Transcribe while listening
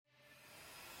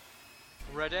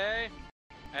Ready?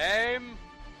 Aim!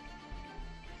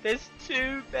 There's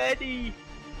too many!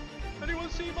 Anyone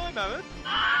see my mammoth?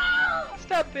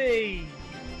 Stubby!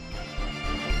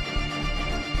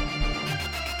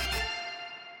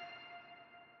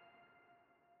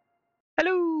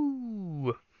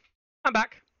 Hello! I'm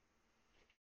back.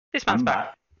 This man's I'm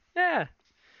back. Yeah.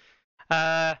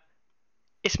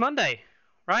 It's Monday,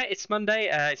 right? It's Monday.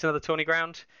 It's another Tourney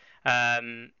Ground.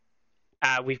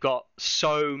 We've got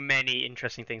so many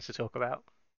interesting things to talk about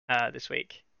this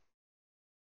week.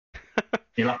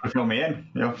 You'll have to fill me in.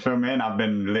 I've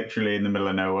been literally in the middle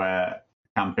of nowhere,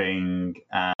 camping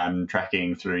and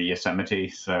trekking through Yosemite,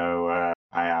 so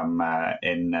I am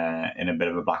in a bit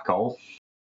of a black hole.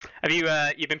 Have you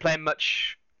been playing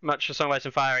much of Song of Ice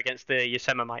and Fire against the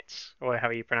Yosemite, or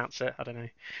however you pronounce it? I don't know.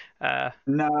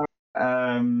 No.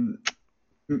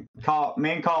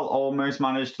 Me and Carl almost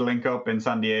managed to link up in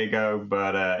San Diego,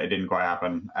 but it didn't quite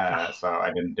happen. So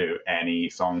I didn't do any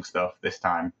song stuff this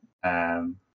time.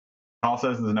 Carl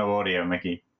says there's no audio,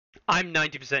 Mickey. I'm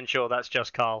 90% sure that's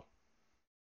just Carl.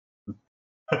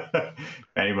 If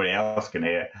anybody else can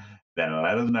hear, then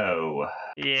let us know.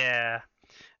 Yeah.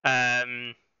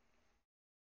 I'm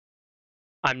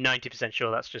 90%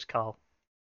 sure that's just Carl.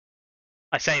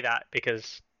 I say that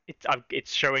because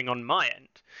it's showing on my end,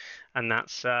 and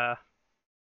that's yeah,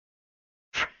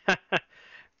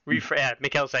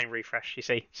 Mikkel's saying refresh. You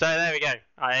see, so there we go.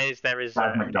 There is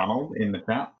McDonald in the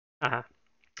chat.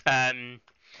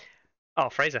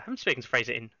 Fraser. I haven't spoken to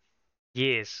Fraser in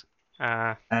years.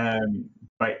 But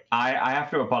I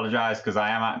have to apologise because I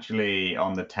am actually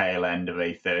on the tail end of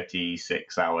a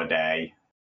 36-hour day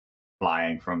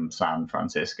flying from San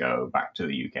Francisco back to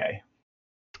the UK.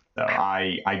 So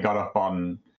I got up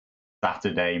on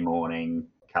Saturday morning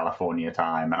California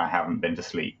time, and I haven't been to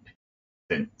sleep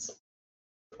since.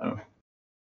 So.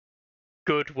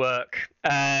 Good work.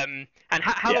 And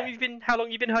how long have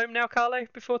you been home now, Carlo?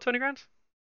 Before Tourney Ground?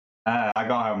 I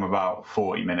got home about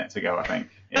 40 minutes ago, I think.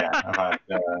 Yeah, I've had.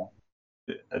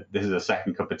 This is a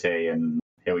second cup of tea, and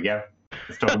here we go.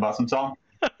 Let's talk about some song.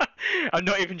 I'm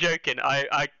not even joking.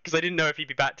 Because I didn't know if he'd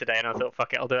be back today, and I thought,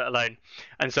 fuck it, I'll do it alone.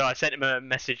 And so I sent him a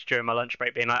message during my lunch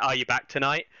break, being like, "Are you back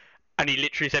tonight?" And he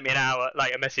literally sent me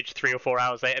a message 3 or 4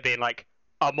 hours later, being like,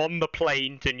 "I'm on the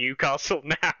plane to Newcastle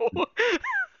now."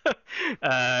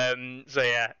 So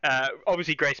yeah,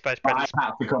 obviously graced by his presence. I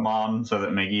had to come on so that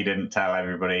Miggy didn't tell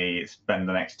everybody, spend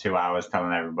the next 2 hours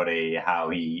telling everybody how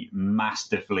he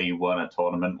masterfully won a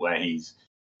tournament where he's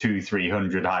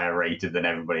 200-300 higher rated than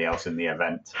everybody else in the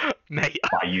event. Mate,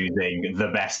 by using the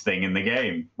best thing in the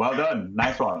game. Well done.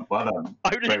 Nice one. Well done. I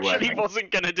literally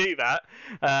wasn't going to do that.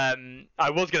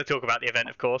 I was going to talk about the event,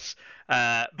 of course,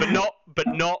 but not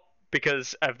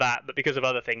because of that, but because of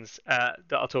other things that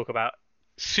I'll talk about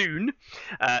soon.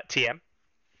 TM.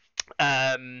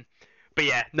 But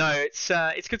yeah, no, it's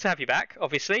good to have you back,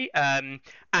 obviously. And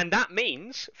that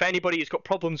means for anybody who's got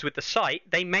problems with the site,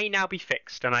 they may now be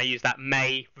fixed. And I use that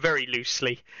 "may" very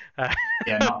loosely.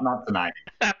 Yeah, not tonight.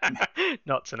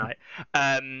 Not tonight.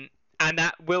 And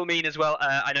that will mean as well.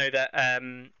 I know that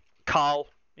Carl,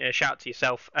 shout out to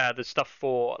yourself. The stuff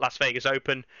for Las Vegas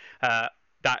Open.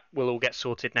 That will all get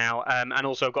sorted now. And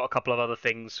also I've got a couple of other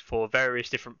things for various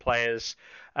different players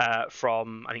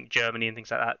from, I think, Germany and things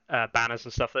like that, banners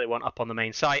and stuff that they want up on the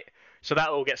main site. So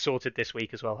that will all get sorted this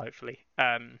week as well, hopefully.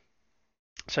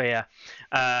 So yeah.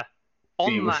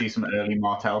 We'll see some early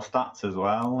Martell stats as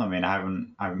well. I mean, I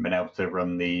haven't been able to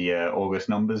run the August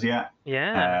numbers yet.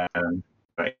 Yeah.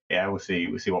 But yeah, we'll see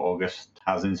what August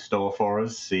has in store for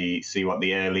us. See what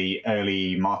the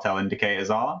early Martell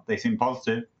indicators are. They seem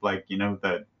positive. Like,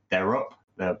 that they're up.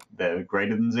 They're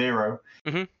greater than 0.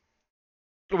 Mm-hmm.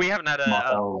 We haven't had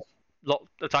a lot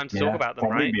of time to talk about them,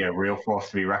 probably right? Be a real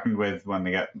force to be reckoned with when they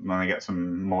get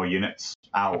some more units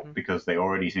out, because they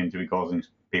already seem to be causing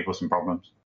people some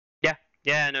problems.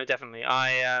 Yeah, no, definitely.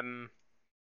 I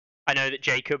know that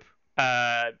Jacob.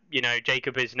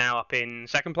 Jacob is now up in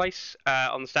second place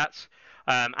on the stats,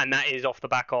 and that is off the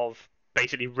back of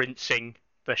basically rinsing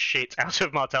the shit out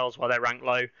of Martells while they're ranked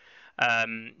low.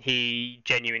 He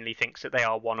genuinely thinks that they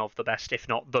are one of the best, if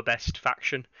not the best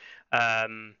faction,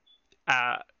 coming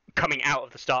out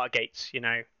of the starter gates. So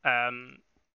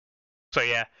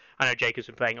yeah, I know Jacob's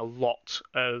been playing a lot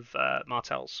of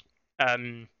Martells.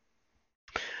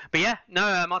 But yeah,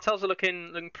 no, Martells are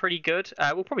looking pretty good.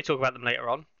 We'll probably talk about them later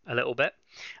on a little bit.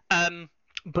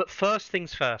 But first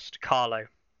things first, Carlo.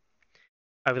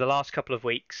 Over the last couple of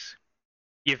weeks,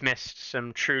 you've missed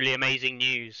some truly amazing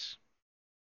news.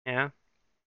 Yeah?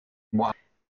 What?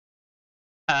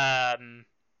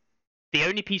 The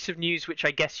only piece of news which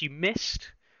I guess you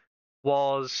missed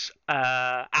was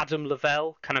Adam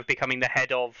Lavelle kind of becoming the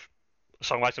head of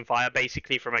Song Ice and Fire,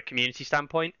 basically from a community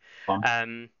standpoint.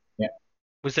 Yeah.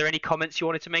 Was there any comments you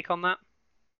wanted to make on that?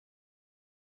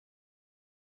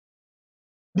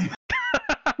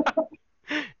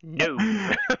 No.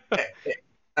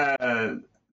 I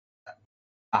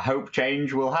hope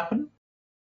change will happen.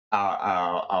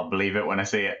 I'll believe it when I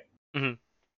see it. Mm-hmm.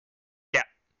 Yeah.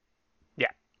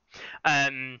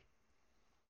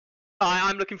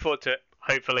 I'm looking forward to it.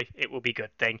 Hopefully, it will be a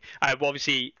good thing.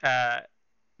 Obviously,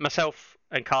 myself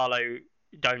and Carlo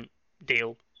don't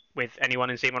deal with anyone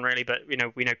in Simon really, but we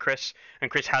know Chris, and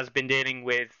Chris has been dealing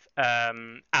with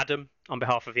Adam on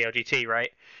behalf of the LGT,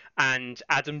 right? And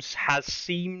Adams has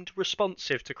seemed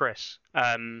responsive to Chris,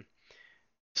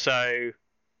 so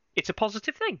it's a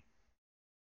positive thing.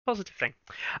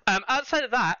 Outside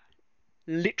of that,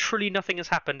 literally nothing has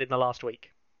happened in the last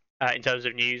week in terms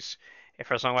of news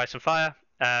for Song Ice and Fire.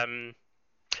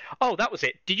 Oh, that was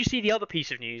it. Did you see the other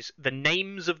piece of news? The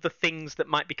names of the things that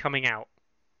might be coming out.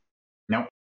 Nope.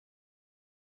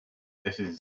 This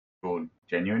is for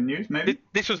genuine news, maybe?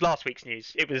 This was last week's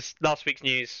news. It was last week's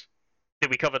news that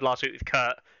we covered last week with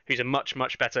Kurt, who's a much,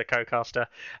 much better co-caster.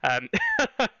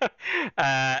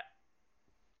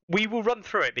 We will run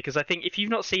through it because I think if you've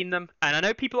not seen them, and I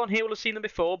know people on here will have seen them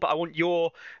before, but I want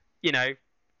your,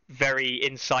 very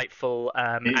insightful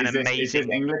and amazing. Is this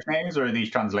English names or are these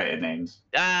translated names?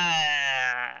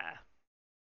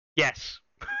 Yes.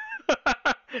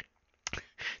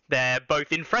 They're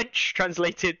both in French,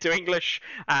 translated to English,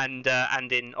 and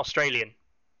in Australian.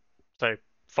 So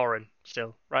foreign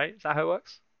still, right? Is that how it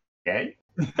works? Okay.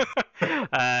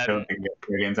 I don't think the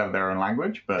Australians have their own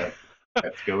language, but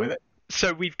let's go with it.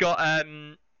 So we've got,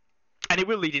 and it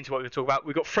will lead into what we're going to talk about.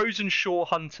 We've got Frozen Shore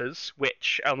Hunters,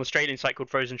 which on the Australian site called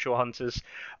Frozen Shore Hunters.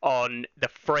 On the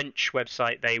French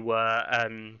website, they were,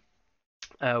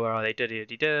 where are they?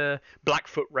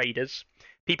 Blackfoot Raiders.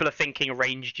 People are thinking a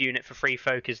ranged unit for Free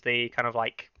Folk is the kind of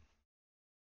like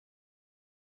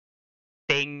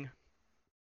thing.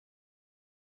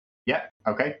 Yeah.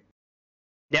 Okay.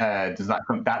 Yeah. Does that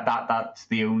come? That's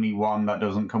the only one that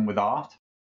doesn't come with art.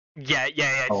 Yeah.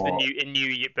 It's the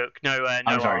new book. No,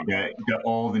 I'm sorry. art.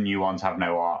 All the new ones have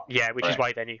no art. Yeah, which is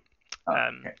why they're new.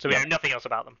 Okay. So we know nothing else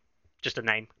about them. Just a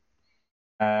name.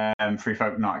 Free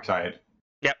Folk not excited.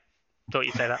 Yep. Thought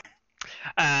you'd say that.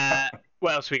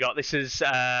 What else we got? This is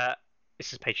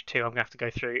page 2. I'm gonna have to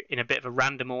go through in a bit of a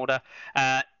random order.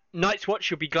 Night's Watch,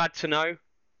 you'll be glad to know,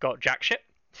 got jack shit.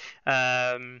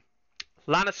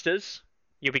 Lannisters,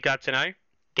 you'll be glad to know,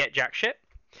 get jack shit.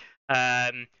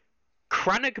 Cranagman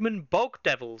Bog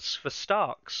Devils for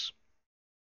Starks.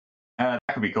 That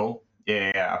could be cool.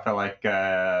 Yeah. I feel like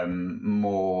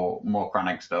more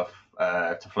Cranag stuff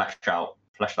to flesh that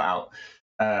out.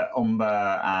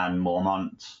 Umber and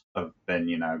Mormont have been,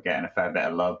 getting a fair bit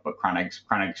of love, but Cranag's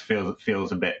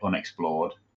feels a bit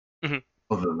unexplored. Mm-hmm.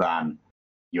 Other than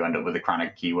you end up with a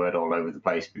Cranag keyword all over the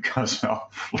place because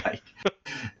of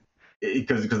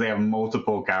because they have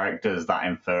multiple characters that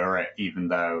infer it, even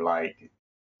though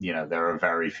there are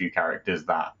very few characters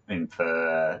that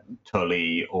infer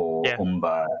Tully or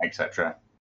Umber, etc.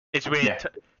 It's weird. Yeah.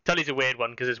 Tully's a weird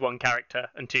one because it's one character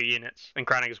and 2 units, and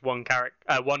Cranag is one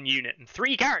unit and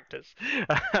 3 characters.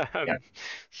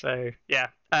 So yeah,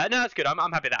 no, that's good. I'm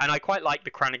happy with that, and I quite like the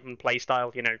Cranagman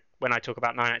playstyle. When I talk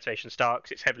about 9 activation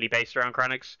Starks, it's heavily based around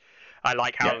Cranags. I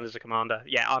like Howland as a commander.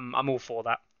 Yeah, I'm all for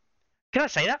that. Can I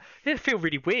say that? It feel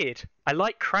really weird. I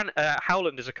like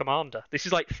Howland as a commander. This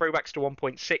is like throwbacks to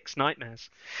 1.6 Nightmares.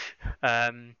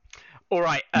 All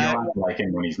right. You don't have to like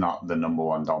him when he's not the number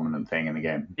 1 dominant thing in the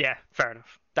game. Yeah, fair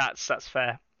enough. That's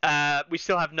fair. We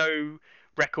still have no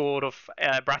record of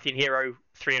Baratheon Hero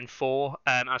 3 and 4.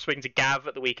 I was speaking to Gav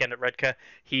at the weekend at Redcar.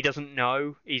 He doesn't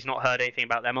know. He's not heard anything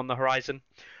about them on the horizon.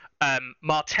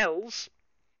 Martells,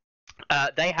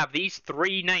 they have these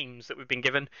 3 names that we've been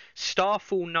given: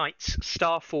 Starfall Knights,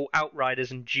 Starfall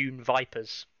Outriders, and Dune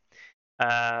Vipers.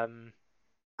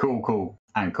 Cool.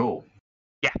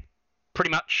 Yeah, pretty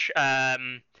much.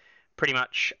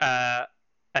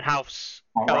 And house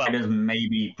Outriders,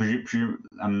 maybe.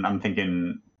 I'm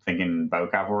thinking bow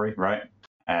cavalry, right?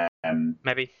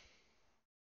 Maybe.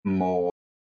 More.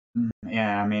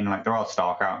 Yeah, I mean, they're all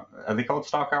Stark out. Are they called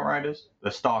Stark Outriders?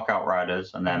 The Stark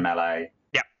Outriders, and they're melee.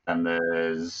 Yeah. And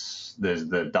there's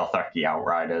the Dothraki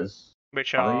Outriders,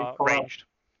 which are ranged.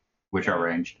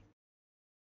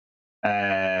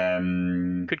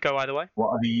 Could go either way. What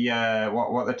are the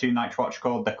what are the 2 Night's Watch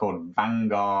called? They're called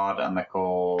Vanguard and they're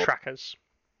called Trackers.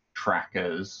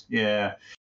 Yeah,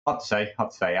 I'd say.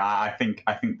 I think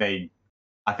they'd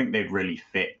really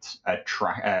fit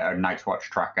a Night's Watch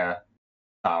tracker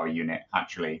style unit.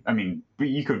 Actually, I mean,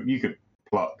 you could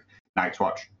pluck Night's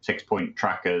Watch 6-point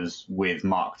trackers with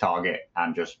Mark Target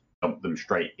and just dump them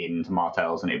straight into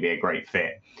Martells, and it'd be a great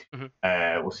fit.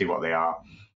 Mm-hmm. We'll see what they are.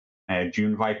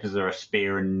 June Vipers are a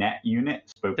spear and net unit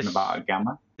spoken about at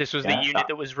Gamma. This was the unit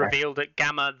that was revealed at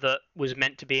Gamma that was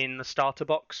meant to be in the starter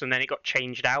box, and then it got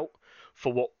changed out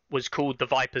for what was called the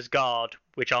Viper's Guard,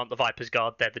 which aren't the Viper's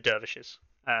Guard, they're the Dervishes,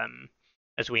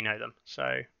 as we know them.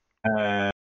 So,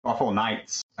 Awful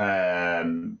Knights,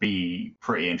 be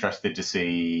pretty interested to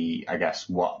see, I guess,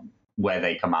 where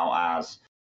they come out as.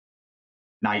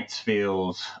 Knights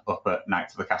feels up at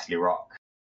Knights of the Castle Rock,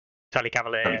 Tully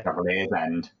Cavalier's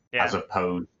end, as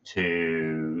opposed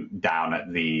to down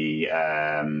at the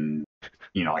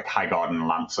like High Garden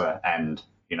Lancer end.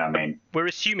 You know what I mean? We're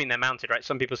assuming they're mounted, right?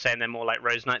 Some people saying they're more like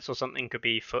Rose Knights or something, could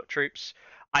be foot troops.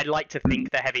 I'd like to think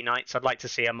they're heavy knights. I'd like to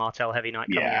see a Martell heavy knight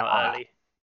coming out early.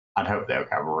 I'd hope they're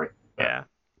cavalry. But...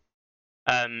 Yeah.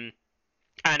 And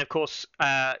of course,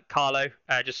 Carlo,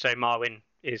 just so Marwin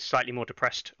is slightly more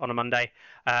depressed on a Monday.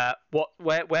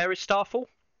 Where is Starfall?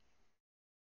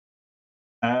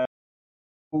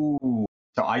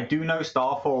 So I do know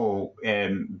Starfall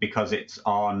because it's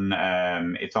on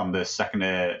the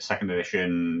second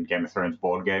edition Game of Thrones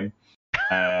board game.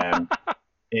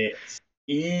 It's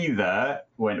either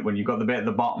when you've got the bit at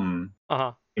the bottom,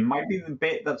 it might be the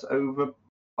bit that's over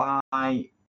by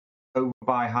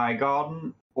High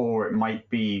Garden, or it might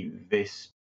be this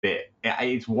bit.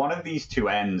 It's one of these two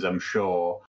ends, I'm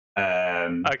sure.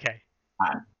 Okay.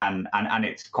 And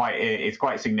it's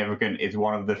quite significant. It's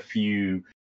one of the few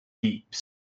keeps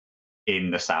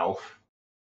in the south,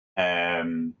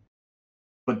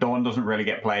 but Dawn doesn't really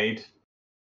get played.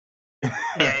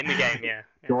 Yeah, in the game, yeah.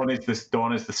 Dawn is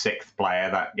the sixth player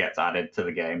that gets added to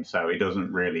the game, so it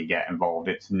doesn't really get involved.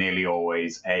 It's nearly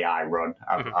always AI run.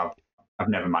 I've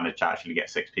never managed to actually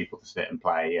get 6 people to sit and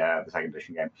play the second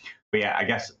edition game. But yeah, I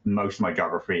guess most of my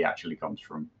geography actually comes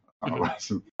from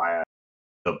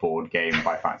the board game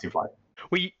by Fantasy Flight.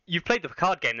 Well, you've played the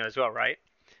card game though as well, right?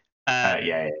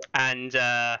 Yeah. And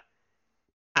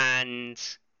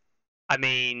I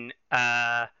mean,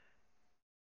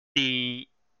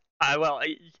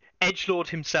 Edgelord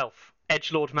himself,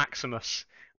 Edgelord Maximus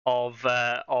of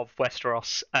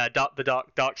Westeros, the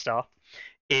Darkstar,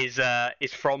 is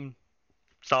from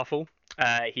Starfall.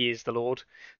 He is the Lord.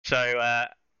 So I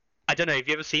don't know. Have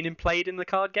you ever seen him played in the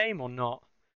card game or not?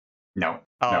 No.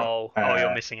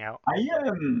 You're missing out.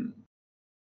 I'm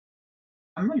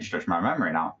really stretching my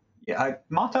memory now. Yeah,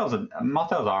 Martells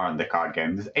are in the card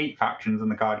game. There's 8 factions in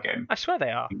the card game. I swear they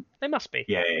are. They must be.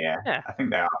 Yeah. I think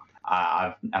they are.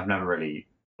 I've never really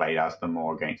played as them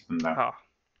or against them though.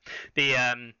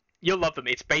 You'll love them.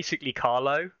 It's basically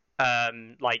Carlo,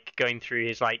 like going through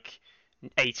his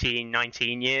 18,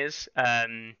 19 years,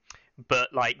 but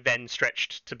then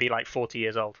stretched to be 40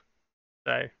 years old.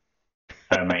 So.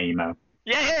 Perma emo.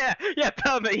 Yeah,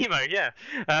 perma emo, yeah.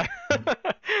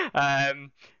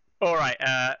 All right,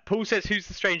 Paul says, who's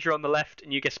the stranger on the left?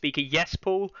 And you guest speaker, yes,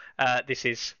 Paul. This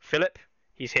is Philip.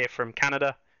 He's here from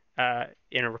Canada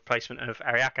in a replacement of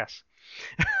Ariakas.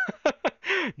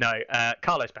 No,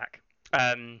 Carlo's back.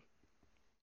 No,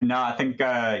 I think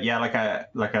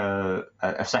like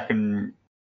a second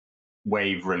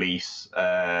wave release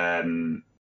really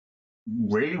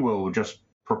will just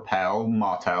propel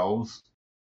Martells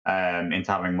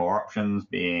into having more options,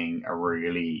 being a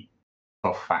really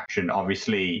tough faction.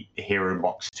 Obviously, Hero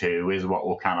Box 2 is what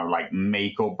will kind of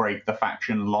make or break the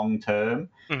faction long term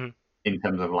in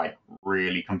terms of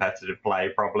really competitive play,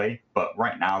 probably. But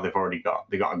right now, they got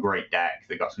a great deck.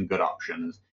 They got some good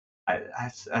options. I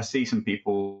see some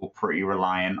people pretty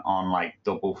reliant on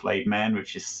double flayed men,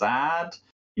 which is sad.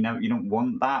 You don't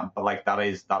want that, but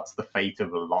that's the fate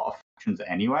of a lot of factions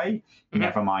anyway.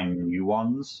 Never mind new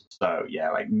ones. So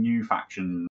yeah, new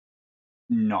factions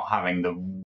not having the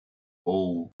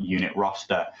full unit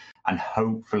roster, and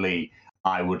hopefully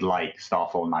I would like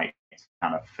Starfall Knights to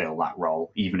kind of fill that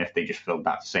role, even if they just filled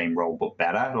that same role but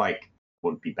better.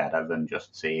 Would be better than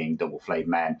just seeing double flayed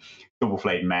men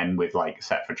with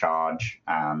set for charge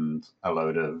and a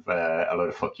load of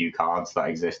fuck you cards that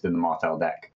exist in the Martell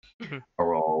deck.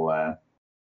 Are all a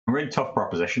really tough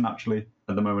proposition actually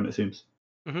at the moment, it seems.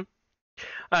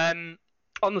 On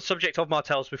the subject of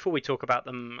Martells, before we talk about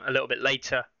them a little bit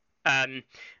later,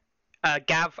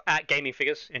 Gav at Gaming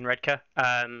Figures in Redcar,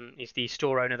 he's the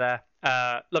store owner there.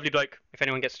 Lovely bloke. If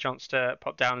anyone gets a chance to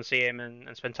pop down and see him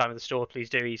and spend time at the store,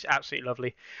 please do. He's absolutely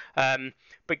lovely.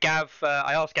 But Gav,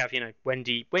 I asked Gav, when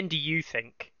do you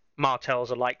think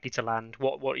Martells are likely to land?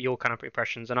 What are your kind of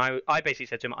impressions? And I basically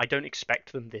said to him, I don't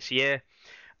expect them this year.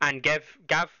 And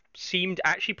Gav seemed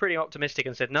actually pretty optimistic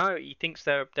and said no, he thinks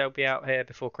they'll be out here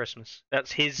before Christmas.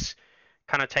 That's his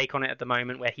kind of take on it at the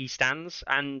moment, where he stands.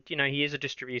 And he is a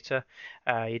distributor.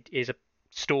 He is a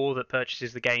store that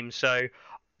purchases the game. So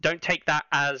don't take that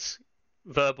as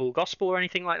verbal gospel or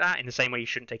anything like that. In the same way, you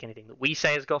shouldn't take anything that we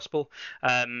say as gospel.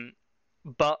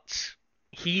 But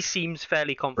he seems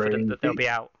fairly confident that they'll be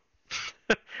out.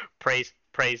 praise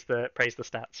the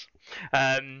stats.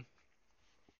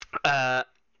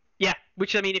 Yeah,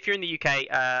 which I mean, if you're in the UK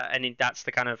and that's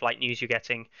the kind of like news you're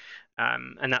getting,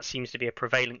 and that seems to be a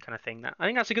prevalent kind of thing, I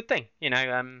think that's a good thing.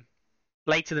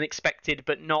 Later than expected,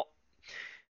 but not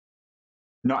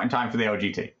in time for the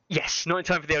LGT. Yes, not in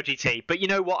time for the LGT. But you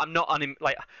know what? I'm not going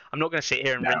to sit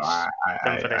here and rinse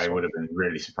them for this. I would have been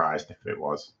really surprised if it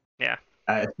was. Yeah.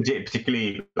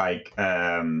 Particularly like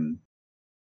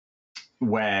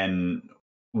when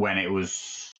it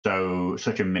was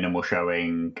such a minimal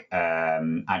showing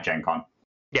at Gen Con.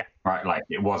 Yeah. Right, like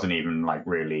it wasn't even like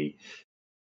really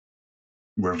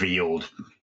revealed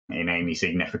in any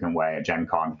significant way at Gen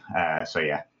Con. So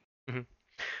yeah. Mm-hmm.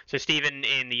 So Stephen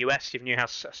in the US, Stephen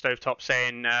Newhouse Stovetop,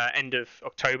 saying end of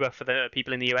October for the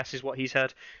people in the US is what he's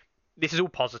heard. This is all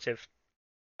positive.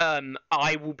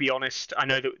 I will be honest, I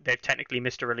know that they've technically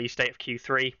missed a release date of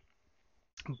Q3,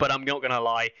 but I'm not going to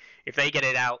lie. If they get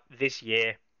it out this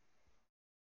year,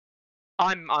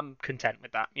 I'm content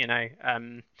with that,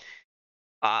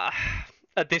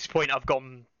 At this point, I've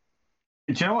gone...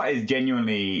 Do you know what is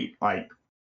genuinely like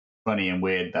funny and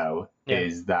weird though? Yeah.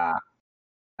 Is that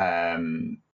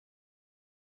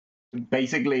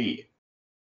basically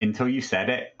until you said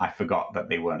it, I forgot that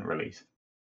they weren't released.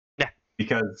 Yeah.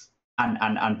 Because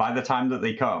and by the time that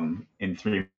they come in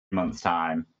 3 months'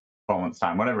 time, 4 months'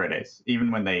 time, whatever it is,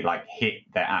 even when they like hit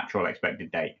their actual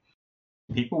expected date,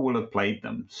 people will have played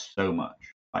them so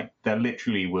much. Like there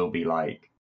literally will be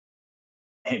like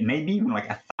it maybe even like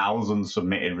 1,000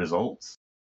 submitted results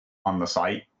on the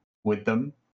site with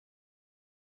them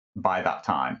by that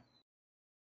time.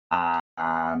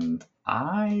 And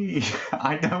I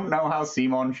don't know how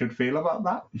Simon should feel about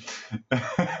that.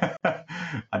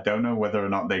 I don't know whether or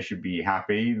not they should be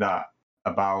happy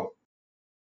about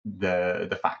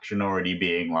the faction already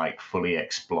being like fully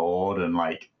explored and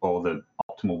like all the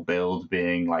optimal builds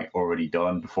being like already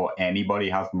done before anybody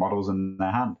has the models in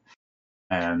their hand.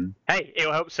 Hey,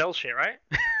 it'll help sell shit, right?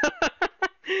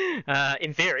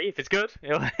 In theory, if it's good,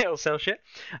 it'll sell shit.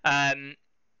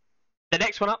 The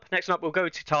next one up, we'll go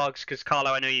to Targs, because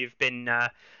Carlo, I know you've been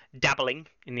dabbling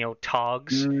in the old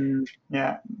Targs.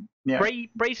 Yeah.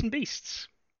 Brazen Beasts.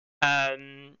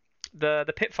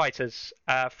 The pit fighters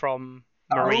from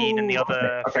Marine and the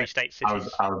other Free State cities.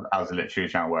 I was literally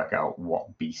trying to work out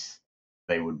what beasts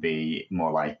they would be,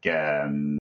 more like,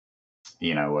 Hurricars.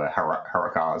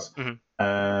 Mm-hmm.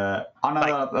 Oh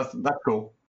no, that's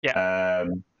cool. Yeah.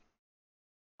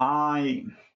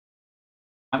 I'm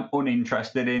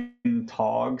uninterested in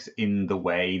Targs in the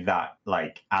way that,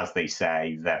 like, as they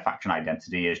say, their faction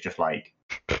identity is just like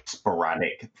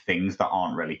sporadic things that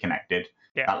aren't really connected.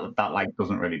 Yeah. That like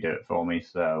doesn't really do it for me.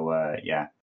 So yeah.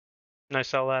 No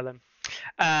sell there then.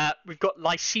 We've got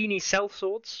Lysini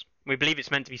sellswords. We believe it's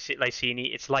meant to be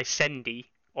Lysini. It's Lysendi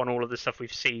on all of the stuff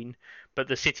we've seen, but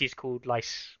the city is called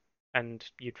Lyce, and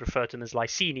you'd refer to them as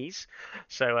Lysinis.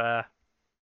 So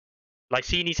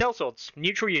Lysini sellswords,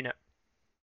 neutral unit.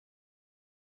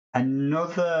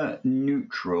 Another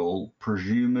neutral,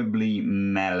 presumably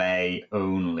melee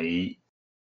only,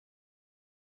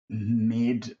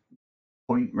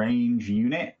 mid-point range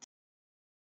unit.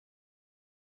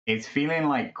 It's feeling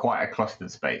like quite a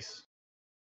clustered space.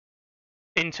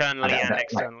 Internally and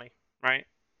externally, right?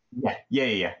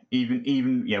 Yeah.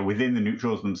 Even within the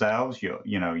neutrals themselves,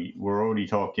 we're already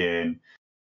talking.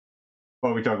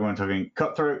 What are we talking? We're talking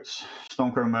Cutthroats,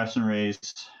 Stormcrow Mercenaries,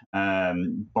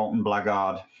 Bolton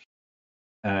Blackguard.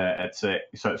 So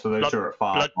those are at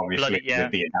 5, obviously. The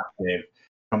adaptive.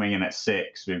 Coming in at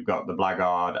 6, we've got the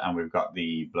Blackguard and we've got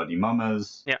the Bloody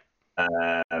Mummers. Yeah.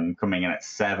 Coming in at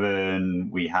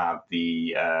 7, we have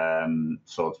the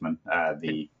Swordsman,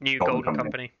 the new Golden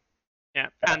Company. Yeah,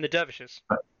 and the Dervishes.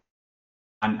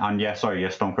 And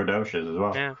Stormcrow Dervishes as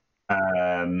well. Yeah.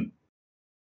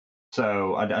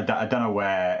 So I don't know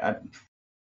where,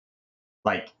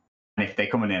 if they're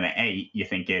coming in at 8, you're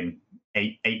thinking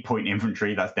 8-point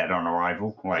infantry, that's dead on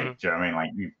arrival. Like, do you know what I mean?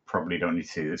 Like, you probably don't need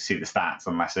to see the stats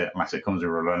unless it comes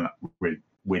with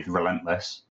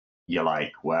Relentless. You're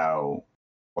like, well,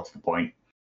 what's the point?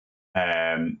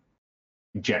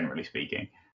 Generally speaking.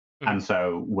 And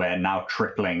so we're now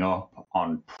tripling up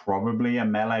on probably a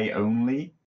melee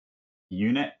only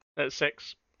unit at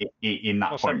 6. in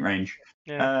that Also, point range.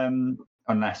 yeah.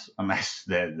 Unless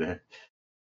they're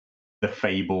the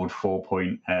fabled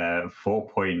 4-point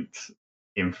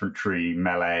infantry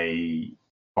melee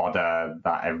fodder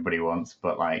that everybody wants,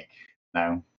 but like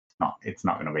no, it's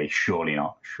not going to be. Surely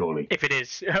not. Surely. If it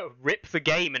is, rip the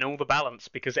game and all the balance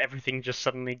because everything just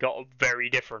suddenly got very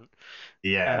different.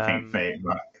 Yeah, I think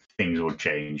things will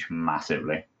change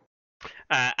massively.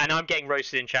 And I'm getting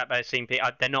roasted in chat by seeing people.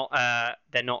 They're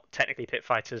not technically pit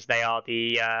fighters. They are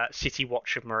the City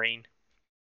Watch of Marine.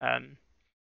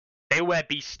 They wear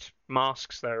beast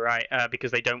masks though, right?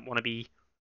 Because they don't want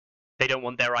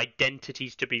their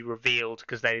identities to be revealed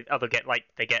because they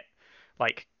get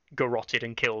garroted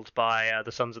and killed by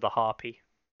the Sons of the Harpy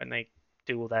when they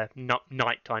do all their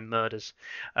nighttime murders.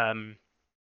 And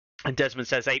Desmond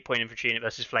says 8-point infantry unit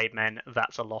versus flayed men.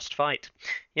 That's a lost fight.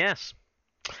 Yes.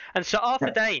 And Sir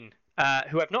Arthur Dane,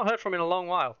 who I've not heard from in a long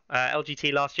while.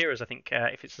 LGT last year, as I think,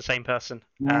 if it's the same person.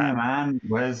 Yeah, man.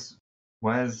 Where's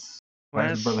the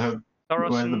Brotherhood?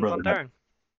 Thoros and Von Doren?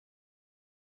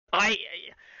 I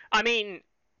mean,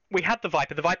 we had the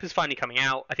Viper. The Viper's finally coming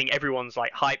out. I think everyone's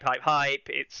like hype.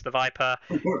 It's the Viper.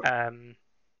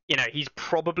 He's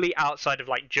probably outside of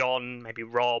like John, maybe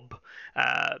Rob,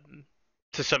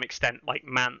 to some extent, like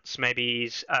Mance. Maybe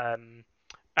he's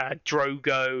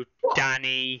Drogo,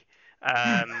 Danny,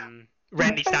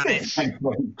 Randy Stannis.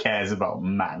 Nobody cares about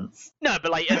Mance. No,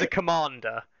 but like as a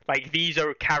commander, like these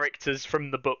are characters from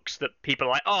the books that people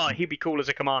are like, oh, he'd be cool as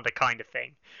a commander, kind of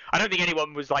thing. I don't think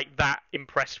anyone was like that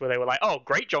impressed where they were like, oh,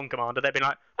 great John commander. They've been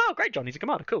like, oh, great John, he's a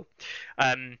commander, cool.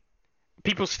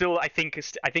 People still, I think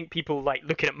people like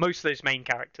looking at most of those main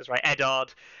characters, right?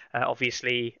 Eddard,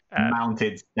 obviously.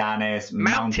 Mounted Stannis,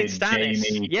 mounted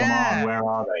Jaime. Yeah. Come on, where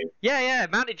are they? Yeah,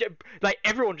 mounted. Like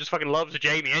everyone just fucking loves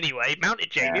Jaime anyway.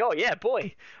 Mounted Jaime, yeah. Oh yeah,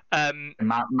 boy.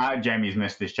 Mounted Jaime's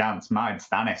missed his chance. Mounted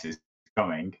Stannis is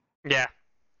coming. Yeah.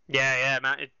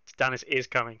 Mounted Stannis is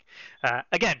coming.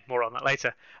 Again, more on that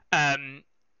later.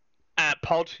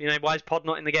 Pod, why is Pod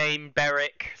not in the game?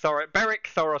 Beric,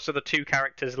 Thoros are the two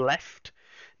characters left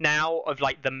now of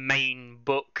like the main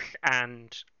book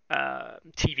and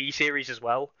TV series as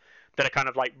well that are kind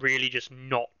of like really just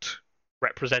not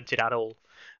represented at all.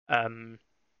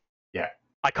 Yeah.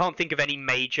 I can't think of any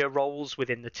major roles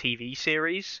within the TV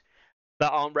series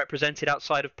that aren't represented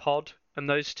outside of Pod and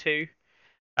those two.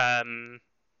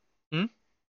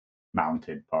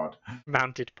 Mounted Pod.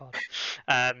 Mounted Pod.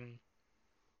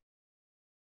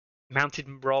 Mounted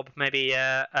Rob, maybe.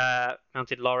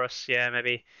 Mounted Loras, yeah,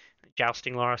 maybe.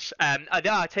 Jousting Loras. I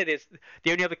tell you this,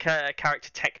 the only other character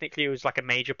technically who was like a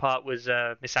major part was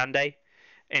Missandei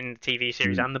in the TV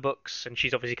series and the books, and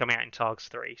she's obviously coming out in Targs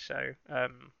 3. So,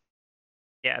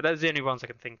 yeah, those are the only ones I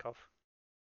can think of.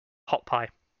 Hot Pie.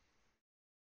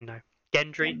 No.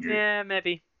 Gendry? Yeah,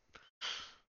 maybe.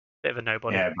 Bit of a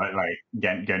nobody. Yeah, but like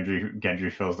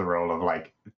Gendry fills the role of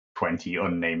like 20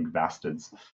 unnamed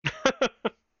bastards.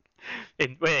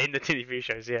 in the TV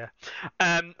shows, yeah.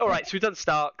 All right, so we've done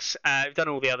Starks, we've done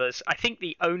all the others. I think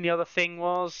the only other thing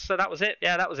was, so that was it.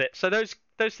 Yeah, that was it. So those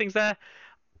things there,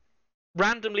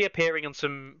 randomly appearing on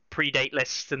some predate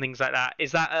lists and things like that.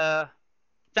 Is that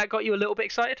got you a little bit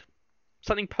excited?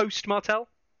 Something post Martell?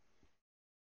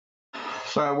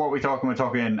 So what we're talking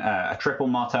a triple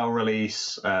Martell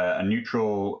release, a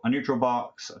neutral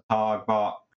box, a Targ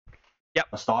box, yep,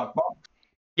 a Stark box.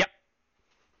 Yep.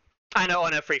 I know,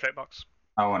 on a free folk box.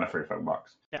 Oh, on a free folk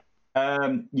box. Yeah.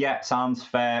 Yeah, sounds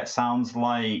fair. Sounds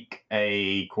like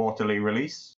a quarterly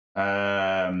release.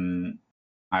 I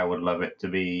would love it to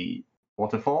be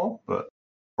Q4, but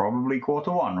probably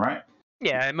Q1, right?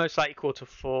 Yeah, most likely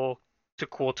Q4 to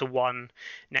Q1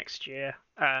 next year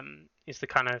is the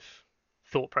kind of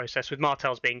thought process, with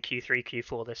Martell's being Q3,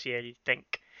 Q4 this year, you'd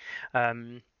think.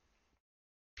 All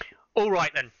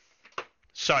right, then.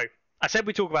 So, I said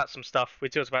we talk about some stuff.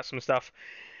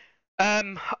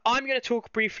 I'm going to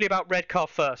talk briefly about Redcar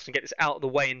first and get this out of the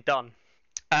way and done.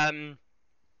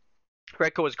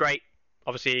 Redcar was great.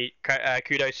 Obviously,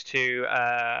 kudos to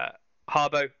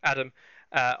Harbo, Adam,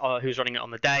 who's running it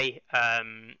on the day.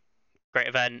 Great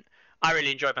event. I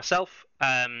really enjoyed myself.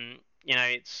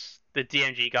 It's the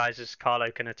DMG guys, as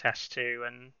Carlo can attest to,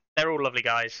 and they're all lovely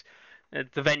guys.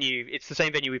 The venue, it's the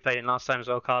same venue we played in last time as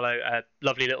well, Carlo.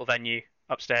 Lovely little venue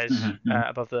upstairs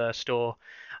above the store.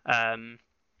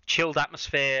 Chilled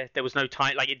atmosphere. There was no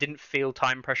time, like it didn't feel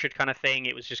time pressured kind of thing.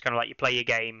 It was just kind of like you play your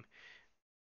game,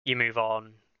 you move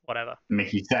on, whatever.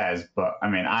 Mickey says, but I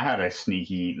mean, I had a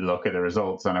sneaky look at the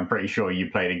results, and I'm pretty sure you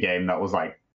played a game that was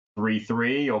like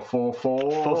 3-3 or 4-4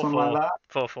 or something like that.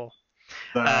 4-4.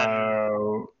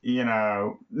 So,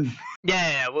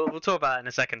 Yeah, we'll talk about it in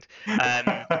a second.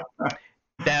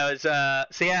 There was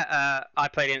I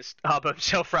played against Harbo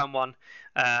himself round one,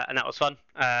 and that was fun.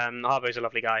 Harbo's a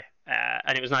lovely guy,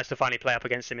 and it was nice to finally play up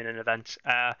against him in an event.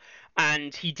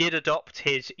 And he did adopt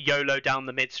his YOLO down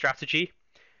the mid strategy,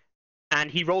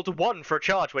 and he rolled a 1 for a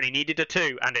charge when he needed a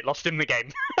 2, and it lost him the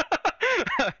game.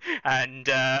 and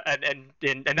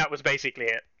that was basically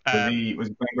it. Was he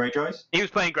playing Greyjoys? He was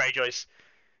playing Greyjoys.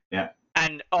 Yeah.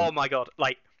 And oh my god,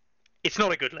 like, it's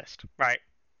not a good list, right?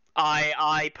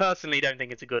 I personally don't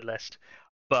think it's a good list,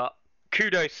 but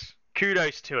kudos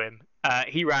to him.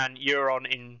 He ran Euron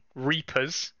in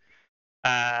Reapers.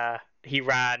 He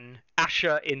ran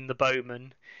Asher in the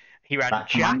Bowman. He ran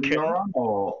Commander Jaqen. Euron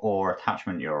or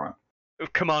Attachment Euron?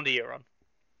 Commander Euron.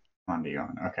 Commander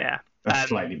Euron, okay. Yeah. That's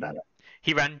slightly better.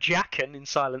 He ran Jaqen in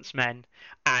Silence Men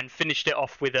and finished it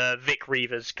off with a Vic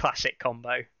Reavers classic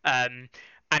combo. And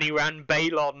he ran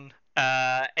Balon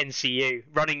NCU,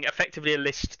 running effectively a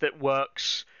list that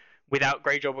works without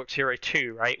Greyjoy Box Hero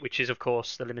 2, right? Which is, of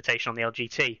course, the limitation on the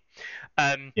LGT.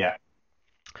 Yeah.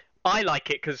 I like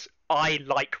it because I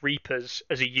like Reapers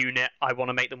as a unit. I want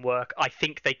to make them work. I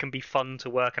think they can be fun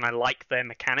to work, and I like them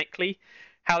mechanically,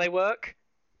 how they work,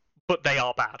 but they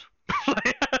are bad.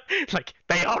 Like,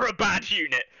 they are a bad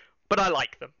unit, but I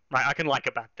like them. Right? I can like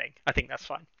a bad thing. I think that's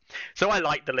fine. So I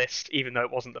like the list, even though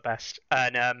it wasn't the best.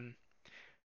 And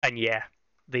yeah,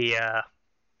 the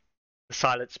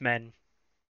Silence Men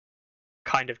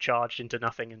kind of charged into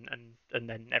nothing, and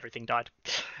then everything died.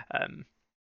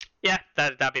 Yeah,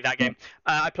 that'd be that game.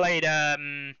 I played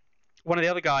one of the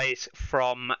other guys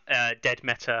from Dead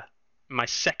Meta, my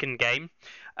second game.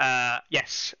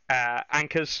 Yes,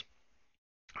 Anchors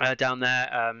down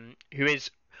there, who is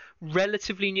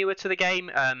relatively newer to the game,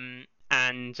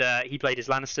 and he played his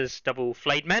Lannisters double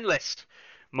Flayed Men list.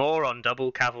 More on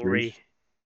double cavalry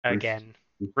again.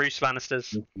 Bruce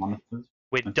Lannisters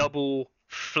with double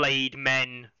Flayed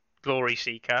Men Glory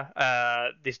Seeker.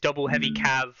 This double heavy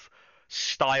cav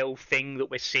style thing that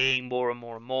we're seeing more and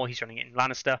more and more. He's running it in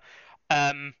Lannister.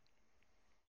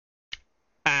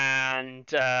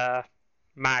 And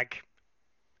Mag,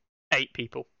 8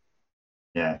 people.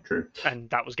 Yeah, true. And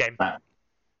that was game. That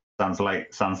sounds like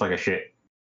a shit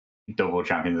double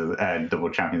champions of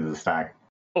the Stag.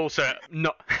 Also,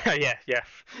 not yeah.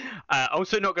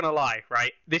 Also, not gonna lie,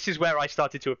 right? This is where I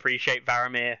started to appreciate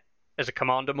Varamir as a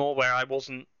commander more, where I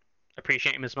wasn't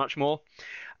appreciating him as much more.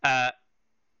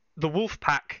 The Wolf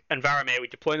Pack and Varamir, we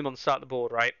deploy them on the start of the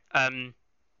board, right? The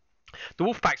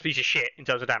Wolf Pack's a piece of shit in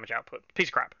terms of damage output. Piece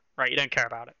of crap, right? You don't care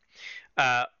about it.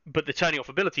 But the turning off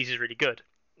abilities is really good.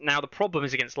 Now, the problem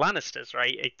is against Lannisters,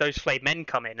 right? Those Flayed Men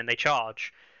come in and they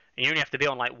charge, and you only have to be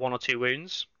on like 1 or 2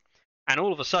 wounds. And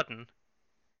all of a sudden,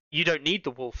 you don't need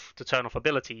the Wolf to turn off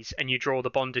abilities, and you draw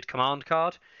the Bonded Command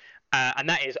card. And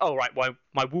that is, oh, right, well,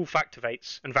 my Wolf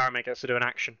activates, and Varamir gets to do an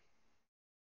action.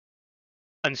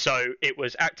 And so it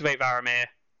was activate Varamir,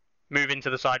 move into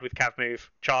the side with Cav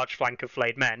move, charge flank of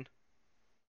Flayed Men.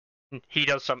 He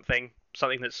does something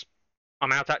that's,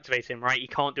 I'm out to activate him, right? He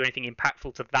can't do anything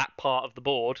impactful to that part of the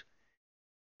board.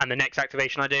 And the next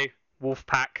activation I do, Wolf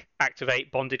Pack,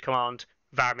 activate, Bonded Command,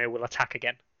 Varamir will attack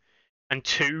again. And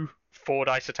 2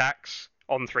 4-dice attacks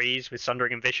on 3s with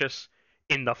Sundering and Vicious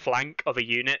in the flank of a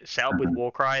unit set up with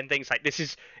Warcry and things. Like, this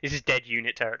is dead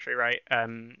unit territory, right?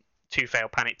 2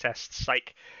 failed panic tests,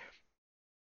 like,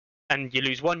 and you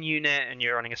lose 1 unit and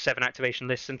you're running a 7 activation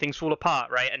list and things fall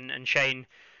apart, right? And Shane,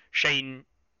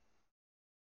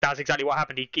 that's exactly what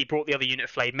happened. He brought the other unit of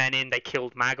Flayed Men in, they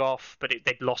killed Mag off, but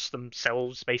they'd lost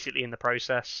themselves basically in the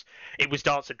process. It was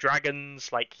Dance of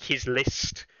Dragons, like, his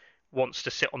list wants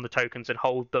to sit on the tokens and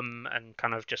hold them and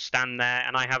kind of just stand there,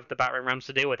 and I have the battering rams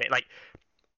to deal with it. Like,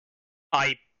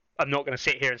 I'm not going to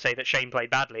sit here and say that Shane played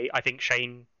badly. I think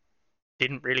Shane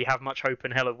didn't really have much hope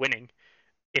in hell of winning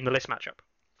in the list matchup.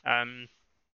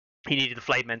 He needed the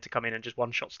Flayed Men to come in and just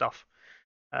one-shot stuff.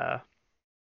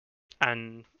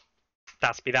 And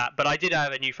that's be that. But I did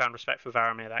have a newfound respect for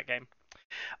Varamir that game.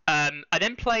 I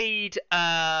then played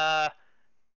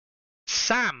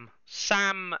Sam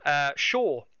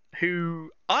Shaw, who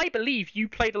I believe you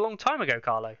played a long time ago,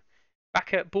 Carlo.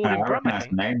 Back at Board in Brum, I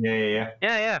think. Name.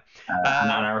 Yeah.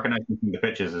 And I recognise him from the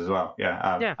pictures as well. Yeah,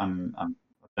 I've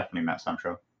definitely met Sam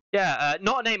Shaw. Yeah,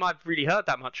 not a name I've really heard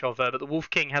that much of, but the Wolf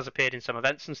King has appeared in some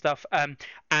events and stuff. And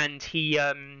he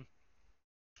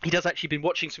does actually been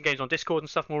watching some games on Discord and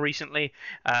stuff more recently.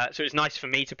 So it's nice for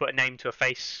me to put a name to a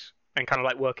face and kind of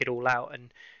like work it all out.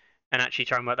 And and actually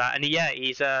try and work that. And yeah,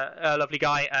 he's a lovely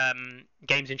guy.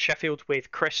 Games in Sheffield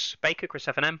with Chris Baker, Chris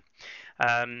F&M.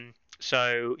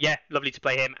 So yeah, lovely to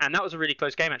play him. And that was a really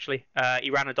close game actually. He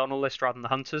ran a Donald list rather than the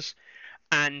Hunters,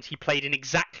 and he played in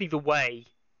exactly the way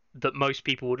that most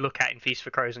people would look at in Feast for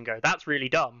Crows and go, "That's really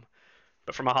dumb,"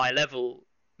 but from a high level,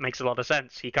 makes a lot of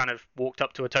sense. He kind of walked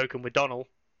up to a token with Donald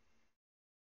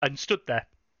and stood there,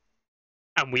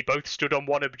 and we both stood on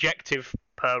one objective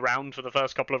per round for the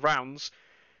first couple of rounds,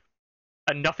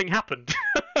 and nothing happened.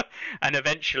 And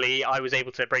eventually I was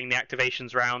able to bring the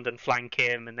activations round and flank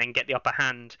him and then get the upper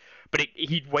hand. But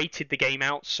he'd weighted the game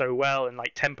out so well and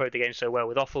like tempoed the game so well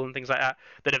with offal and things like that,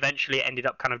 that eventually it ended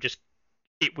up kind of just,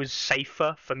 it was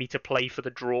safer for me to play for the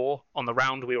draw on the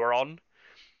round we were on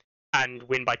and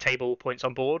win by table points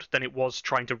on board than it was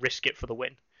trying to risk it for the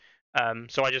win.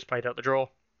 So I just played out the draw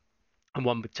and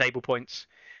won with table points.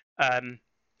 And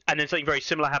then something very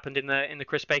similar happened in the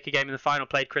Chris Baker game in the final.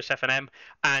 Played Chris F&M,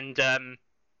 and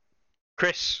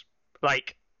Chris,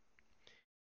 like,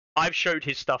 I've showed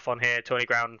his stuff on here, Tourney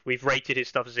Ground. We've rated his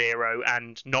stuff 0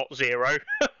 and not 0.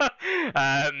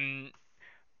 I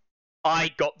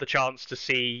got the chance to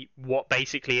see what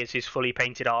basically is his fully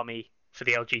painted army for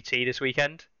the LGT this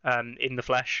weekend, in the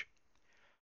flesh.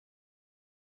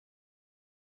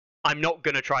 I'm not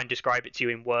going to try and describe it to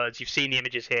you in words. You've seen the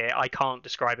images here. I can't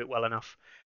describe it well enough.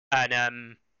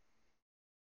 And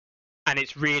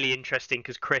it's really interesting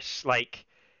because Chris, like,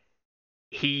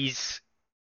 he's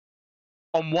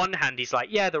on one hand he's like,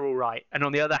 yeah, they're all right, and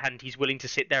on the other hand he's willing to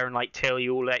sit there and like tell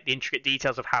you all like the intricate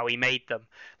details of how he made them.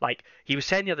 Like he was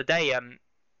saying the other day,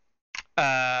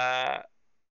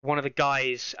 one of the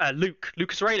guys,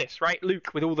 Lucas Aurelius, right?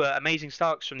 Luke with all the amazing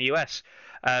Starks from the US.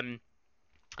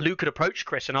 Luke had approached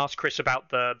Chris and asked Chris about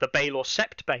the Baelor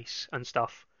Sept base and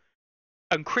stuff.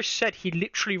 And Chris said he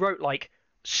literally wrote like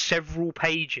several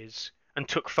pages and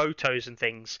took photos and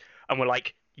things and were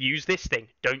like, use this thing,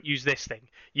 don't use this thing,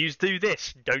 do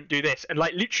this, don't do this, and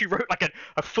like literally wrote like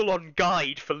a full-on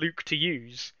guide for Luke to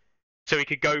use so he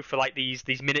could go for like these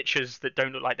miniatures that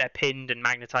don't look like they're pinned and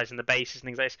magnetizing the bases and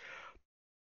things like this.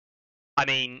 I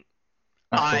mean,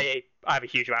 I have a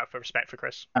huge amount of respect for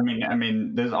Chris. I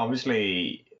mean, there's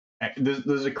obviously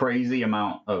there's a crazy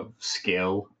amount of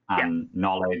skill and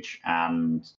knowledge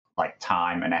and like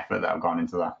time and effort that have gone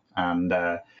into that, and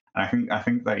I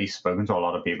think that he's spoken to a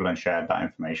lot of people and shared that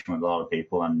information with a lot of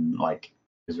people, and like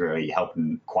is really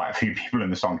helping quite a few people in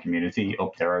the Song community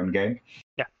up their own game.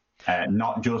 Yeah,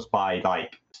 not just by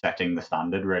like setting the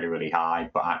standard really, really high,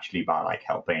 but actually by like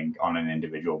helping on an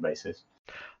individual basis.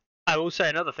 I will say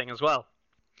another thing as well.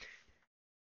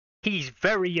 He's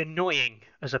very annoying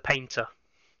as a painter,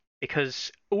 because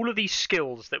all of these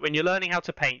skills that when you're learning how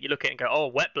to paint, you look at it and go, oh,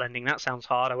 wet blending, that sounds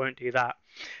hard, I won't do that.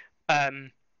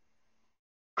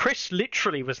 Chris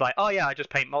literally was like, oh yeah, I just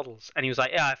paint models. And he was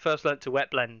like, yeah, I first learned to wet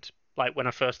blend like when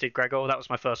I first did Gregor. That was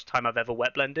my first time I've ever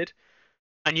wet blended.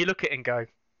 And you look at it and go,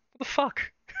 what the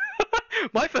fuck?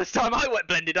 My first time I wet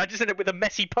blended, I just ended up with a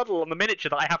messy puddle on the miniature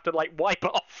that I have to like wipe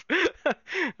off.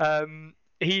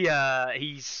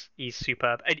 He's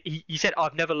superb. And he said,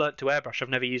 I've never learnt to airbrush. I've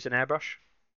never used an airbrush.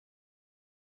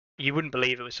 You wouldn't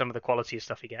believe it with some of the quality of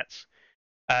stuff he gets.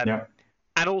 And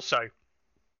also,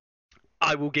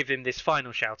 I will give him this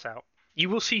final shout out. You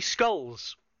will see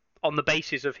skulls on the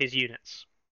bases of his units,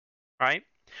 right?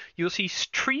 You will see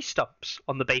tree stumps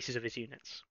on the bases of his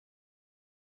units.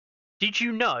 Did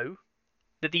you know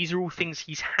that these are all things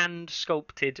he's hand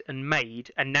sculpted and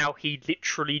made, and now he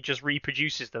literally just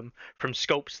reproduces them from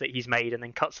sculpts that he's made and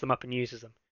then cuts them up and uses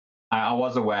them? I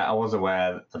was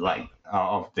aware like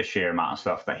of the sheer amount of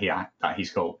stuff that he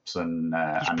sculpts, and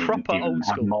he's proper old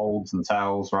school. Molds and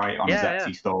cells right on his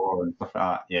Etsy store and stuff like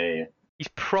that. Yeah. He's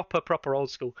proper old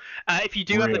school. If you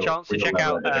do have the chance to check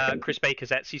out Chris Baker's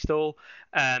Etsy store,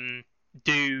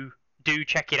 do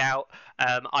check it out.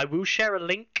 I will share a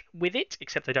link with it,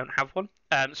 except I don't have one.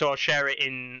 So I'll share it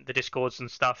in the Discords and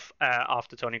stuff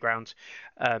after Tourney Ground.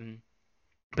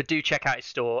 But do check out his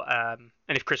store. And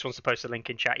if Chris wants to post a link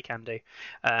in chat, he can do.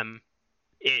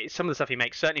 Some of the stuff he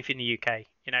makes, certainly if you're in the UK,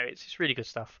 it's really good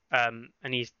stuff. And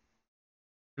he's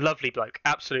lovely bloke,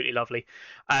 absolutely lovely.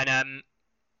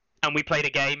 And we played a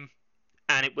game,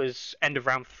 and it was end of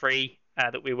round 3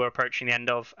 that we were approaching the end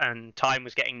of, and time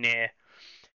was getting near.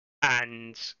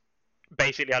 And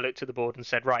basically I looked at the board and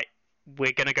said, right,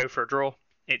 we're going to go for a draw.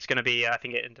 It's going to be, I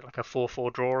think, like a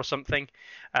 4-4 draw or something.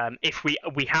 If we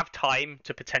have time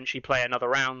to potentially play another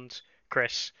round,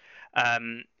 Chris,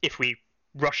 if we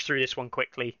rush through this one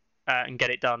quickly and get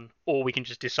it done, or we can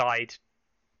just decide,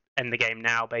 end the game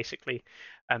now, basically,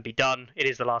 and be done. It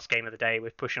is the last game of the day.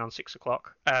 We're pushing on 6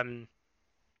 o'clock.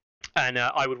 and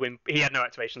I would win. He had no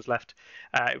activations left.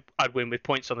 I'd win with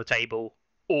points on the table,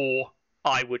 or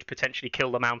I would potentially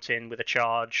kill the mountain with a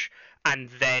charge, and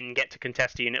then get to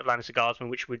contest a unit of Lannister Guardsmen,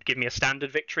 which would give me a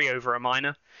standard victory over a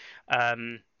minor.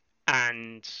 And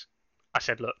I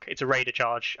said, look, it's a raider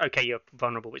charge. Okay, you're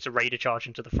vulnerable. It's a raider charge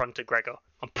into the front of Gregor.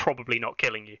 I'm probably not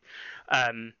killing you.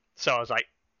 So I was like,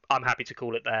 I'm happy to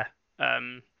call it there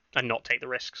and not take the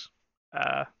risks.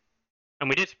 And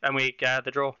we did, and we got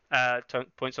the draw,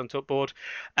 points on top board.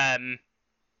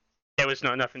 There was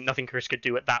nothing Chris could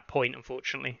do at that point,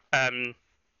 unfortunately. And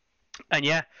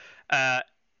yeah.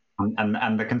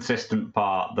 And the consistent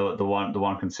part, the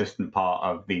one consistent part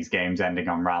of these games ending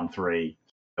on round 3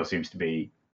 still seems to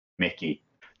be Mickey.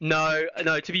 No.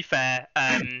 To be fair,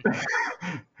 the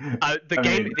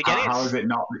game. How is it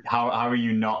not? How are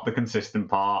you not the consistent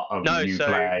part of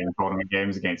playing tournament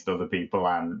games against other people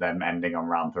and them ending on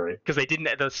round 3? Because they didn't.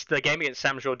 The game against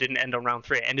Samshaw didn't end on round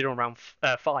 3. It ended on round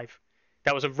 5.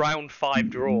 That was a round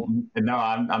 5 draw. No,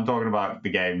 I'm talking about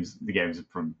the games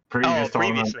from previous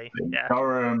tournaments in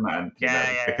Durham, and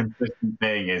the consistent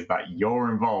thing is that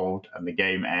you're involved and the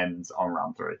game ends on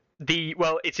round 3.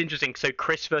 Well, it's interesting. So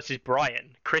Chris versus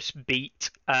Brian. Chris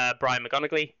beat Brian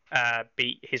McGonigal,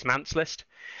 beat his Mance list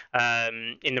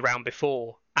in the round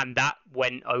before, and that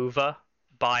went over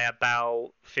by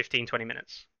about 15-20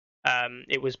 minutes.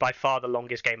 It was by far the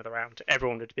longest game of the round.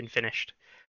 Everyone had been finished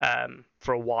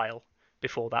for a while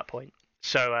before that point.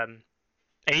 So, and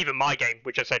even my game,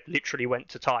 which I said literally went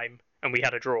to time, and we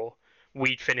had a draw,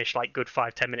 we'd finished like good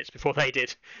 5-10 minutes before they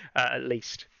did, at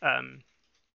least.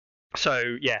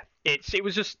 So yeah, it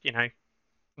was just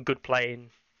good play, and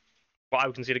what I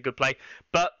would consider good play,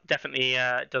 but definitely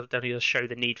does show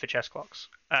the need for chess clocks,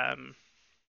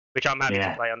 which I'm happy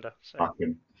to play under. So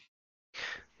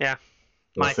yeah,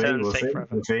 my turn. We'll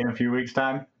see in a few weeks'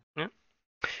 time. Yeah.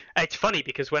 It's funny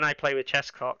because when I play with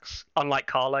chess clocks, unlike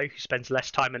Carlo, who spends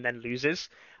less time and then loses,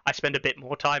 I spend a bit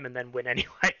more time and then win anyway.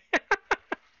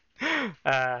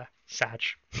 Sag.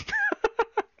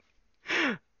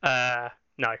 No.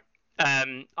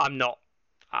 I'm not.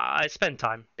 I spend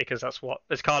time because that's what,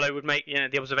 as Carlo would make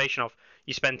the observation of,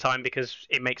 you spend time because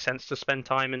it makes sense to spend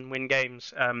time and win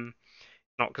games.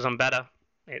 Not because I'm better.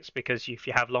 It's because if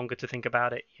you have longer to think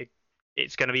about it,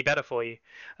 it's going to be better for you.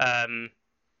 And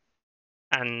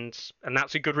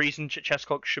that's a good reason chess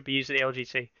clocks should be used at the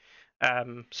LGT.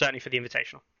 Certainly for the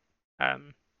Invitational,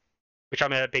 which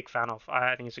I'm a big fan of.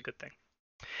 I think it's a good thing.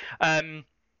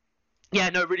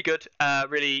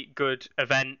 Really good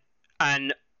event.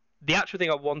 And the actual thing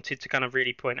I wanted to kind of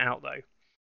really point out, though,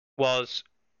 was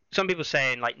some people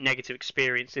saying, like, negative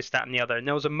experience, this, that, and the other. And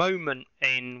there was a moment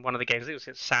in one of the games, I think it was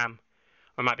against Sam,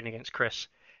 or it might have been against Chris.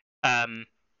 And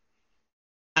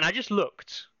I just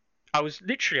looked. I was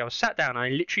sat down, and I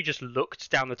literally just looked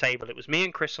down the table. It was me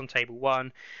and Chris on table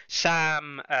 1,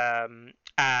 Sam, and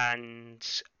I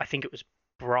think it was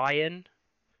Brian.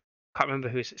 Can't remember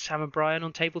who is it. Sam and Brian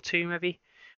on table 2, maybe?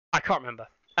 I can't remember.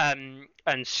 And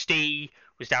Steve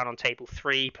was down on table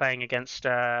 3 playing against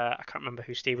I can't remember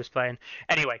who Steve was playing.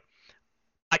 Anyway,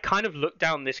 I kind of looked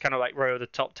down this kind of like row of the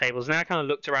top tables, and then I kind of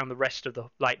looked around the rest of the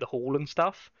hall and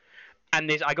stuff.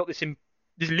 And I got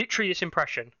there's literally this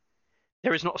impression.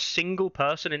 There is not a single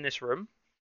person in this room,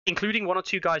 including 1 or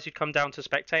 2 guys who'd come down to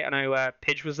spectate. I know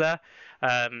Pidge was there,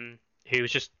 who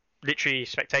was just literally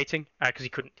spectating because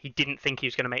he didn't think he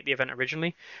was going to make the event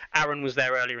originally. Aaron was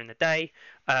there earlier in the day,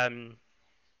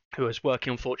 who was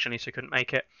working unfortunately, so couldn't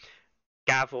make it.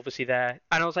 Gav obviously there,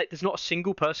 and I was like, there's not a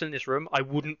single person in this room I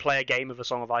wouldn't play a game of A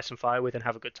Song of Ice and Fire with and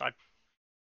have a good time.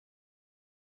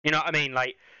 You know what I mean?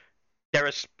 Like, there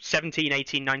are 17,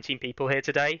 18, 19 people here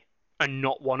today, and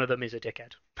not one of them is a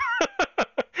dickhead.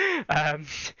 And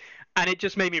it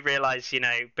just made me realize,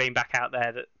 being back out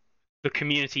there, that the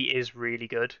community is really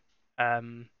good.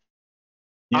 You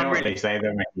know what they say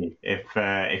though, Mickey?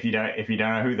 If you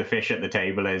don't know who the fish at the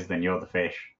table is, then you're the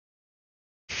fish.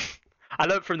 I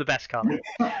learned from the best, Carlo.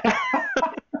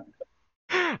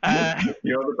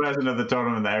 You're the person of the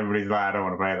tournament that everybody's like, I don't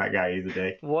want to play that guy. He's a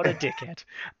dick. What a dickhead.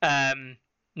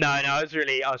 No, I was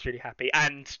really happy,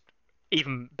 and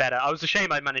even better, I was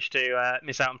ashamed I managed to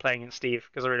miss out on playing against Steve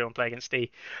because I really want to play against Steve.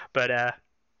 But I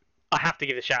have to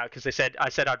give a shout out because I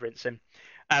said I'd rinse him.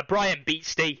 Brian beat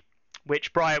Steve,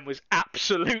 which Brian was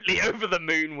absolutely over the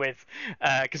moon with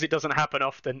because it doesn't happen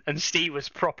often, and Steve was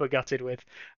proper gutted with.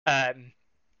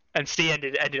 And Steve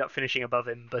ended up finishing above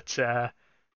him, but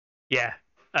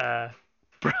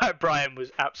Brian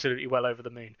was absolutely well over the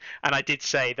moon. And I did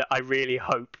say that I really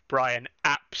hope Brian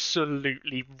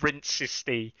absolutely rinses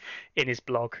Steve in his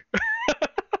blog.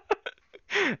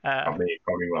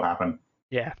 Probably will happen.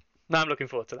 Yeah. No, I'm looking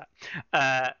forward to that.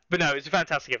 But no, it's a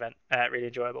fantastic event. Really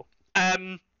enjoyable.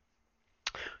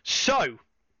 So,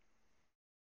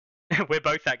 we're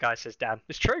both that guy, says Dan.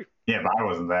 It's true. Yeah, but I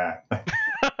wasn't there.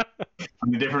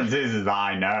 And the difference is that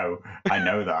I know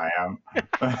that I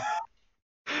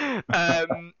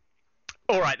am.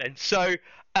 All right then. So,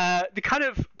 the kind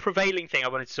of prevailing thing I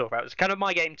wanted to talk about was kind of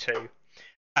my game too.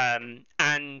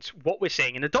 And what we're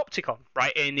seeing in Adopticon,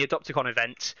 right? In the Adopticon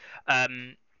event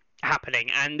happening.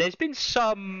 And there's been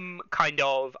some kind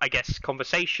of, I guess,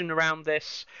 conversation around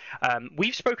this.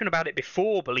 We've spoken about it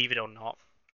before, believe it or not.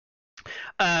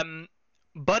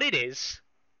 But it is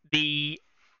the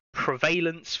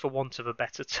prevalence, for want of a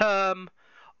better term,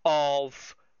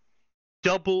 of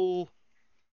double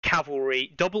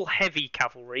heavy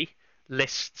cavalry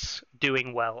lists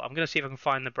doing well. I'm going to see if I can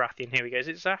find the Baratheon. Here we go. Is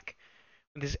it Zach?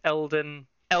 This Elden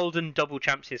double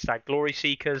champs is that Glory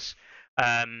Seekers,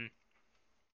 and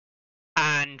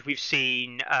we've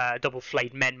seen double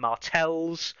flayed men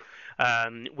Martells.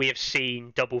 We have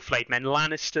seen double flayed men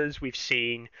Lannisters. We've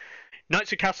seen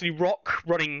Knights of Castle Rock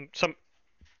running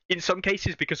in some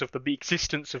cases because of the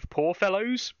existence of Poor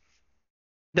Fellows.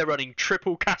 They're running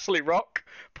triple Castle Rock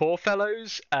Poor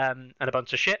Fellows and a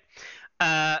bunch of shit.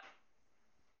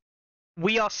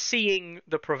 We are seeing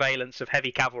the prevalence of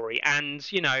heavy cavalry, and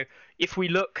if we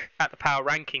look at the power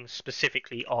rankings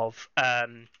specifically of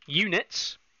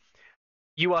units,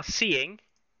 you are seeing.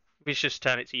 Let's just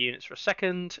turn it to units for a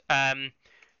second.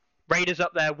 Raiders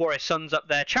up there, Warrior Sons up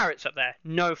there, Chariots up there.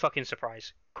 No fucking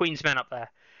surprise. Queen's Men up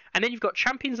there, and then you've got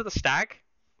Champions of the Stag,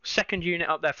 second unit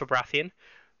up there for Baratheon.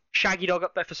 Shaggy Dog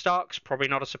up there for Starks, probably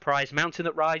not a surprise. Mountain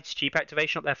that Rides, cheap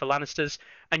activation up there for Lannisters.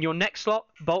 And your next lot,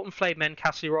 Bolton Flayed Men,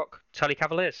 Castle Rock, Tully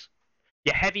Cavaliers.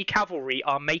 Your heavy cavalry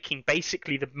are making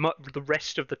basically the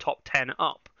rest of the top 10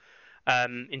 up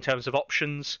in terms of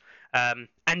options. And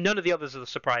none of the others are the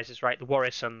surprises, right? The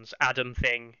Warrior Sons, Adam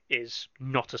thing is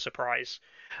not a surprise.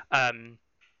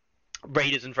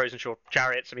 Raiders and Frozen Shore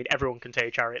Chariots, I mean, everyone can tell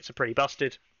you Chariots are pretty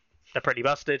busted. They're pretty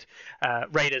busted.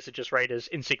 Raiders are just Raiders,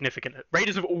 insignificant.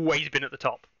 Raiders have always been at the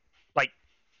top,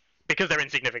 because they're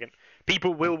insignificant.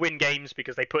 People will win games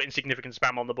because they put insignificant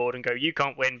spam on the board and go, you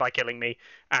can't win by killing me,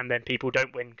 and then people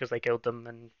don't win because they killed them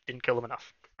and didn't kill them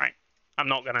enough, right? I'm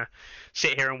not going to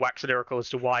sit here and wax lyrical as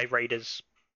to why Raiders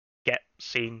get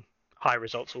seen high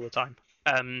results all the time.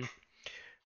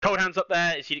 Cold Hands up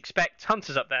there, as you'd expect.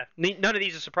 Hunters up there. None of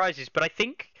these are surprises, but I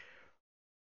think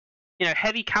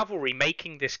heavy cavalry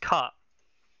making this cut,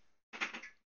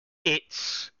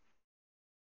 it's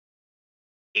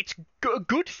a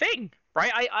good thing,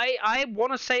 right? I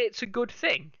want to say it's a good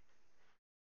thing.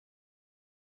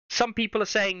 Some people are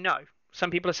saying no.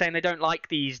 Some people are saying they don't like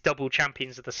these double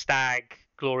Champions of the Stag,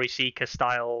 Glory Seeker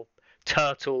style,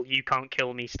 Turtle, you can't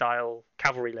kill me style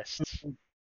cavalry lists.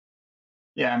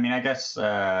 Yeah, I mean, I guess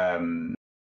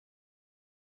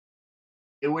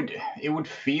it would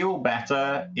feel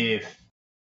better if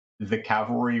the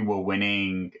cavalry were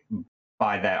winning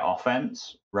by their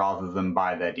offense rather than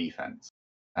by their defense.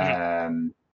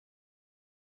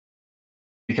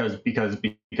 Because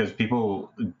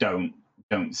people don't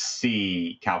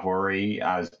see cavalry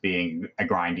as being a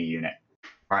grindy unit,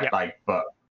 right? Yeah. But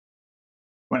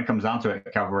when it comes down to it,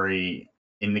 cavalry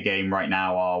in the game right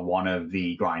now are one of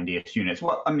the grindiest units.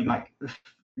 Well, I mean,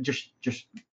 just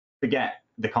forget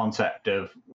the concept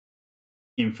of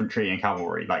infantry and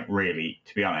cavalry. Really,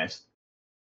 to be honest,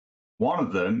 one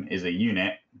of them is a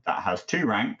unit that has 2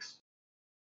 ranks,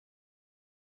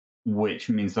 which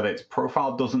means that its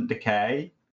profile doesn't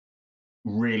decay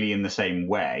really in the same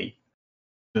way.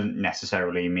 Doesn't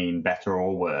necessarily mean better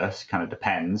or worse, kind of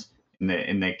depends.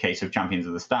 In the case of Champions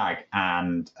of the Stag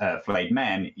and Flayed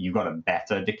Men, you've got a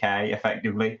better decay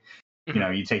effectively.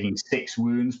 Mm-hmm. You're taking 6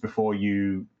 wounds before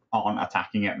you aren't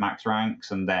attacking at max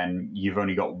ranks, and then you've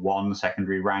only got 1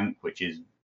 secondary rank, which is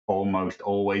almost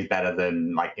always better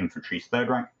than infantry's 3rd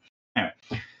rank. Anyway,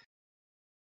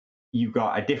 you've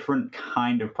got a different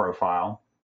kind of profile,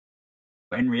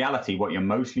 but in reality, what you're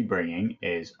mostly bringing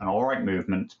is an alright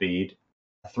movement speed,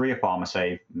 a 3-up armor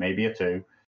save, maybe a 2,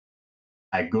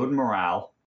 a good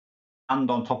morale, and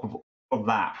on top of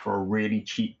that, for a really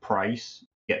cheap price,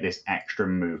 get this extra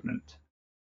movement,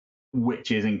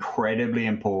 which is incredibly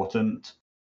important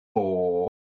for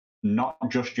not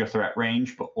just your threat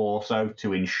range, but also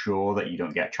to ensure that you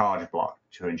don't get charge blocked,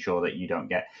 to ensure that you don't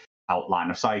get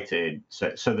outline of sighted,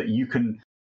 so that you can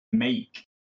make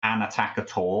an attack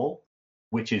at all,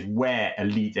 which is where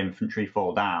elite infantry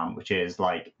fall down, which is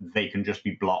they can just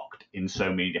be blocked in so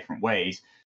many different ways.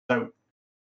 So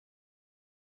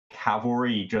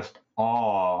cavalry just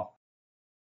are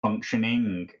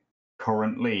functioning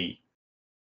currently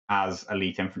as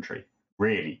elite infantry.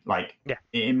 Really, like Yeah.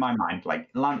 in my mind, like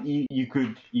you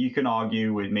can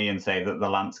argue with me and say that the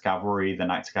Lance Cavalry, the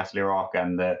Knights of Castle Rock,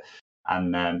 and the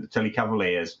Tully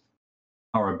Cavaliers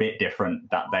are a bit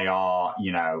different. That they are,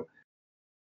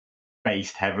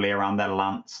 based heavily around their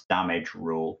lance damage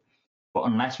rule. But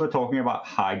unless we're talking about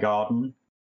High Garden,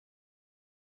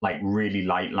 like really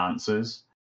light lancers,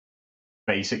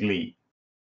 basically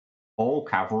all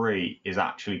cavalry is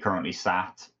actually currently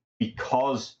sat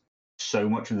because so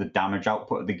much of the damage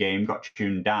output of the game got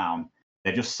tuned down.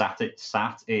 They're just sat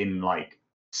in like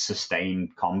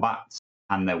sustained combats,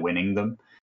 and they're winning them,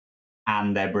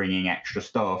 and they're bringing extra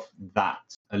stuff that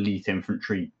elite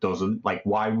infantry doesn't. Like,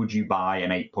 why would you buy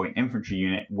an 8-point infantry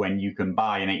unit when you can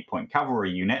buy an 8-point cavalry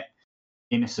unit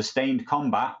in a sustained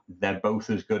combat? They're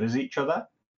both as good as each other,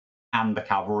 and the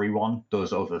cavalry one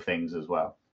does other things as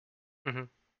well. Mm-hmm.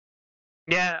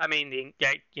 Yeah, I mean, we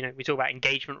talk about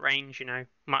engagement range,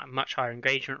 much higher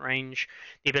engagement range,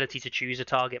 the ability to choose a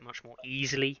target much more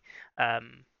easily.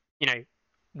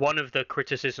 One of the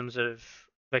criticisms of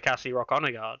the Castle Rock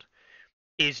Honor Guard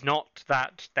is not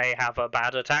that they have a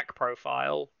bad attack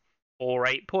profile or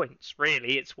 8 points.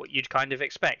 Really, it's what you'd kind of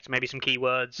expect. Maybe some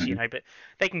keywords, but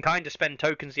they can kind of spend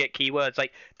tokens to get keywords.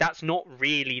 Like, that's not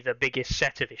really the biggest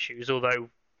set of issues, although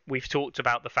we've talked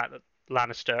about the fact that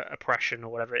Lannister oppression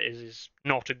or whatever it is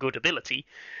not a good ability.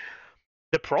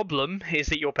 The problem is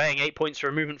that you're paying 8 points for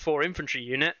a movement 4 infantry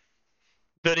unit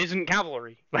that isn't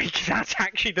cavalry. Like, that's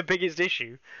actually the biggest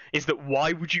issue, is that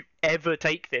why would you ever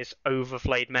take this over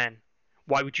flayed men?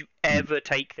 Why would you ever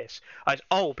take this?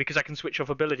 Because I can switch off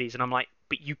abilities. And I'm like,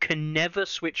 but you can never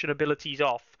switch an abilities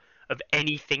off of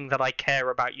anything that I care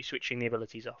about you switching the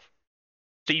abilities off.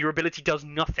 So your ability does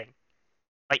nothing.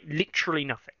 Like, literally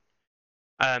nothing.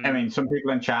 I mean, some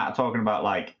people in chat are talking about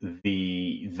like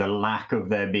the lack of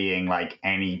there being like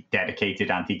any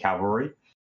dedicated anti-cavalry.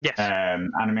 Yes.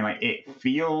 And I mean, like, it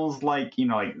feels like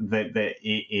like that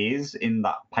it is in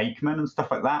that pikemen and stuff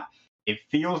like that. It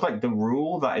feels like the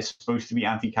rule that is supposed to be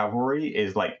anti-cavalry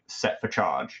is like set for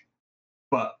charge,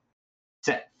 but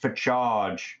set for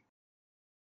charge.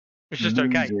 It's just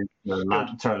okay.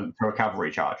 To a cavalry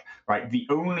charge, right? The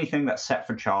only thing that set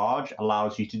for charge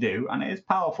allows you to do, and it is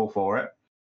powerful for it,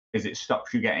 is it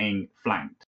stops you getting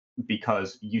flanked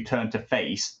because you turn to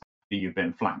face after you've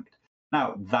been flanked.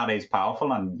 Now, that is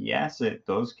powerful, and yes, it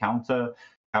does counter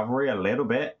cavalry a little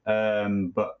bit,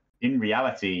 but in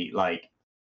reality, like,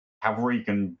 cavalry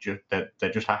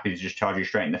they're just happy to just charge you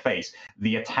straight in the face.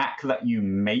 The attack that you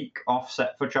make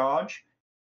offset for charge,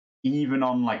 even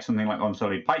on like something like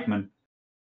Unsullied Pikemen,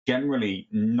 generally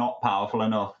not powerful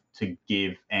enough to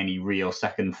give any real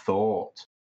second thought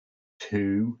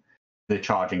to the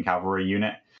charging cavalry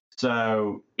unit.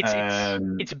 So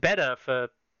it's better for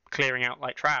clearing out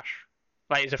like trash.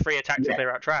 Like, it's a free attack to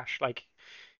clear out trash. Like,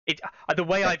 the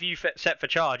way I view set for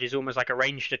charge is almost like a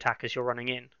ranged attack as you're running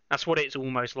in. That's what it's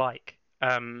almost like.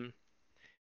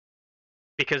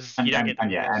 Because you don't get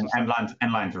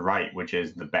and Line's right, which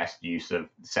is the best use of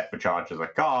set for charge as a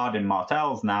card in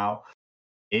Martells now,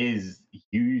 is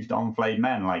used on flayed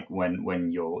men. Like,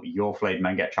 when your flayed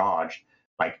men get charged,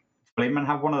 like, flayed men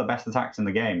have one of the best attacks in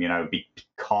the game,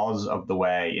 because of the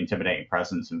way Intimidating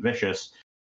Presence and Vicious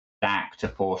stack to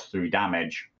force through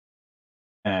damage.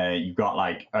 You've got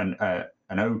like an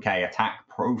okay attack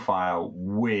profile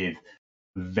with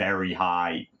very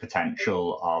high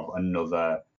potential of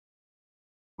another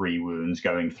 3 wounds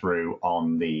going through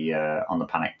on the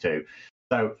panic too.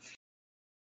 So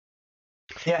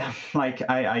yeah, like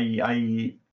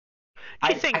I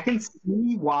can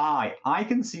see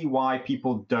why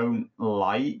people don't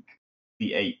like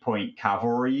the 8-point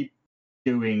cavalry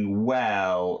doing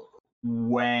well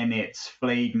when it's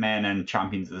flayed men and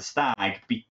champions of the stag,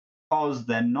 because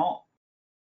they're not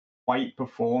quite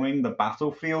performing the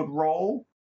battlefield role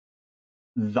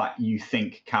that you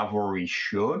think cavalry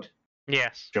should.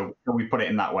 Yes. So we put it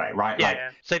in that way, right? Yeah. Like,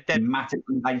 yeah. So they're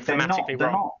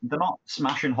not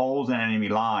smashing holes in enemy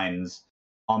lines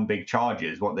on big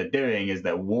charges. What they're doing is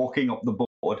they're walking up the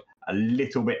board a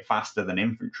little bit faster than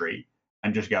infantry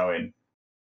and just going,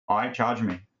 all right, charge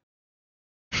me.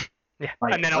 Yeah,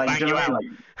 like, and then I'll bang you out. Like,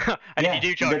 and if you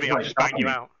do charge me, I'll just bang you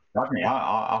out. Charge me.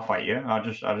 I'll fight you.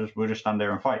 We'll just stand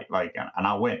there and fight, like, and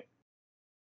I'll win.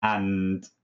 And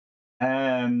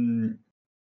thematically,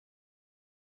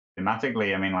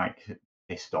 I mean, like,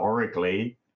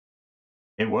 historically,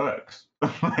 it works.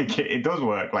 Like, it does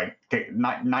work. Like,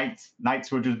 knights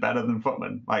were just better than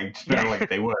footmen. Like, like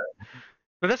they were.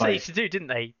 But that's what they used to do, didn't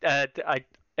they?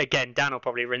 again, Dan will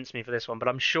probably rinse me for this one, but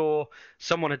I'm sure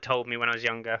someone had told me when I was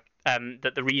younger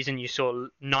that the reason you saw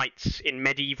knights in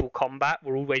medieval combat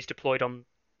were always deployed on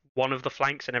one of the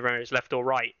flanks and everyone is left or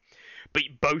right, but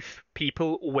both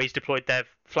people always deployed their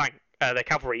their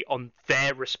cavalry on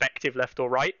their respective left or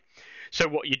right. So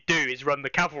what you'd do is run the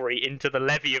cavalry into the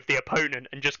levy of the opponent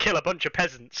and just kill a bunch of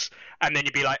peasants, and then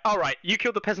you'd be like, all right, you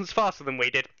killed the peasants faster than we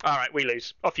did. All right, we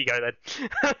lose. Off you go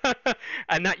then.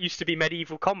 And that used to be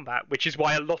medieval combat, which is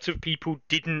why a lot of people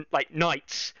didn't, like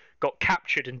knights, got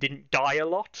captured and didn't die a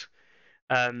lot,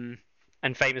 and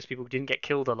famous people didn't get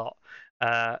killed a lot,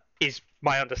 is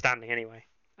my understanding anyway.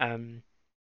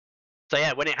 So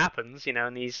yeah, when it happens,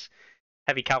 and these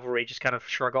heavy cavalry just kind of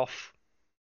shrug off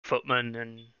footmen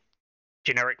and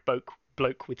generic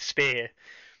bloke with spear.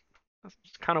 That's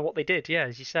kind of what they did, yeah,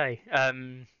 as you say.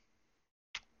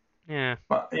 Yeah.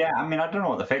 But yeah, I mean, I don't know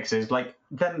what the fix is. Like,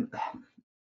 then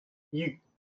you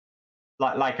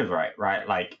like us, right?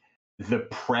 Like the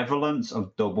prevalence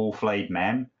of double flayed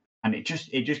men, and it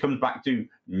just comes back to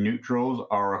neutrals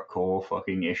are a core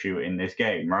fucking issue in this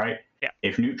game, right? Yeah.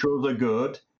 If neutrals are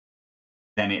good,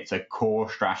 then it's a core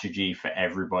strategy for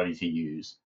everybody to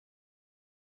use.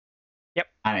 Yep.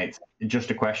 And it's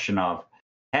just a question of,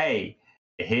 hey,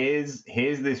 here's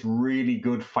this really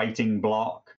good fighting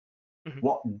block. Mm-hmm.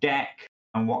 What deck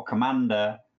and what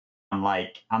commander and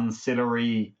like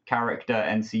ancillary character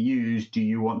NCUs do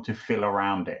you want to fill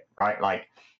around it, right? Like,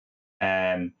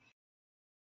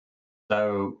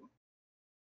 so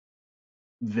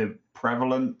the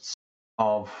prevalence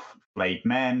of flayed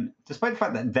men, despite the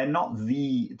fact that they're not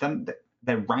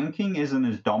their ranking isn't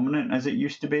as dominant as it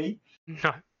used to be.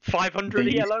 No,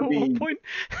 500 ELO at one point.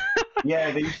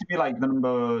 Yeah, they used to be like the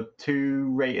number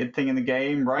 2 rated thing in the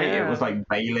game, right? Yeah. It was like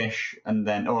Baelish, and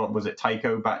then, or was it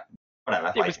Tycho back?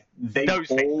 Whatever. They've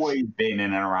always been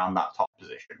in and around that top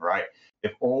position, right?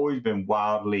 They've always been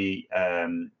wildly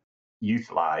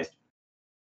utilized,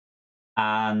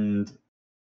 and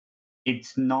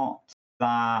it's not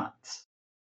that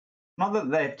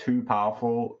they're too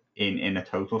powerful in a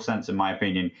total sense, in my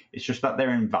opinion. It's just that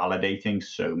they're invalidating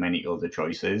so many other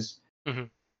choices. Mm-hmm.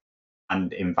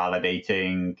 And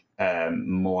invalidating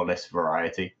more or less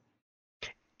variety.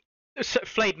 So,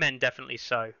 flayed men, definitely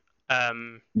so.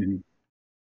 Mm-hmm.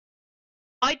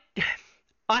 I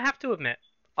have to admit,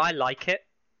 I like it.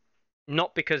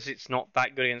 Not because it's not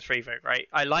that good against free vote, right?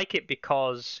 I like it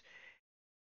because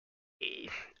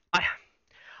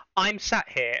I'm sat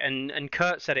here, and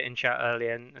Kurt said it in chat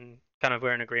earlier, and kind of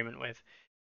we're in agreement with.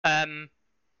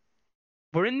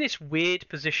 We're in this weird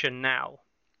position now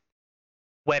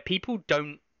where people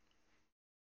don't.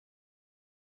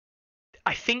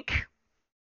 I think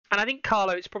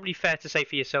Carlo, it's probably fair to say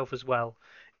for yourself as well,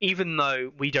 even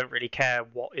though we don't really care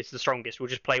what is the strongest, we'll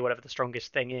just play whatever the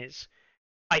strongest thing is.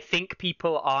 I think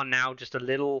people are now just a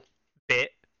little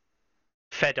bit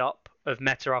fed up of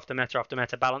meta after meta after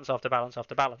meta, balance after balance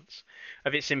after balance,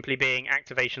 of it simply being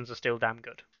activations are still damn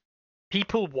good.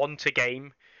 People want a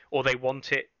game, or they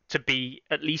want it to be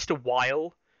at least a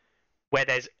while where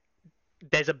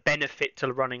there's a benefit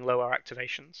to running lower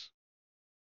activations.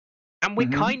 And we're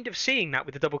kind of seeing that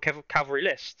with the double cavalry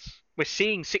lists. We're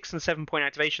seeing 6 and 7 point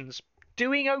activations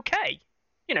doing okay.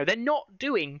 They're not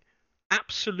doing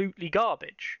absolutely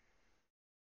garbage.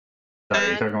 So are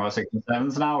you talking about 6 and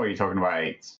 7s now, or are you talking about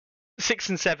 8s? 6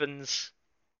 and 7s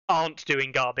aren't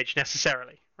doing garbage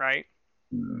necessarily, right?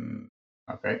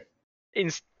 Okay.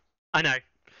 I know.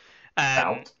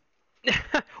 Out.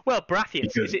 Well, Baratheon,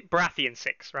 is it Baratheon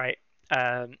 6, right?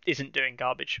 Isn't doing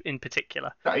garbage in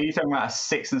particular. Are you talking about a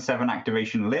 6 and 7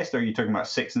 activation list, or are you talking about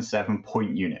 6 and 7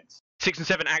 point units? 6 and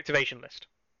 7 activation list.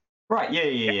 Right,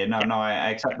 yeah. No,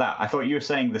 I accept that. I thought you were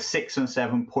saying the 6 and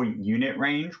 7 point unit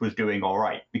range was doing all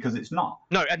right, because it's not.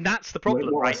 No, and that's the problem,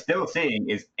 what right? we're still seeing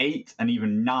is 8 and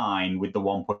even 9 with the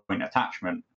 1 point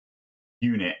attachment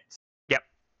units. Yep.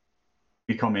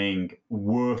 Becoming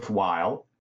worthwhile,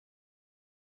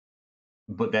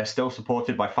 but they're still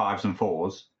supported by 5s and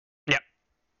 4s. Yep.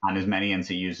 And as many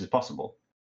NCUs as possible.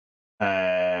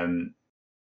 And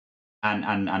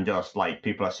just like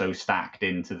people are so stacked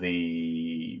into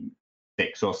the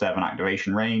 6 or 7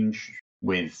 activation range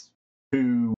with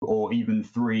 2 or even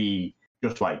 3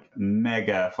 just like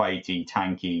mega fighty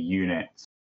tanky units.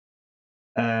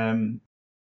 I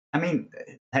mean,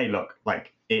 hey, look,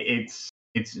 like it's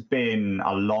been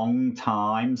a long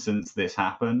time since this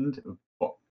happened,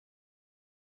 but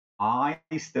I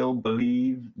still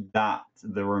believe that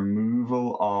the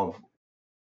removal of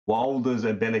Walder's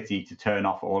ability to turn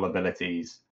off all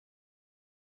abilities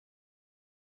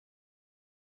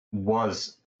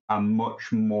was a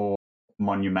much more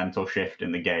monumental shift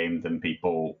in the game than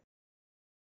people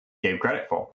gave credit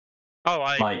for. Oh,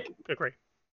 I agree.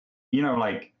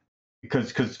 Like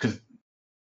because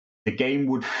the game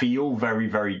would feel very,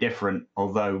 very different,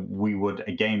 although we would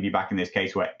again be back in this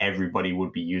case where everybody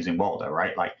would be using Walder,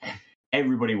 right? Like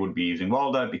everybody would be using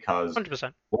Walder because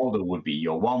 100%. Walder would be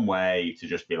your one way to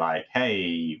just be like,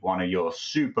 hey, one of your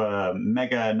super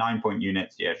mega 9-point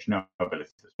units, yeah, no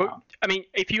abilities this round. I mean,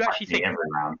 if you actually think every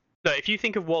round. Look, if you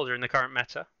think of Walder in the current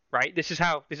meta, right? This is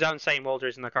how I'm saying Walder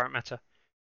is in the current meta.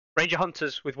 Ranger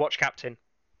Hunters with Watch Captain.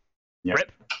 Yep.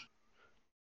 Rip.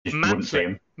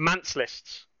 Mance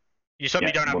lists. You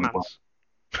suddenly don't have Mance.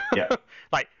 Yeah.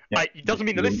 It doesn't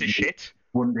mean the list is shit.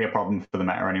 Wouldn't be a problem for the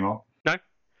meta anymore. No.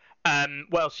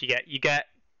 What else you get? You get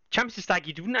Champions of Stag.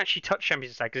 You wouldn't actually touch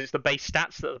Champions of Stag because it's the base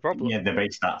stats that are the problem. Yeah, the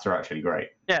base stats are actually great.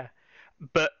 Yeah.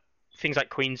 But things like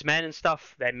Queen's Men and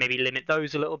stuff, then maybe limit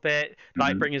those a little bit.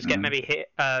 Lightbringers get maybe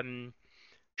hit.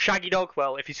 Shaggy Dog,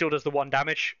 well, if he still does the 1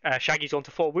 damage, Shaggy's on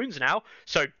to 4 wounds now,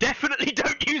 so definitely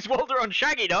don't use Walder on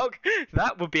Shaggy Dog.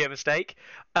 That would be a mistake.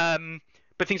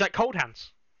 But things like Cold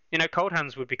Hands. Cold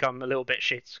Hands would become a little bit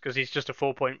shit because he's just a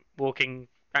 4-point walking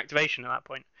activation at that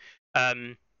point.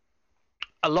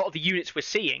 A lot of the units we're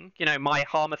seeing, my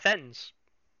Harmathens,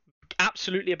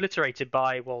 absolutely obliterated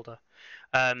by Walder.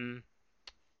 I'm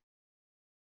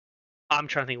trying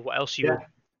to think of what else you would.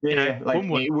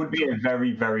 It would be a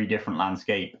very, very different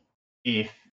landscape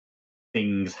if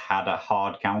things had a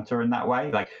hard counter in that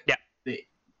way. The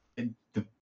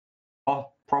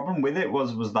problem with it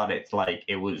was that it's like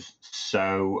it was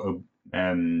so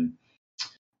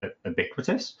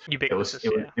ubiquitous.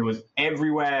 It was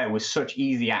everywhere. It was such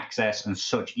easy access and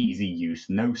such easy use.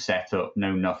 No setup,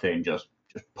 no nothing. Just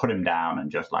put him down and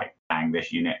just like bang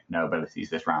this unit. No abilities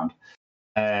this round.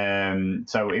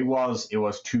 So it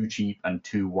was too cheap and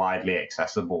too widely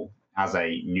accessible as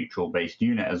a neutral based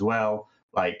unit as well.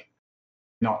 Like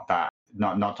not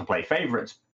to play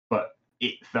favorites, but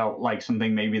it felt like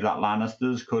something maybe that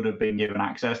Lannisters could have been given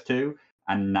access to,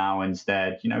 and now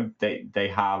instead, they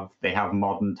have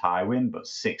modern Tywin, but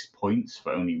 6 points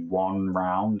for only 1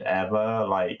 round ever.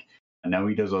 Like I know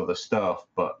he does other stuff,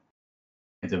 but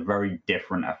it's a very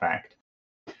different effect.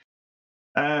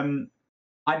 I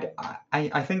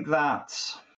think that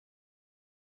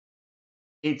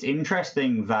it's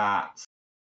interesting that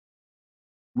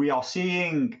we are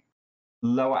seeing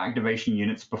lower activation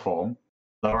units perform,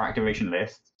 lower activation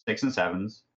lists, 6 and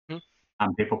 7s,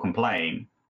 and people complain,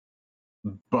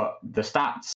 but the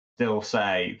stats still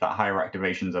say that higher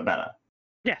activations are better.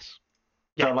 Yes.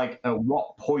 So, at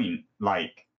what point,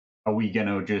 are we going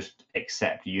to just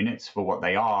accept units for what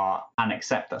they are and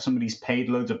accept that somebody's paid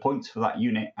loads of points for that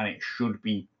unit and it should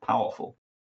be powerful,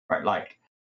 right?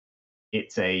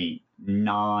 It's a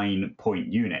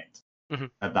 9-point unit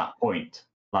at that point.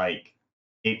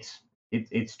 It's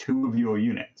 2 of your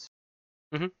units.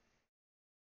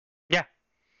 Yeah.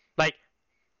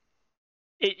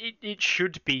 It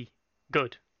should be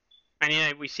good.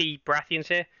 And, we see Baratheons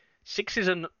here.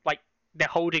 6s are, they're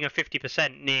holding a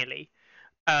 50% nearly.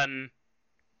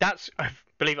 That's,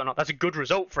 believe it or not, that's a good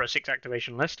result for a 6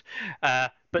 activation list.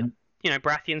 But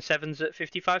Baratheon 7's at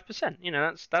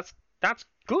 55%. That's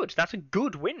good. That's a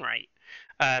good win rate.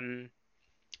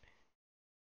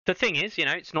 The thing is,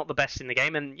 it's not the best in the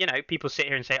game, and people sit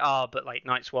here and say, but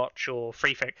Night's Watch or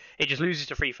Free Folk, it just loses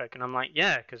to Free Folk, and I'm like,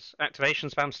 yeah, because activation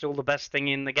spam's still the best thing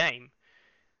in the game.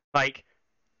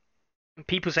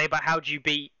 People say, but how do you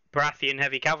beat Baratheon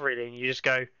heavy cavalry? And you just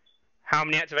go, how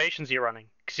many activations are you running?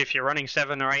 Because if you're running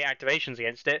 7 or 8 activations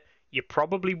against it, you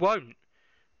probably won't.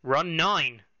 Run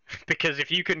 9. Because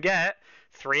if you can get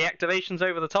 3 activations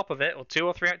over the top of it, or 2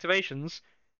 or 3 activations,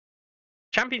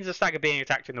 Champions of Stag are being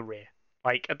attacked in the rear.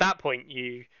 At that point,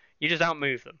 you just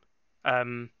outmove them.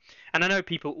 And I know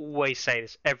people always say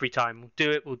this every time.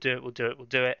 We'll do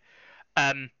it.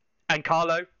 And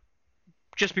Carlo,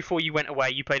 just before you went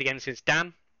away, you played against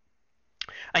Dan.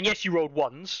 And yes, you rolled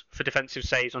 1s for defensive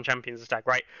saves on Champions of Stag,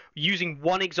 right? Using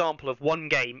one example of one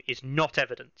game is not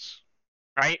evidence,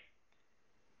 right?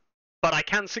 But I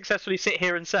can successfully sit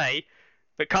here and say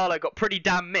that Carlo got pretty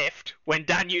damn miffed when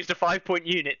Dan used a 5-point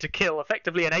unit to kill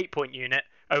effectively an 8-point unit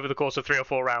over the course of 3 or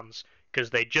 4 rounds, because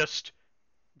they just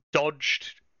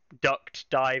dodged, ducked,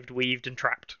 dived, weaved, and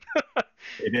trapped.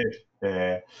 They did.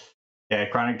 Yeah,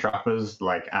 Chronic Trappers,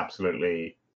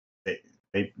 absolutely...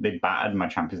 They battered my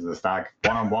Champions of the Stag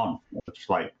 1-on-1. Just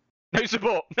no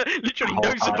support, literally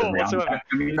no support whatsoever.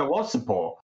 I mean, there was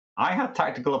support. I had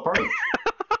tactical approach.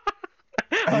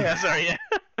 Oh yeah, sorry, yeah.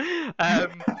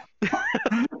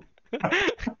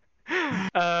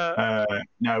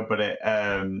 No, but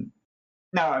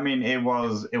No, I mean it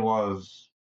was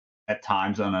at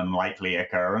times an unlikely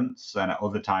occurrence, and at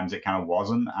other times it kind of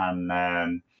wasn't.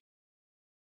 And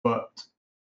but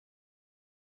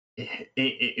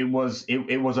it was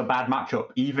a bad matchup.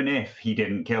 Even if he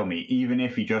didn't kill me, even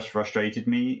if he just frustrated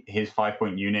me, his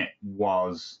 5-point unit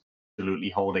was absolutely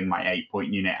holding my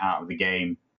 8-point unit out of the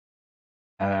game.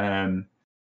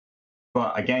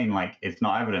 But again, like it's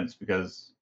not evidence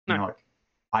because you know, like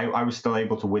I was still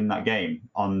able to win that game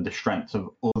on the strengths of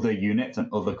other units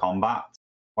and other combats.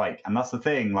 Like, and that's the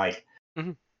thing. Like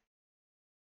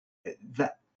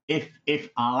that if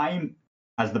I'm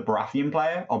as the Baratheon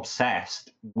player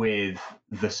obsessed with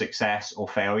the success or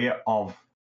failure of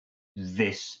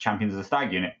this Champions of the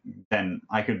Stag unit, then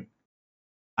I could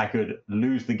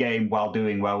lose the game while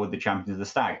doing well with the Champions of the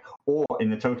Stag. Or in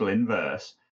the total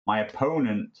inverse, my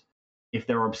opponent, if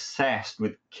they're obsessed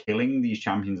with killing these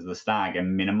Champions of the Stag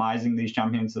and minimizing these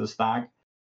Champions of the Stag,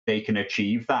 they can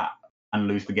achieve that and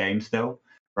lose the game still,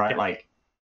 right? Yeah. Like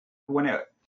when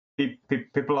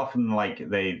people often like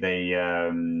they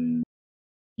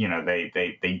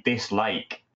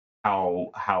dislike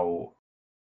how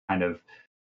kind of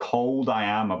cold I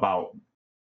am about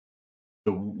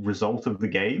the result of the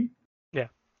game. Yeah.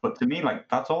 But to me, like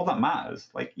that's all that matters.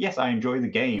 Like, yes, I enjoy the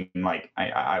game. Like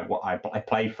I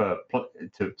play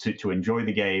to enjoy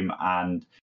the game, and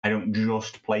I don't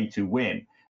just play to win.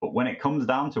 But when it comes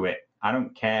down to it, I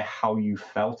don't care how you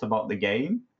felt about the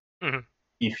game. Mm-hmm.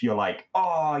 If you're like,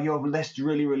 oh, your list's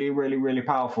really, really, really, really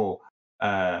powerful.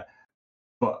 Yeah,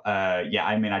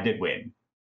 I mean, I did win.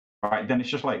 Right, then it's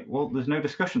just like, well, there's no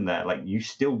discussion there. Like, you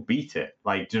still beat it.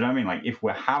 Like, do you know what I mean? Like, if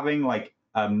we're having like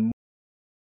a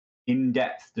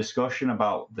in-depth discussion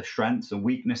about the strengths and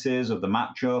weaknesses of the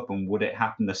matchup and would it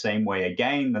happen the same way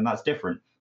again, then that's different.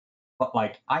 But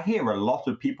like, I hear a lot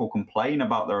of people complain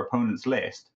about their opponent's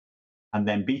list and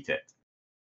then beat it,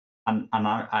 and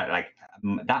I like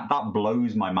that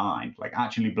blows my mind. Like,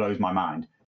 actually blows my mind,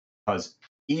 because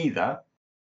either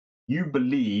you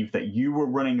believe that you were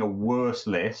running a worse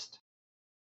list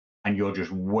and you're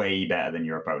just way better than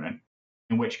your opponent,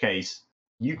 in which case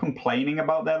you complaining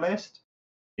about their list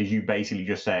is you basically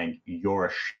just saying you're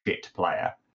a shit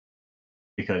player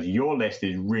because your list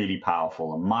is really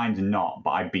powerful and mine's not, but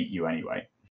I beat you anyway.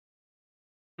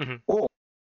 Mm-hmm. Or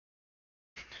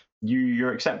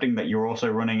you're accepting that you're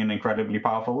also running an incredibly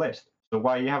powerful list. So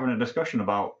why are you having a discussion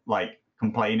about like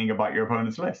complaining about your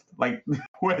opponent's list? Like,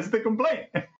 where's the complaint?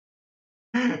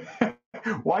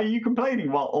 Why are you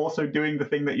complaining while also doing the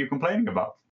thing that you're complaining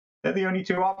about? They're the only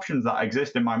two options that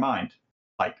exist in my mind.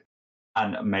 Like,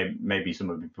 and maybe some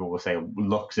of the people will say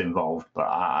luck's involved, but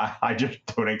I just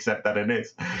don't accept that it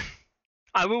is.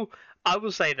 I will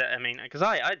say that, I mean, because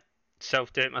I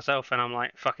self-do it myself, and I'm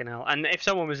like, fucking hell. And if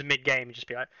someone was mid-game, I'd just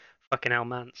be like, fucking hell,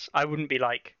 Mance. I wouldn't be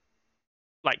like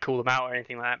call them out or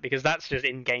anything like that, because that's just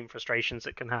in-game frustrations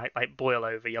that can like boil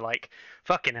over. You're like,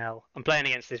 fucking hell, I'm playing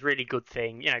against this really good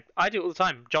thing. You know, I do it all the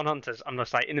time. John Hunters, I'm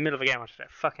just like, in the middle of a game, I just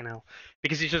like, fucking hell,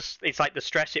 because it's like the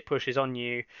stress it pushes on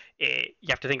you. You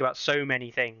have to think about so many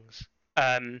things.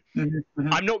 I'm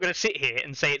not going to sit here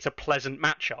and say it's a pleasant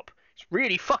matchup. It's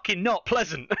really fucking not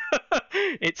pleasant.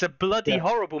 It's a bloody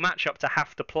horrible matchup to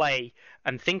have to play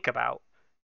and think about.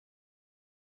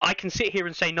 I can sit here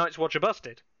and say Night's Watch are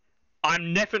busted.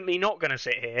 I'm definitely not going to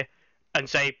sit here and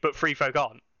say, but Free Folk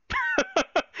aren't.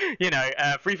 You know,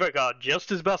 Free Folk are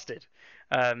just as busted.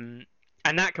 And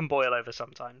that can boil over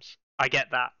sometimes. I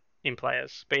get that in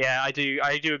players. But yeah, I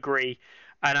do agree.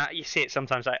 And you see it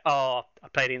sometimes like, oh, I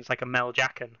played against like a Mel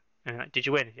Jacken. And like, did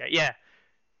you win? Yeah.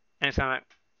 And it's kind of like,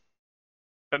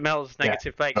 but Mel's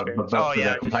negative play experience. But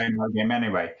they're complaining about the game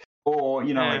anyway. Or,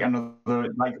 you know, like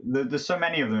another, like, there's so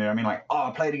many of them. I mean, like, oh,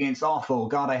 I played against Awful.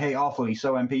 God, I hate Awful. He's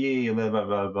so MPE. Blah, blah,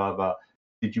 blah, blah, blah.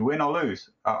 Did you win or lose?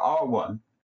 I won.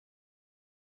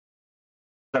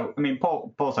 So, I mean,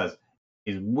 Paul says,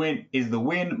 is the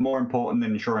win more important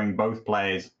than ensuring both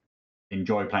players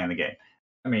enjoy playing the game?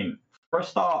 I mean, for a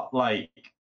start, like,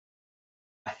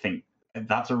 I think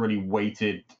that's a really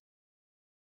weighted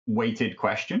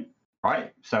question,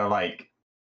 right? So, like,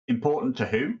 important to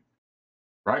who?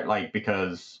 Right, like,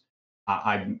 because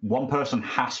one person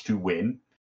has to win.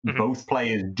 Mm-hmm. Both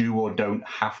players do or don't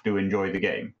have to enjoy the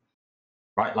game,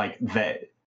 right? Like,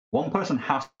 one person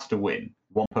has to win,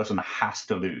 one person has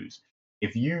to lose.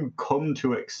 If you come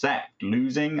to accept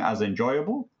losing as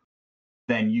enjoyable,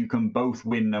 then you can both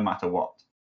win no matter what,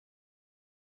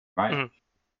 right? Mm-hmm.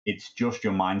 It's just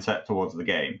your mindset towards the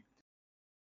game.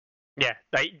 Yeah,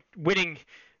 like, winning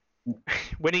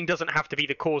doesn't have to be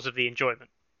the cause of the enjoyment.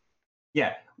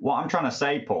 Yeah, what I'm trying to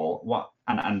say, Paul,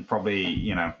 and probably,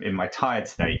 you know, in my tired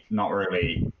state, not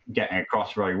really getting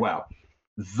across very well.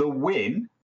 The win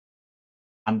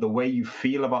and the way you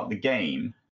feel about the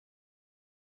game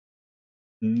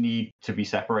need to be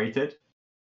separated.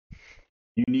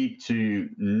 You need to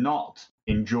not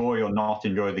enjoy or not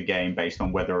enjoy the game based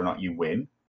on whether or not you win.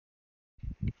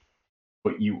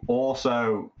 But you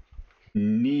also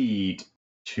need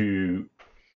to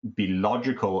be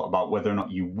logical about whether or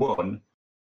not you won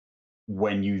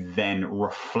when you then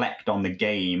reflect on the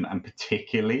game and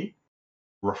particularly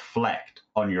reflect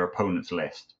on your opponent's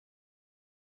list.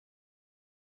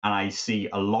 And I see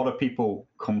a lot of people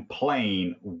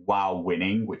complain while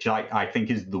winning, which I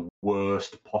think is the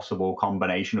worst possible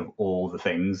combination of all the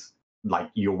things.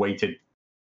 Like your weighted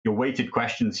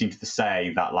question seems to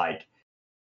say that like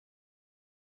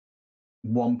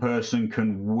one person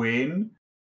can win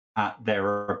at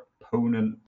their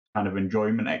opponent kind of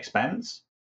enjoyment expense.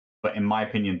 But in my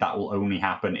opinion, that will only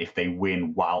happen if they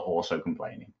win while also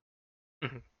complaining.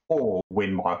 Mm-hmm. Or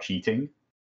win while cheating.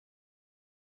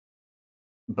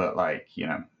 But like,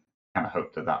 kind of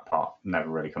hope that part never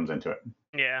really comes into it.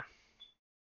 Yeah.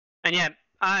 And yeah,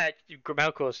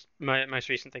 Melkor's most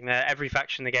recent thing there. Every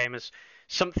faction in the game is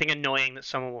something annoying that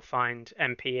someone will find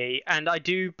MPE, and I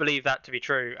do believe that to be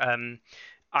true.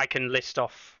 I can list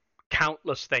off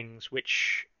countless things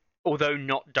which, although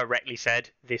not directly said,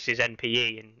 this is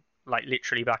NPE in like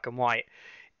literally black and white,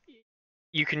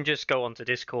 you can just go onto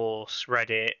Discourse,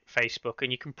 Reddit, Facebook,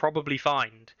 and you can probably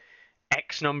find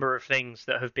X number of things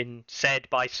that have been said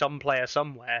by some player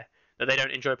somewhere that they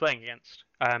don't enjoy playing against.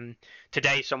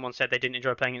 Today, someone said they didn't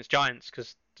enjoy playing against Giants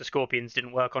because the Scorpions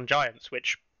didn't work on Giants,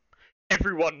 which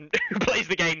everyone who plays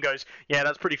the game goes, yeah,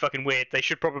 that's pretty fucking weird. They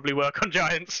should probably work on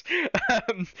Giants.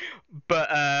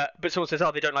 But someone says,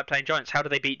 oh, they don't like playing Giants. How do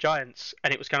they beat Giants?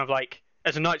 And it was kind of like,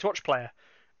 as a Night's Watch player.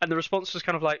 And the response was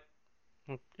kind of like,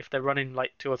 well, if they're running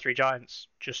like 2 or 3 Giants,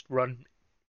 just run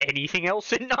anything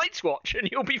else in Night's Watch and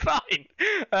you'll be fine.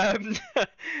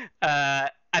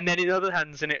 And then in other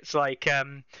hands, and it's like,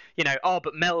 oh,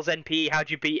 but Mel's NPE, how'd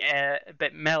you beat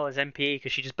Mel as NPE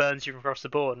because she just burns you from across the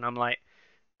board? And I'm like,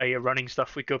 are you running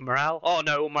stuff with good morale? Oh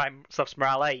no, all my stuff's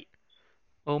morale 8.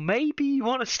 Well, maybe you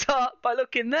want to start by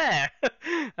looking there.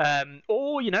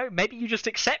 Or, maybe you just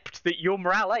accept that you're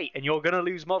morale 8 and you're going to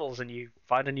lose models and you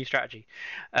find a new strategy.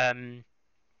 And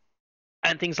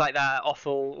things like that.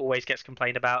 Offal always gets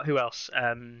complained about. Who else?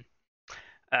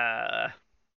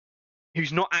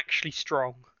 Who's not actually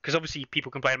strong? Because obviously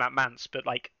people complain about Mance, but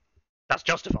like that's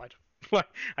justified.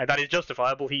 That is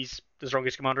justifiable. He's the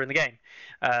strongest commander in the game.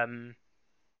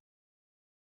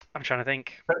 I'm trying to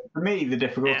think. But for me, the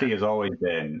difficulty has always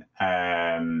been,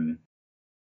 in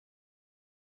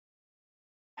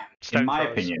my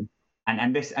opinion,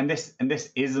 and this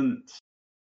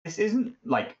isn't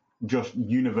like just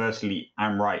universally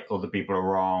I'm right, other people are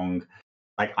wrong.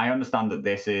 Like I understand that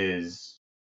this is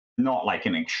not like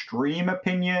an extreme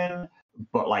opinion,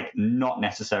 but like not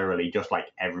necessarily just like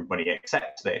everybody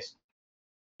accepts this.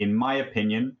 In my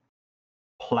opinion,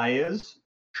 players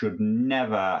should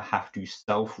never have to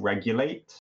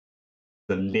self-regulate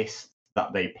the list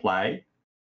that they play.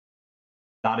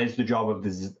 That is the job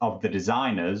of the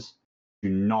designers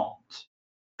to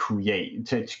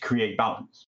create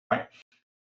balance, right?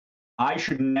 I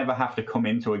should never have to come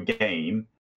into a game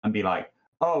and be like,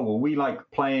 oh, well, we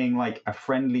like playing like a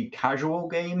friendly casual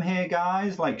game here,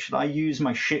 guys. Like, should I use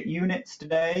my shit units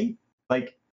today?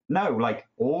 Like, no, like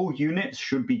all units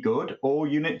should be good. All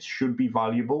units should be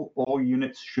valuable. All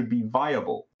units should be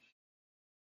viable.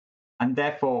 And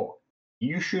therefore,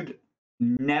 you should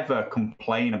never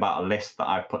complain about a list that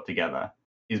I've put together,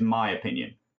 is my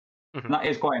opinion. Mm-hmm. And that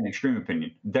is quite an extreme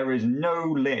opinion. There is no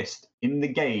list in the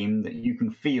game that you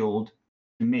can field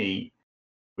to me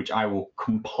which I will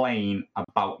complain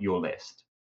about your list.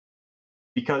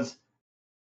 Because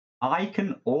I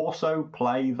can also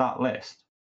play that list.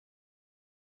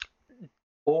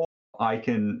 Or I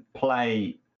can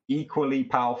play equally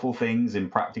powerful things in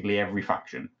practically every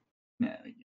faction.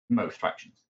 Most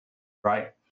factions,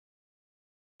 right?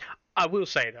 I will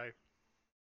say, though,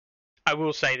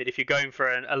 that if you're going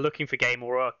for a looking for game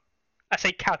or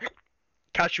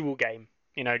casual game,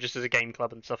 just as a game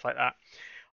club and stuff like that,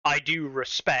 I do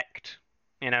respect,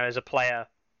 as a player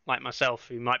like myself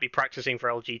who might be practicing for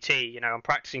LGT, I'm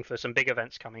practicing for some big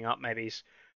events coming up, maybe.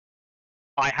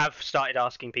 I have started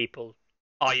asking people,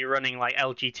 are you running like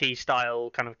LGT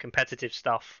style kind of competitive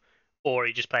stuff, or are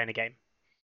you just playing a game?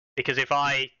 Because if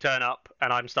I turn up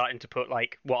and I'm starting to put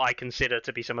like what I consider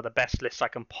to be some of the best lists I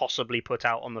can possibly put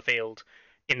out on the field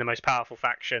in the most powerful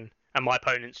faction, and my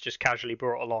opponent's just casually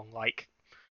brought along like,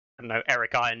 I don't know,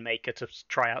 Eric Ironmaker to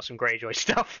try out some Greyjoy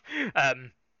stuff,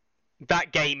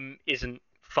 that game isn't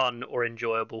fun or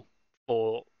enjoyable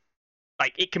for,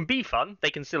 like, it can be fun, they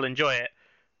can still enjoy it.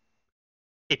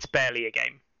 It's barely a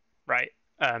game, right?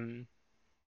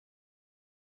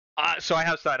 So I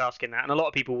have started asking that, and a lot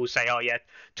of people will say, "Oh yeah,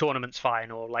 tournament's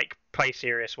fine," or like play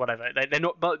serious, whatever. They're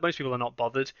not. Most people are not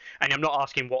bothered, and I'm not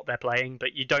asking what they're playing,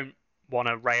 but you don't want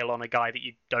to rail on a guy that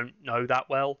you don't know that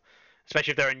well,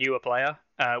 especially if they're a newer player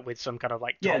with some kind of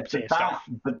like top tier stuff.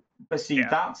 But see,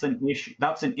 that's an issue.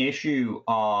 That's an issue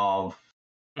of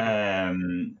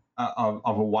of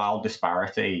a wild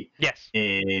disparity. Yes.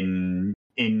 In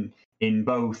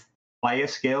both player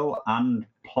skill and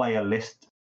player list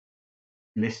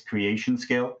creation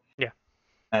skill. Yeah.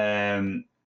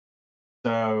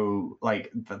 So like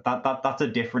that's a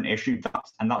different issue.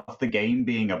 That's the game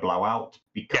being a blowout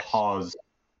because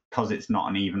it's not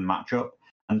an even matchup,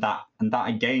 and that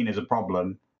again is a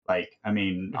problem. Like, I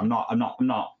mean, I'm not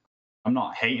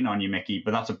hating on you, Mickey,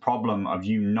 but that's a problem of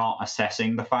you not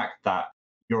assessing the fact that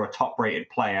you're a top-rated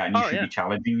player and you should be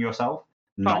challenging yourself,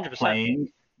 not 100%.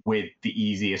 playing with the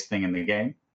easiest thing in the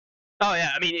game. Oh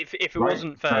yeah, I mean, if it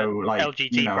wasn't for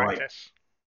LGT practice,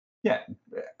 if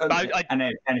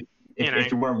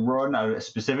you want to run a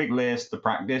specific list to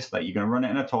practice, that you're going to run it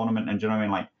in a tournament, and do you know what I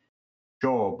mean? Like,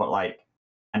 sure, but like,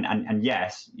 and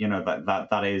yes,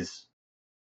 that is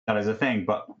a thing,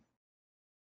 but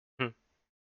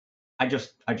I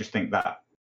just think that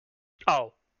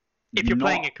if you're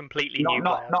playing a completely new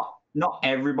player, not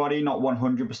everybody, not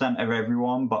 100% of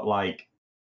everyone, but like,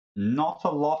 not a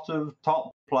lot of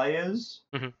top players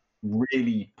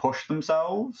really push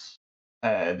themselves.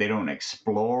 They don't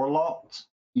explore a lot.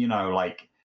 Like,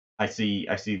 I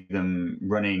see them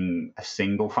running a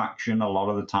single faction a lot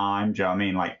of the time. Do you know what I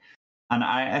mean? Like, and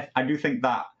I do think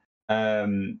that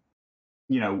the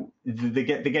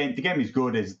game is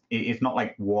good. It's not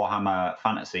like Warhammer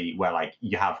Fantasy where like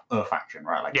you have a faction,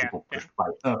 right? Like people just play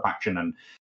a faction and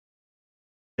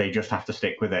they just have to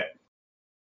stick with it.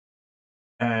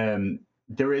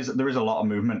 There is a lot of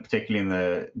movement, particularly in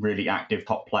the really active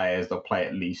top players. They'll play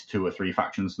at least 2 or 3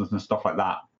 factions and stuff like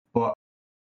that. But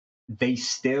they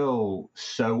still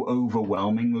so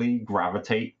overwhelmingly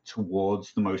gravitate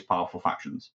towards the most powerful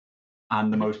factions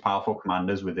and the most powerful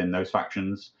commanders within those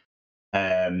factions.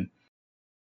 And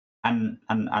I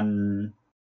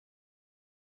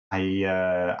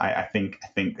think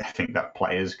that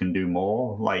players can do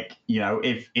more. Like,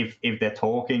 if they're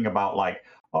talking about like,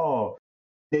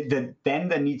 then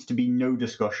there needs to be no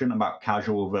discussion about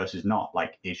casual versus not.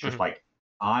 Like, it's just like,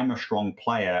 I'm a strong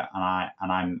player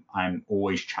and I'm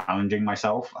always challenging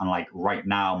myself. And like right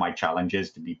now, my challenge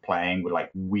is to be playing with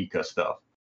like weaker stuff.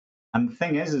 And the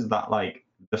thing is that like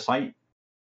the site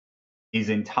is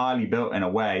entirely built in a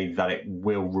way that it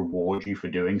will reward you for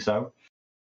doing so.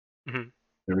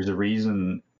 There is a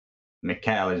reason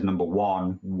Mikhail is number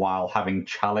 1 while having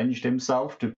challenged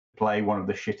himself to play one of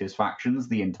the shittest factions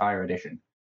the entire edition.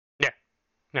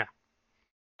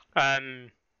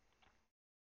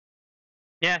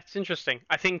 Yeah, it's interesting.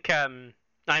 I think,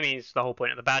 it's the whole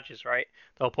point of the badges, right?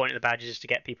 The whole point of the badges is to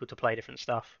get people to play different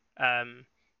stuff,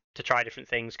 to try different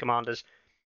things. Commanders,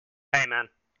 hey man,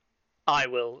 I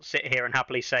will sit here and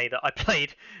happily say that I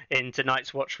played into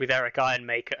Night's Watch with Eric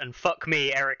Ironmaker, and fuck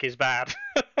me, Eric is bad.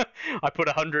 I put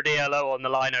 100 ELO on the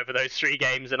line over those 3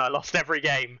 games, and I lost every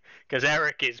game, because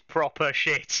Eric is proper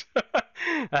shit.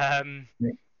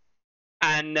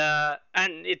 And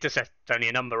it's just, it's only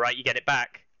a number, right? You get it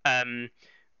back.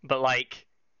 But like,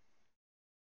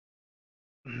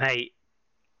 mate,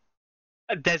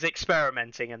 there's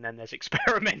experimenting and then there's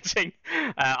experimenting.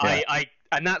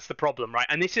 And that's the problem, right?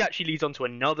 And this actually leads on to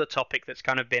another topic that's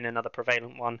kind of been another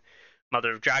prevalent one.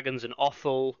 Mother of Dragons and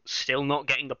Offal still not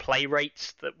getting the play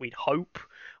rates that we'd hope.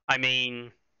 I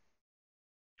mean,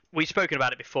 we've spoken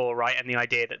about it before, right? And the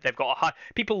idea that they've got a high...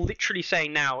 People literally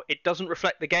saying now it doesn't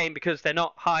reflect the game because they're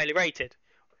not highly rated.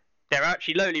 They're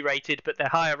actually lowly rated, but they're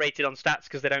higher rated on stats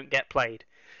because they don't get played.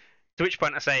 To which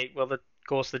point I say, well, of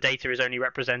course, the data is only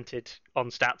represented on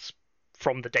stats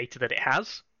from the data that it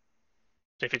has.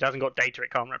 So if it hasn't got data,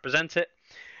 it can't represent it.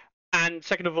 And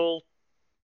second of all,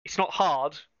 it's not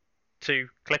hard to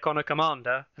click on a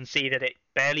commander and see that it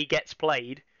barely gets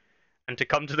played and to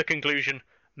come to the conclusion,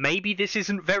 maybe this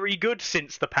isn't very good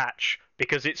since the patch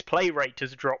because its play rate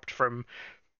has dropped from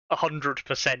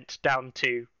 100% down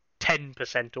to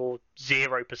 10% or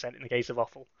 0% in the case of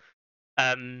Offal.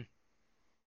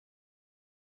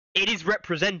 It is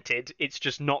represented, it's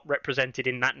just not represented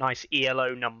in that nice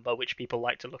ELO number which people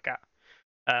like to look at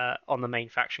on the main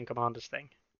faction commanders thing.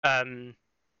 That's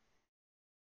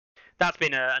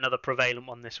been another prevalent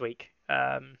one this week,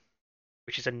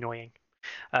 which is annoying.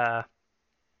 But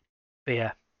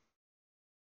yeah.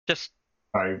 Just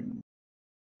Sorry,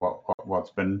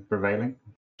 what's been prevailing?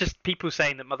 just people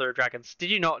saying that Mother of Dragons. Did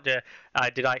you not? Did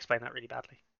I explain that really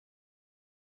badly?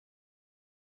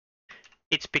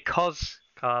 It's because,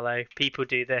 Carlo, people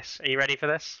do this. Are you ready for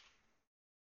this?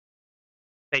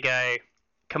 They go,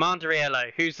 Commander ELO.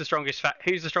 Who's the strongest?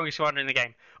 Who's the strongest commander in the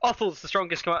game? Othel's the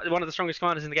strongest. One of the strongest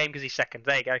commanders in the game because he's second.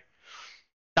 There you go.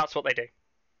 That's what they do.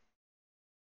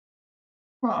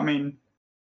 Well, I mean,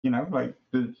 like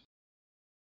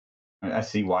I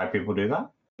see why people do that.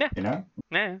 Yeah.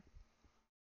 Yeah.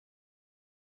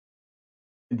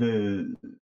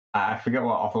 I forget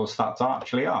what Othel's stats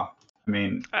actually are. I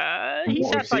mean, he's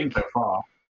what we've seen so far.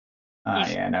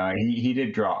 Yeah, no, he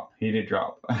did drop. He did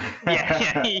drop.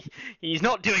 yeah, he's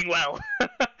not doing well.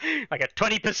 Like a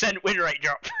 20% win rate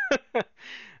drop.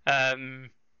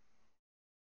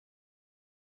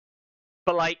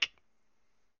 But like,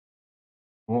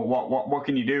 what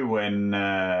can you do when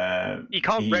you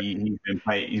can't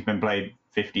he's been played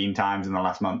 15 times in the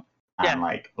last month, and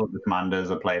like other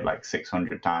commanders are played like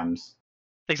 600 times.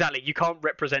 Exactly, you can't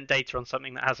represent data on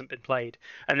something that hasn't been played,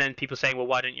 and then people saying, well,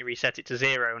 why don't you reset it to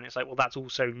 0? And it's like, well, that's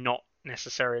also not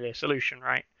necessarily a solution,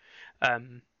 right?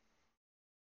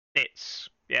 It's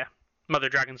Mother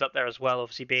Dragon's up there as well,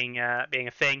 obviously being a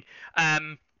thing.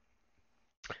 I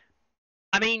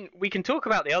mean, we can talk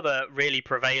about the other really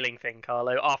prevailing thing,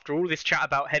 Carlo. After all this chat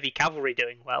about heavy cavalry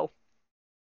doing well,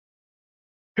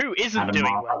 who isn't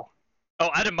doing well? Oh,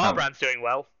 Adam Marbrand's doing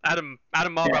well. Adam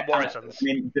Marbrand Warrior Sons. I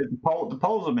mean, the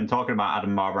polls have been talking about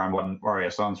Adam Marbrand Warrior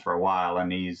Sons for a while,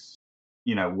 and he's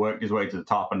worked his way to the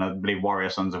top, and I believe Warrior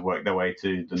Sons have worked their way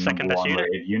to the second number 1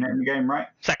 rated unit in the game, right?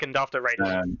 Second after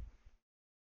Raiders.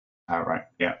 Right,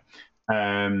 yeah.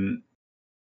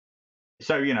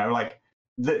 So like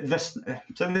this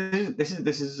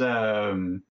is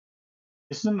something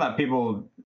that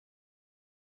people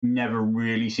never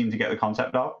really seem to get the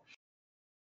concept of.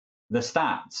 The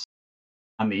stats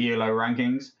and the ELO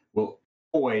rankings will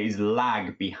always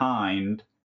lag behind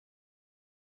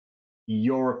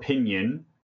your opinion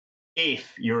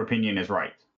if your opinion is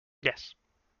right. Yes.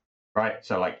 Right?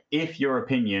 So, like, if your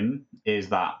opinion is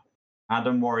that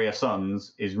Adam Warrior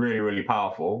Sons is really, really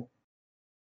powerful,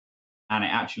 and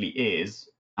it actually is,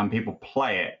 and people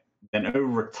play it, then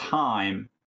over time,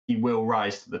 he will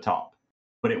rise to the top.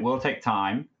 But it will take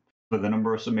time for the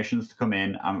number of submissions to come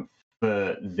in and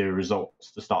for the results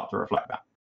to start to reflect that.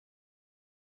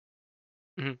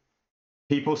 Mm-hmm.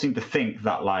 People seem to think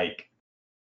that, like,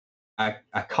 a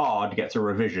card gets a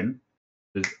revision,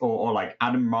 or like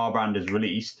Adam Marbrand is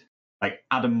released, like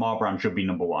Adam Marbrand should be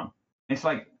number 1. It's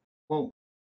like, well,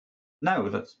 no,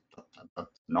 that's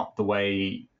not the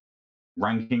way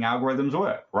ranking algorithms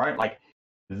work, right? Like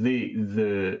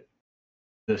the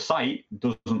site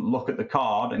doesn't look at the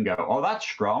card and go, oh, that's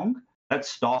strong,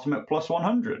 let's start him at plus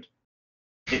 100.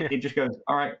 It just goes,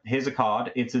 all right, here's a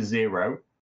card, it's a 0,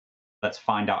 let's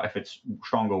find out if it's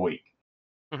strong or weak.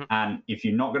 Mm-hmm. And if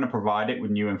you're not going to provide it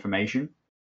with new information,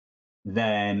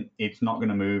 then it's not going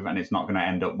to move and it's not going to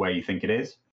end up where you think it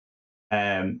is.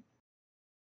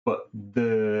 But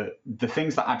the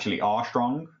things that actually are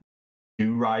strong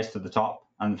do rise to the top,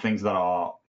 and the things that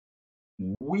are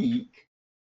weak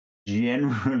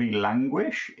generally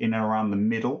languish in and around the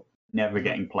middle, never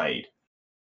getting played.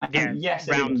 And yes,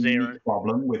 it is a unique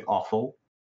problem with Offal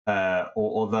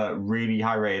or other really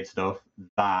high-rated stuff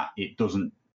that it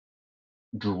doesn't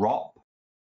drop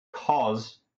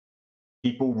because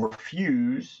people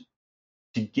refuse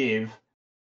to give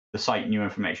the site new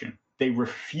information. They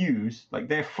refuse, like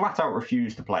they flat out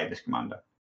refuse to play this commander.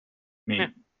 I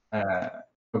mean, I've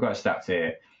got stats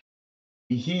here.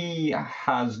 He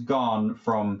has gone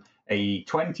from a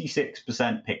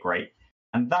 26% pick rate,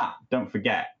 and that, don't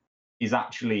forget, is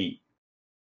actually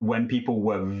when people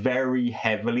were very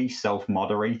heavily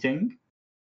self-moderating,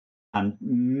 and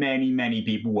many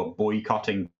people were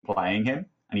boycotting playing him,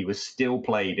 and he was still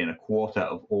played in a quarter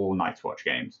of all Night's Watch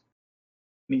games.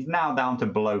 And he's now down to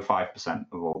below 5%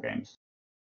 of all games.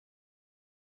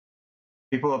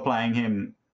 People are playing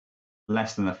him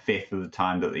less than a fifth of the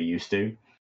time that they used to.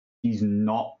 He's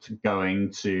not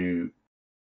going to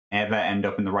ever end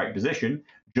up in the right position,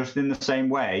 just in the same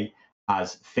way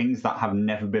as things that have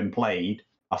never been played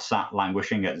are sat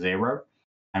languishing at 0,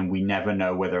 and we never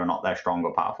know whether or not they're strong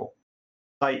or powerful.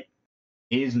 Like,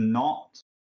 is not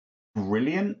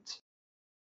brilliant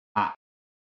at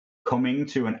coming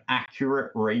to an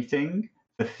accurate rating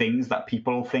for things that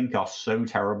people think are so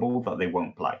terrible that they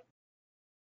won't play.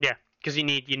 Yeah, because you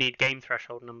need game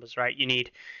threshold numbers, right? You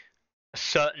need a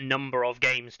certain number of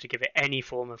games to give it any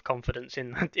form of confidence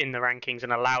in the rankings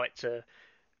and allow it to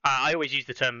I always use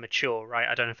the term mature, right?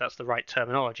 I don't know if that's the right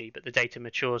terminology, but the data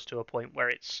matures to a point where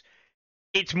it's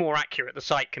more accurate. The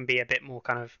site can be a bit more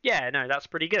kind of, yeah, no, that's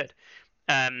pretty good.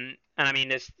 And I mean,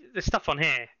 there's stuff on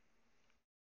here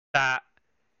that,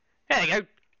 there you go.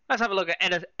 Let's have a look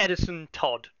at Edison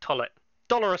Tollett.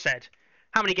 Dolores Ed.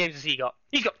 How many games has he got?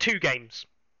 He's got 2 games.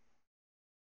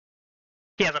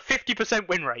 He has a 50%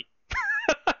 win rate.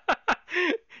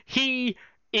 He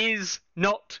is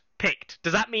not picked.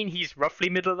 Does that mean he's roughly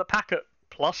middle of the pack at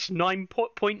plus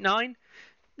 9.9?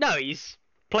 No, he's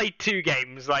played 2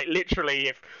 games. Like,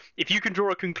 literally, if you can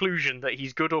draw a conclusion that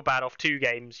he's good or bad off 2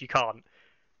 games, you can't.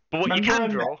 But what you can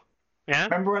draw... Yeah?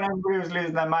 Remember when everybody was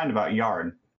losing their mind about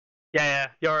Yoren? Yeah.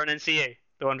 Yoren NCU,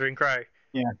 the Wandering Crow.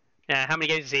 Yeah. Yeah, how many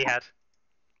games has he had?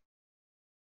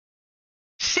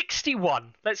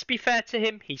 61. Let's be fair to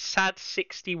him. He's had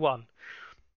 61.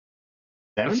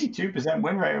 72%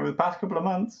 win rate over the past couple of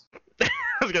months. I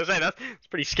was going to say, that's a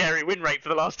pretty scary win rate for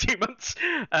the last 2 months.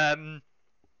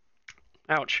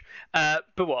 Ouch. But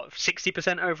what,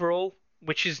 60% overall?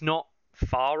 Which is not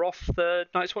far off the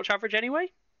Night's Watch average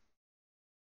anyway?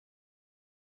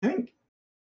 I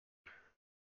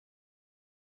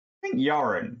think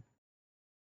Yoren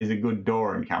is a good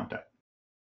Doran counter.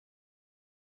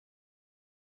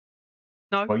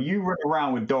 No. Well, you run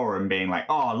around with Doran being like,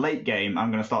 oh, late game,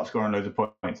 I'm going to start scoring loads of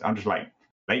points. I'm just like,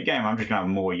 late game, I'm just going to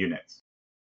have more units.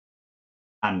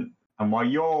 And while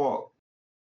you're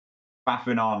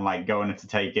faffing on, like, going to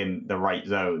take in the right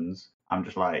zones, I'm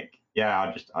just like,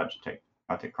 yeah,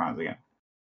 I'll take crowns again.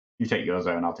 You take your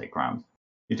zone, I'll take crowns.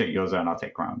 You take your zone, I'll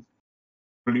take crowns.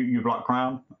 You block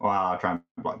crown, well, I'll try and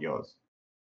block yours.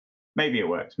 Maybe it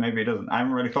works, maybe it doesn't. I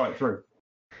haven't really thought it through.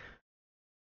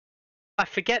 I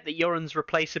forget that Yoren's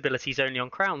replaceability is only on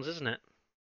crowns, isn't it?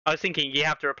 I was thinking you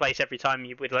have to replace every time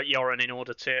with like Yoren in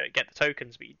order to get the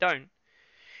tokens, but you don't.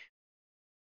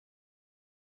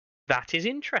 That is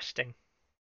interesting.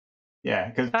 Yeah,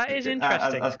 because that is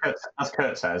interesting. As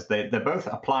Kurt says, they're both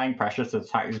applying pressure to the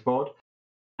tactics board,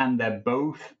 and they're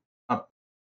both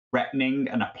threatening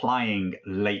and applying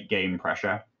late game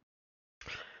pressure.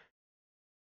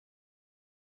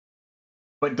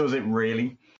 But does it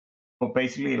really? But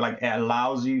basically, like, it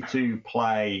allows you to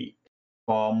play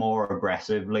far more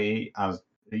aggressively, as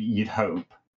you'd hope.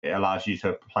 It allows you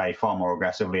to play far more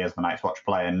aggressively as the Night's Watch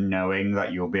player, knowing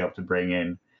that you'll be able to bring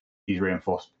in these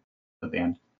reinforcements at the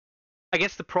end. I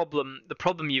guess the problem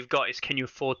you've got is, can you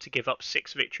afford to give up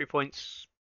 6 victory points?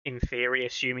 In theory,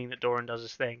 assuming that Doran does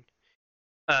his thing,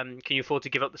 can you afford to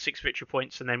give up the 6 victory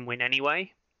points and then win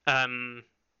anyway?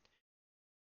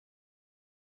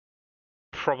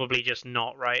 Probably just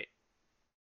not, right?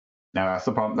 No, that's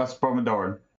the problem. That's the problem with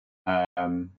Doran.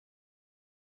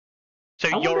 So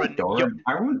Yoren,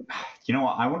 you know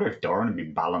what? I wonder if Doran would be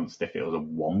balanced if it was a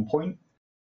 1 point.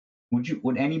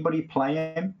 Would anybody play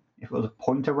him if it was a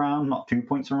point around, not 2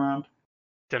 points around?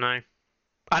 Don't know.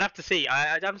 I'd have to see.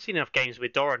 I haven't seen enough games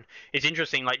with Doran. It's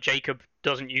interesting. Like, Jacob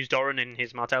doesn't use Doran in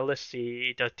his Martell list.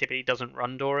 He typically doesn't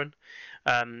run Doran,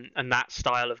 and that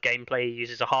style of gameplay, he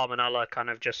uses a Harmonella kind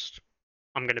of just,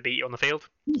 I'm going to beat you on the field.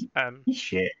 He's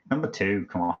shit. Number 2,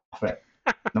 come off it.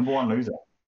 Number 1 loser.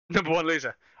 Number 1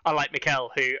 loser. I like Mikkel,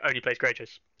 who only plays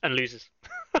Kratos and loses.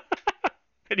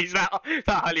 And he's that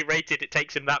highly rated, it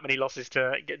takes him that many losses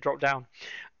to get dropped down.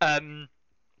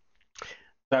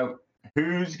 So,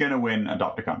 who's going to win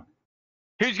Adopticon?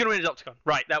 Who's going to win Adopticon?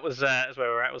 Right, that was where we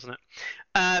were at, wasn't it?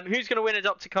 Who's going to win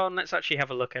Adopticon? Let's actually have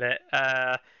a look at it.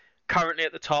 Currently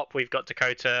at the top, we've got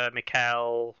Dakota,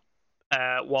 Mikkel,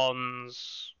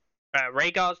 Wands,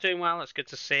 Rhaegar's doing well. That's good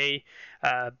to see.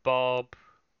 Bob,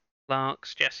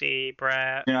 Larks, Jesse,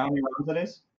 Brett. Do you know how many rounds it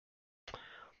is?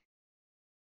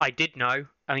 I did know.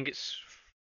 I think it's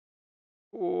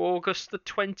October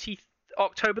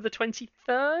the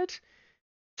 23rd.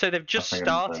 So they've just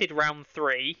started round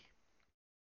 3.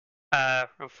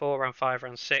 Round 4, round 5,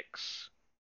 round 6,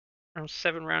 round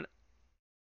 7, round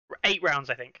 8 rounds,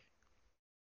 I think.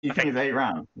 You think it's 8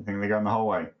 rounds? You think they're going the whole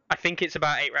way? I think it's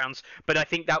about 8 rounds, but I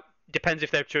think that depends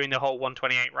if they're doing the whole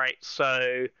 128, right?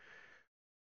 So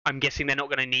I'm guessing they're not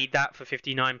going to need that for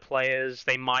 59 players.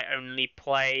 They might only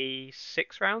play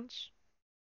 6 rounds.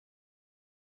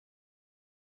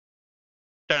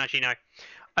 Don't actually know.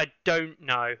 I don't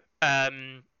know. I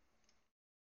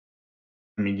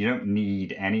mean, you don't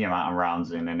need any amount of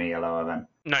rounds in an ELO event.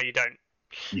 No, you don't.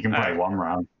 You can play 1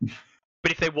 round.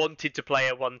 But if they wanted to play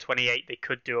a 128, they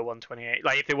could do a 128.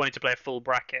 Like, if they wanted to play a full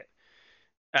bracket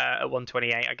at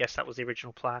 128, I guess that was the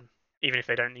original plan, even if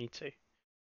they don't need to.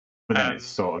 But then it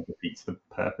sort of defeats the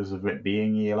purpose of it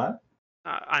being ELO.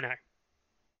 I know.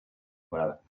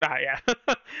 Whatever. Yeah.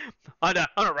 I'm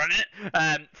not running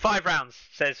it. 5 rounds,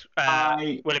 says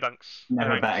I Willy Bunks.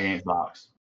 never bet against Larks.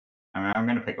 I mean, I'm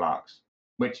going to pick Larks,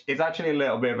 which is actually a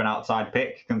little bit of an outside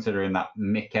pick, considering that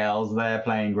Mikkel's there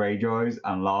playing Greyjoys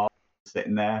and Larks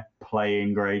sitting there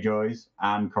playing Greyjoys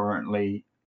and currently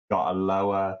got a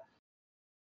lower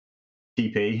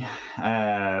TP.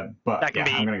 But That can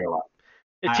yeah, I'm be going to go Larks.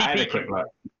 a I had TP. a quick look.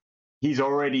 He's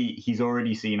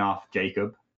already seen off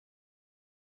Jacob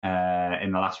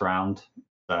in the last round.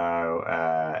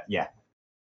 So yeah,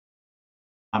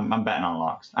 I'm betting on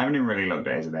Larks. I haven't even really looked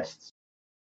at his lists.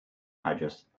 I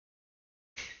just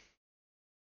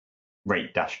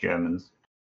rate Dash Germans.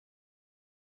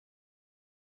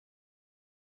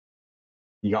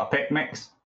 You got a pick, Mix?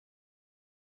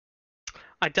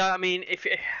 I don't. I mean, if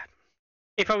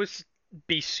I was to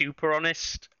be super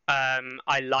honest,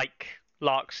 I like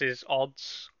Larks's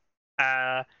odds.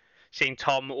 Seeing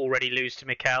Tom already lose to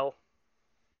Mikkel.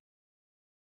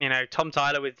 Tom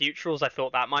Tyler with neutrals, I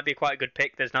thought that might be quite a good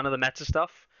pick. There's none of the meta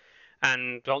stuff,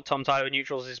 and Tom Tyler with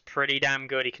neutrals is pretty damn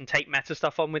good. He can take meta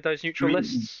stuff on with those neutral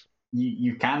lists.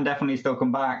 You can definitely still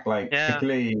come back.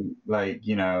 Particularly, I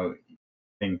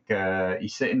think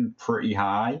he's sitting pretty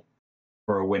high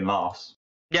for a win-loss.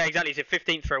 Yeah, exactly. He's at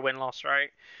 15th for a win-loss, right?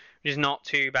 Which is not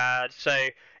too bad. So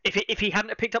if he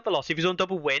hadn't picked up the loss, if he was on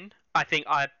double win, I think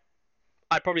I'd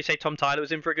probably say Tom Tyler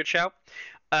was in for a good shout.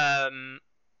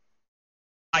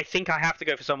 I think I have to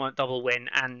go for someone at double win,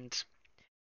 and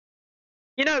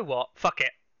you know what? Fuck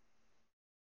it.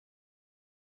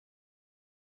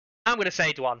 I'm going to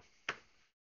say Dwan.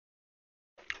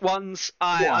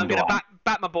 I'm going to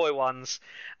back my boy Ones.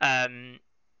 I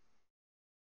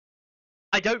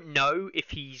don't know if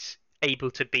he's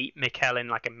able to beat Mikkel in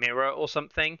like a mirror or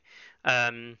something.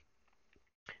 I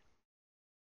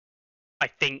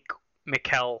think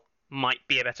Mikkel might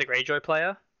be a better Greyjoy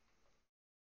player.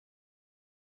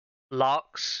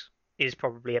 Larks is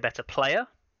probably a better player.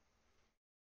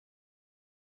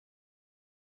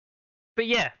 But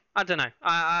yeah, I don't know.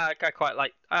 I quite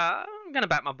like. I'm gonna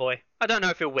back my boy. I don't know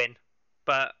if he'll win,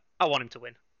 but I want him to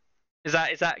win. Is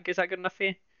that good enough for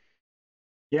you?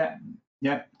 Yeah.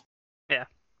 Yeah.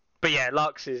 But yeah,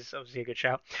 Larks is obviously a good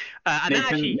shout. And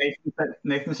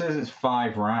Nathan says it's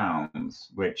 5 rounds,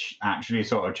 which actually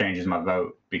sort of changes my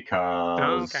vote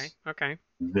because okay.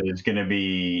 There's going to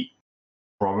be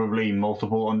probably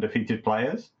multiple undefeated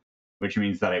players, which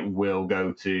means that it will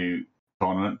go to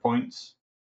tournament points,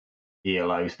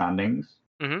 ELO standings.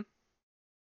 Mm-hmm.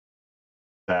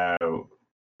 So,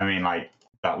 I mean,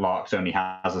 that Larks only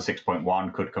has a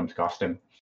 6.1, could come to cost him,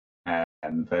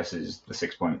 versus the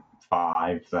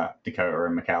 6.5 that Dakota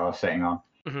and Mikkel are sitting on.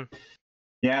 Mm-hmm.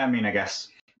 Yeah, I mean, I guess.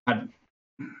 Go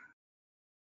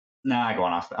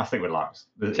on. I'll stick with Larks.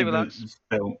 Stick with Larks.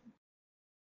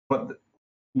 But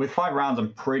with 5 rounds,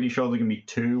 I'm pretty sure there can be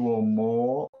 2 or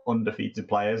more undefeated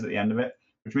players at the end of it,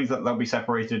 which means that they'll be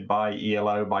separated by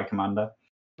ELO, by commander.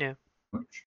 Yeah.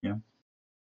 Which, yeah.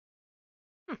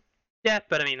 Yeah,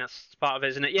 but I mean that's part of it,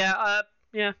 isn't it? Yeah.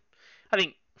 Yeah. I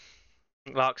think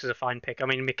Larks is a fine pick. I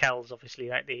mean, Mikkel's obviously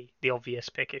like the obvious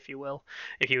pick, if you will,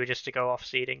 if you were just to go off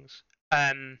seedings.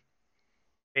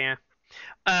 Yeah.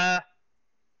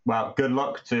 Well, good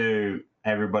luck to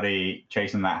everybody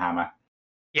chasing that hammer.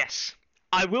 Yes,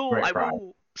 I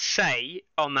will say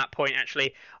on that point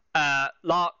actually,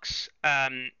 Larks,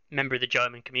 member of the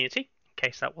German community, in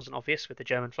case that wasn't obvious with the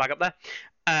German flag up there.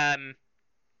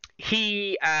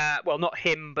 He, well, not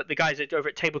him, but the guys over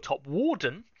at Tabletop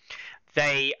Warden,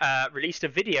 they released a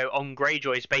video on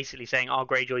Greyjoys, basically saying, are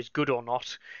Greyjoys good or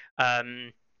not?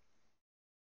 The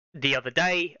other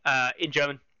day, in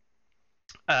German.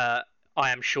 I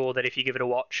am sure that if you give it a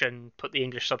watch and put the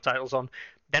English subtitles on,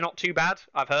 they're not too bad.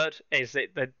 I've heard is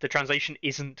that the translation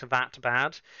isn't that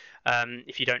bad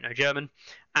if you don't know German,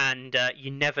 and you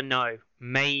never know.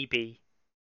 Maybe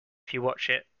if you watch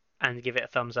it and give it a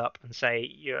thumbs up and say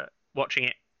you're watching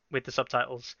it with the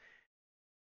subtitles,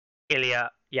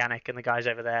 Ilya, Yannick, and the guys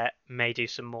over there may do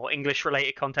some more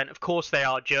English-related content. Of course, they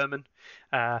are German,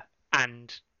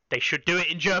 and they should do it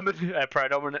in German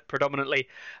predominantly.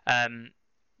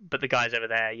 But the guys over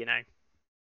there,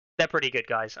 they're pretty good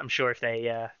guys. I'm sure if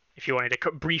you wanted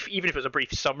a brief, even if it was a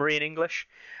brief summary in English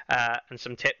and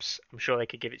some tips, I'm sure they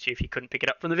could give it to you if you couldn't pick it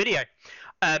up from the video.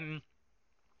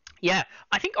 Yeah,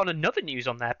 I think on another news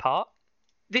on their part,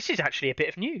 this is actually a bit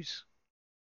of news.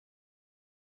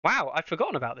 Wow, I'd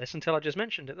forgotten about this until I just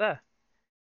mentioned it there.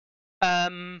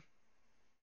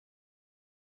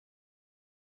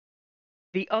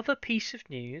 The other piece of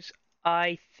news,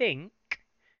 I think,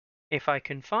 if I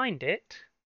can find it,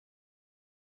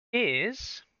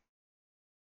 is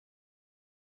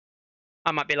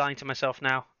I might be lying to myself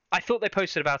now. I thought they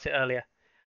posted about it earlier.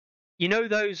 You know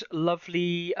those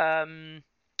lovely tactics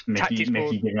Mickey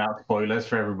board. giving out spoilers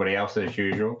for everybody else as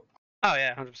usual. Oh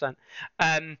yeah, 100%.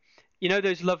 You know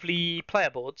those lovely player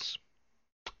boards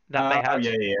that they Oh had.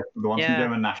 yeah, the ones from Yeah.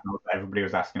 German Nationals that everybody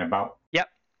was asking about. Yep.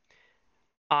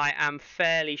 I am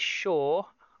fairly sure.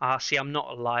 See, I'm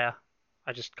not a liar.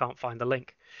 I just can't find the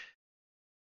link.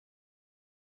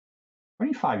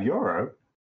 €25.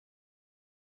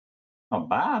 Not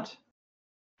bad.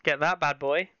 Get that bad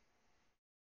boy.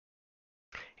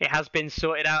 It has been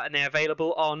sorted out and they're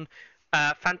available on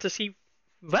Fantasy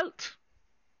Welt.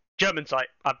 German site.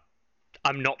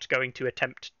 I'm not going to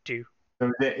attempt to.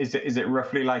 So is it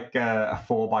roughly like a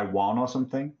 4x1 or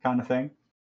something kind of thing?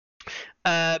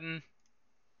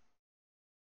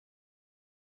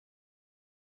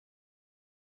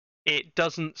 It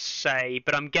doesn't say,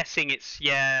 but I'm guessing it's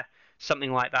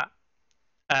something like that.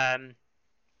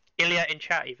 Ilya in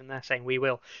chat even they're saying we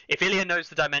will. If Ilya knows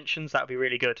the dimensions, that would be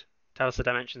really good. Tell us the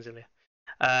dimensions, Ilya.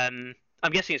 I'm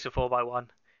guessing it's a 4x1.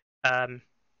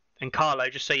 And Carlo,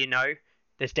 just so you know,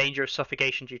 there's danger of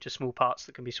suffocation due to small parts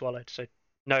that can be swallowed. So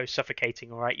no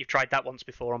suffocating, all right? You've tried that once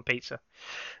before on pizza.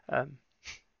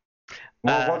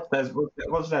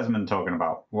 What's Desmond talking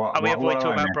about? Are we avoid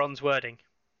talking about missed? bronze wording?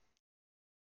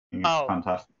 It's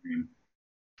fantastic.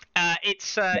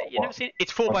 It's you never seen it?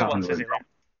 It's 4x1, says it there.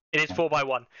 It is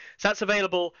 4x1. So that's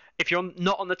available if you're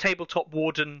not on the Tabletop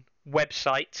Warden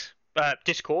website,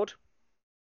 Discord.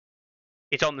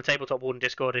 It's on the Tabletop Warden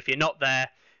Discord. If you're not there,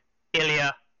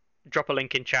 Ilya, drop a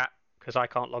link in chat because I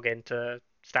can't log into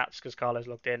stats because Carlo's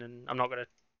logged in, and I'm not going to.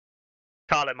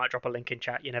 Carlo might drop a link in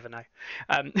chat. You never know.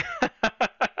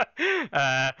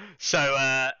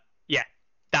 Yeah,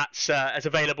 that's as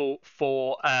available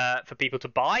for people to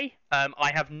buy.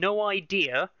 I have no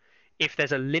idea if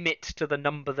there's a limit to the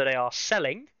number that they are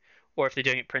selling, or if they're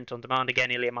doing it print on demand.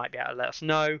 Again, Ilya might be able to let us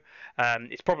know.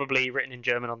 It's probably written in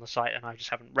German on the site, and I just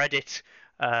haven't read it,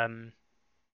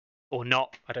 or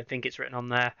not. I don't think it's written on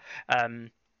there.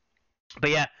 But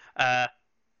yeah,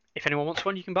 if anyone wants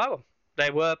one, you can buy one. They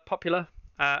were popular.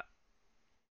 I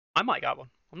might get one.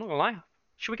 I'm not gonna lie.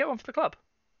 Should we get one for the club?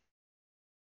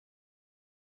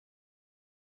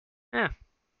 Yeah.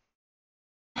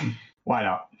 Why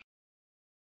not?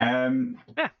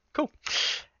 Yeah. Cool.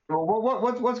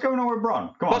 What's going on with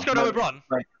Bron? Come on. What's going on with Bron?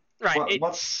 Like, right.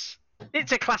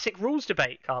 It's a classic rules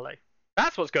debate, Carlo.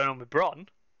 That's what's going on with Bron.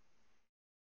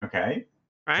 Okay.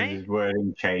 Right. Has his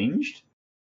wording changed?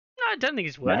 No, I don't think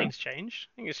his wording's changed.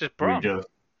 I think it's just Bron.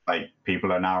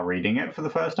 People are now reading it for the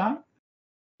first time?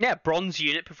 Yeah, bronze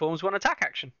unit performs one attack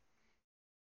action.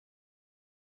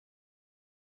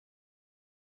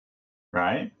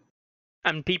 Right.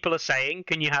 And people are saying,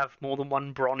 can you have more than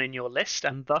one Bron in your list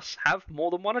and thus have more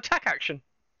than one attack action?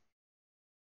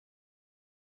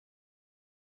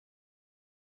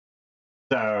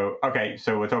 So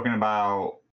we're talking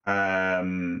about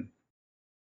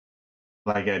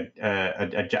like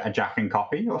a Jack and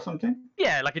copy or something?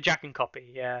 Yeah, like a Jack and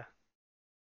copy, yeah.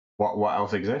 What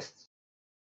else exists?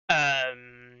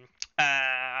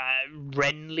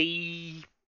 Renly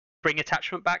bring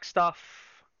attachment back stuff.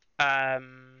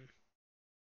 Trying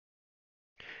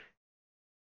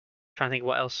to think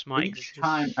what else might Each exist.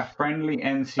 time a friendly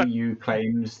NCU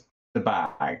claims the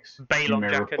bags, you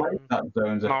may replace that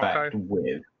zone's effect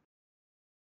with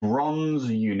bronze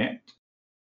unit,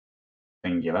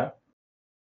 singular,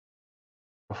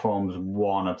 performs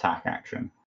one attack action.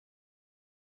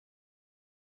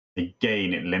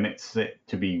 Again, it limits it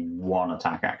to be one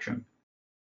attack action.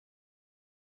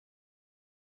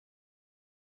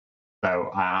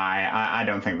 So I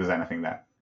don't think there's anything there.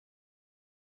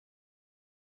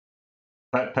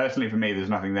 But personally, for me, there's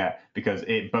nothing there because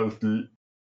it both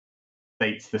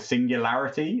states the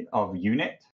singularity of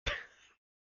unit,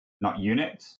 not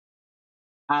units,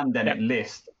 and then it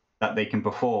lists that they can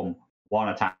perform one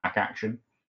attack action.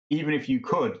 Even if you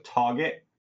could target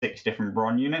 6 different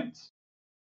Bron units,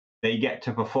 they get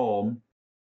to perform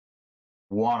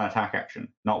one attack action,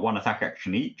 not one attack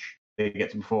action each. They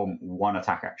get to perform one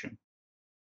attack action.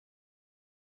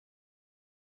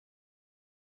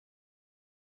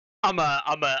 I'm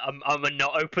a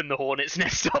not open the hornet's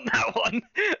nest on that one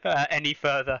any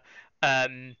further.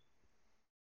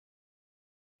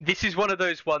 This is one of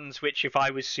those ones which, if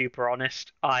I was super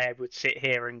honest, I would sit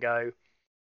here and go,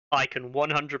 I can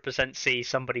 100% see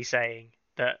somebody saying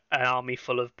that an army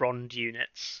full of bronze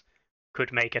units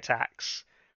could make attacks.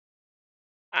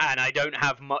 And I don't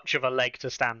have much of a leg to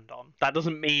stand on. That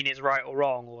doesn't mean it's right or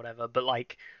wrong or whatever, but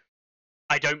like,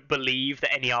 I don't believe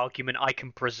that any argument I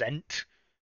can present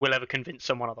will ever convince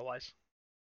someone otherwise.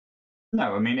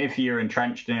 No, I mean, if you're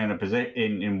entrenched in a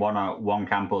position in one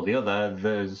camp or the other,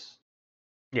 there's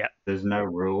no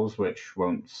rules which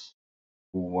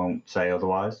won't say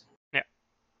otherwise. Yeah.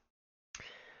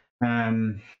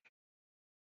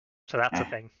 So that's a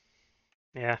thing.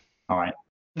 Yeah. All right.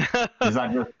 Has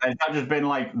that just been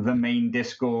like the main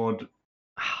Discord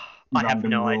I have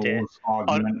no idea.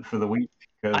 Argument for the week?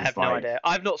 I have no idea.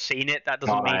 I've not seen it. That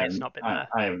doesn't mean it's not been there.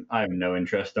 I have no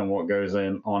interest in what goes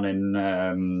on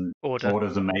in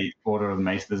Orders of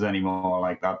Maesters anymore.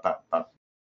 Like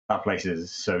that place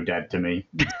is so dead to me.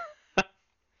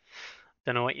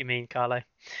 Don't know what you mean, Carlo.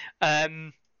 Yeah,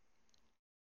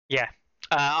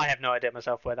 I have no idea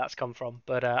myself where that's come from,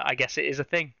 but I guess it is a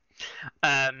thing.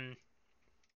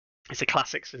 It's a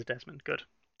classic, says Desmond. Good.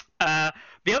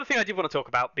 The other thing I did want to talk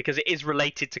about, because it is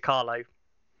related to Carlo.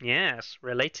 Yes,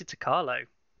 related to Carlo.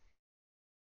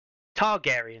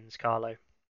 Targaryens, Carlo.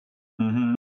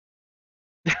 Mm-hmm.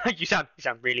 You sound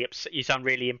really upset. You sound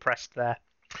really impressed there.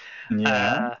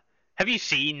 Yeah. Have you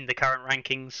seen the current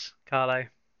rankings, Carlo?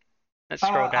 Let's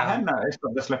scroll down. I had noticed,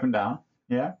 but they're slipping down.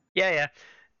 Yeah. Yeah.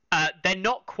 They're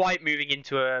not quite moving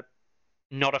into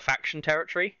not a faction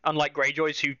territory, unlike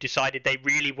Greyjoys, who decided they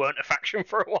really weren't a faction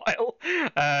for a while.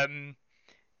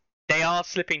 They are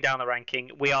slipping down the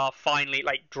ranking. We are finally,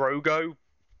 like, Drogo.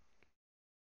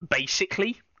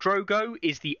 Basically, Drogo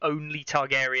is the only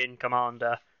Targaryen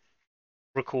commander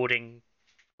recording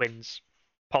wins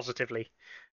positively,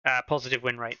 positive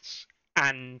win rates.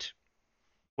 And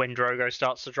when Drogo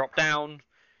starts to drop down,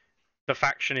 the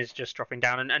faction is just dropping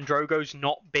down. And Drogo's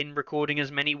not been recording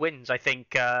as many wins. I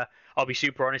think, I'll be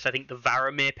super honest, I think the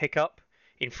Varamir pickup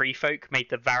in Free Folk made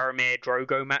the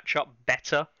Varamir-Drogo matchup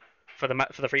better for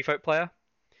the Free Folk player.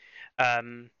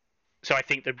 So I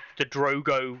think the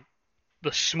Drogo,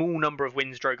 the small number of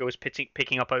wins Drogo was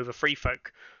picking up over Free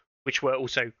Folk, which were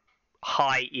also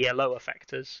high ELO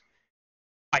effectors,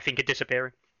 I think are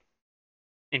disappearing.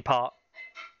 In part,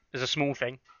 as a small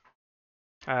thing.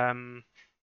 I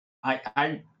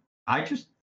just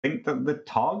think that the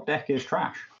Targ deck is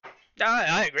trash.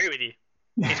 I agree with you.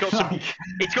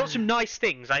 It's got some nice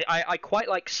things. I quite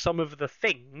like some of the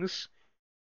things,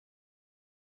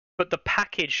 but the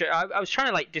package. I was trying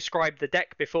to like describe the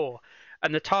deck before,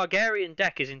 and the Targaryen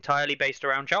deck is entirely based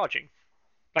around charging,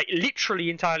 like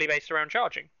literally entirely based around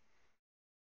charging.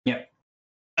 Yeah.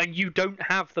 And you don't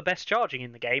have the best charging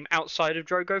in the game outside of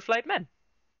Drogo Flayed Men.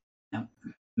 No.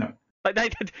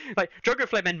 Like Drogo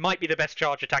Flayed Men might be the best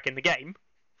charge attack in the game,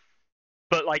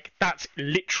 but like that's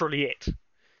literally it.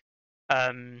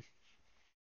 And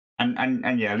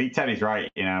yeah, Elite Teddy's right.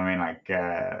 You know, I mean, like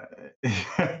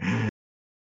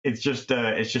it's just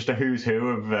a who's who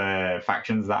of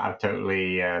factions that have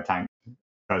totally tanked,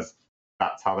 because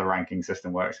that's how the ranking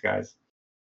system works, guys.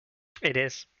 It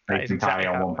is. Based entirely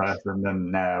on one person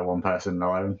and one person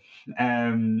alone.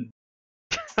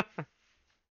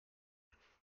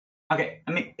 Okay,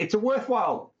 I mean, it's a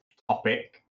worthwhile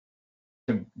topic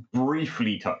to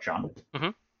briefly touch on,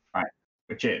 right?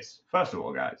 Which is, first of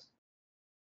all, guys,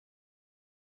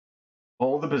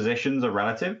 all the positions are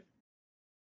relative.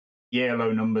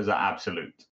 Yellow numbers are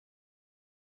absolute.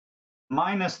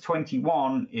 Minus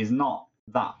 21 is not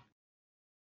that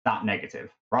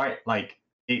negative, right? Like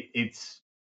it's.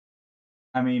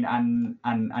 I mean, and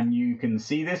you can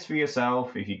see this for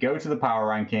yourself if you go to the power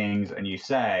rankings and you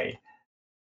say,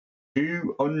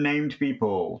 two unnamed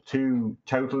people, two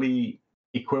totally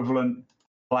equivalent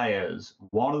players.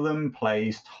 One of them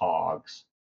plays Targs.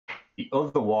 The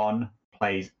other one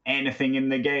plays anything in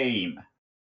the game.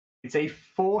 It's a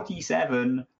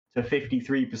 47 to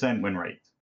 53% win rate,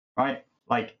 right?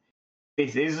 Like,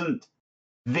 this is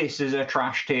a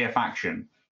trash tier faction.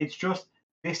 It's just,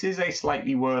 this is a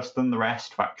slightly worse than the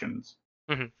rest factions.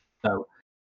 Mm-hmm. So,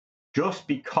 just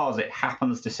because it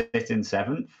happens to sit in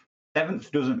seventh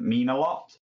doesn't mean a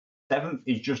lot. Seventh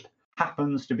is just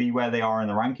happens to be where they are in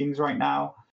the rankings right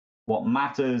now. What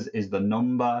matters is the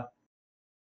number,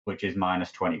 which is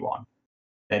minus 21.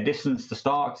 Their distance to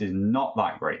Starks is not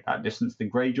that great. That distance to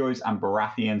Greyjoys and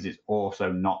Baratheons is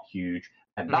also not huge.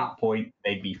 At that point,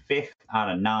 they'd be 5th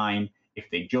out of 9 if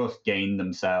they just gained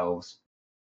themselves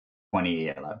 20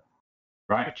 yellow.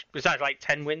 Right? Was that like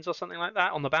 10 wins or something like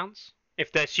that on the bounce?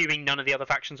 If they're assuming none of the other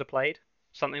factions are played?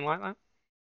 Something like that?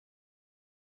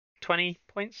 20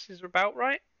 points is about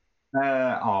right?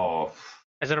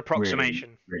 As an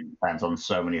approximation. Really depends on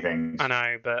so many things. I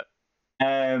know, but...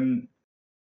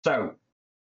 So,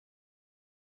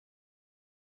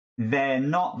 they're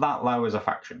not that low as a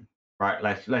faction, right?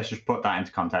 Let's just put that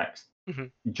into context.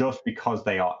 Mm-hmm. Just because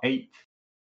they are 8th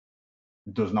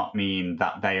does not mean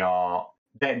that they are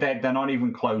They're not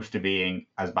even close to being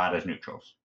as bad as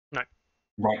neutrals. No.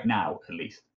 Right now, at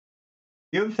least.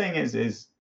 The other thing is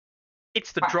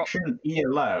it's the drop. faction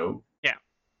ELO Yeah.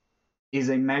 is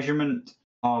a measurement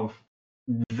of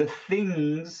the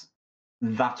things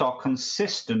that are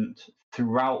consistent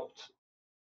throughout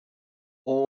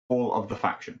all of the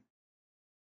faction.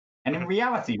 And in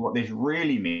reality, what this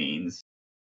really means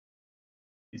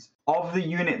is, of the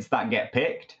units that get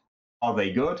picked, are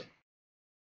they good?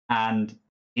 And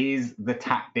is the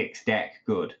tactics deck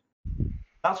good?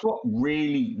 That's what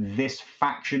really this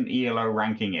faction ELO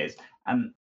ranking is.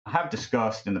 And I have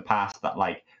discussed in the past that,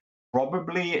 like,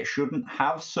 probably it shouldn't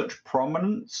have such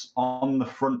prominence on the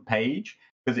front page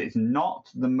because it's not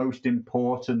the most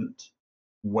important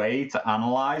way to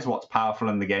analyze what's powerful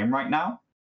in the game right now.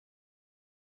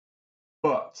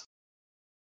 But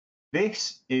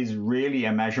this is really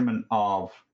a measurement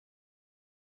of,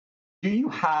 do you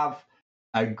have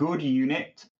a good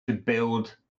unit to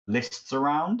build lists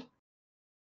around?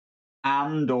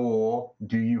 And or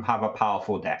do you have a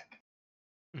powerful deck?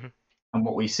 Mm-hmm. And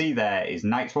what we see there is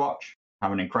Night's Watch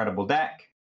have an incredible deck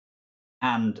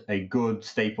and a good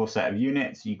staple set of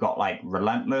units. You got like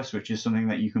Relentless, which is something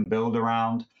that you can build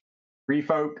around. Free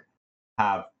Folk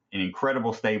have an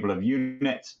incredible stable of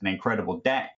units, an incredible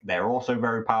deck. They're also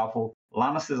very powerful.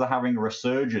 Lannisters are having a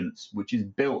resurgence, which is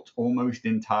built almost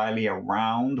entirely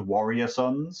around Warrior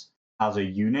Sons as a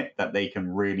unit that they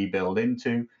can really build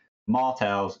into.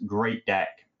 Martells, great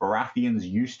deck. Baratheons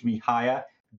used to be higher,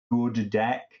 good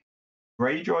deck.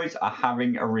 Greyjoys are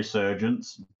having a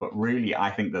resurgence, but really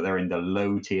I think that they're in the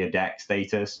low tier deck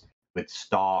status with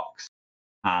Starks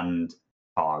and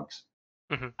Targs.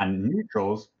 Mm-hmm. And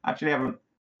neutrals actually have an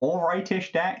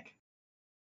alrightish deck,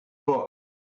 but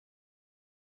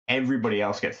everybody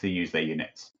else gets to use their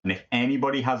units. And if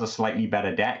anybody has a slightly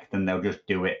better deck, then they'll just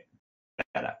do it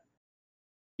better.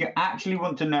 You actually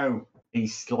want to know a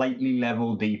slightly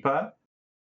level deeper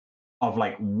of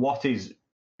like what is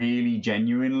really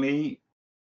genuinely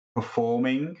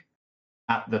performing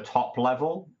at the top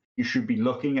level. You should be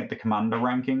looking at the commander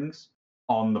rankings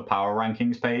on the power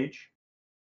rankings page.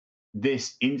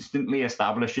 This instantly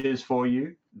establishes for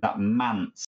you that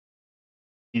Mance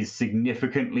is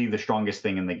significantly the strongest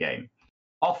thing in the game.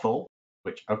 Offal,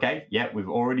 which, okay, yeah, we've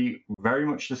already very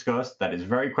much discussed that it's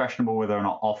very questionable whether or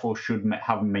not Offal should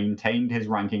have maintained his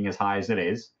ranking as high as it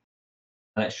is.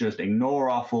 Let's just ignore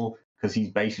Offal because he's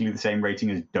basically the same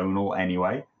rating as Donal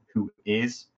anyway, who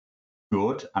is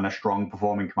good and a strong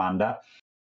performing commander.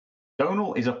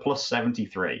 Donal is a plus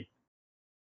 73.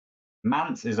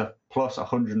 Mance is a plus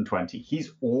 120.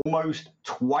 He's almost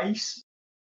twice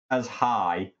as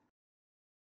high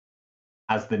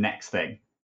as the next thing.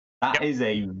 That is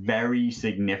a very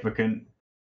significant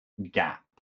gap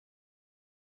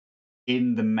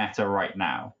in the meta right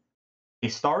now.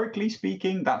 Historically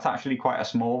speaking, that's actually quite a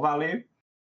small value.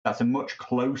 That's a much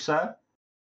closer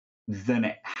than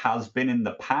it has been in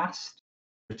the past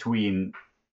between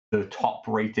the top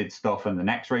rated stuff and the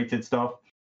next rated stuff.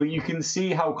 But you can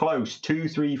see how close 2,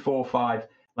 3, 4, 5,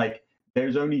 like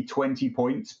there's only 20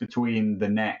 points between the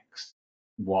next,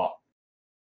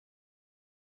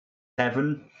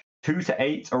 7, 2 to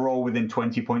 8 are all within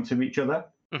 20 points of each other.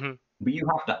 Mm-hmm. But you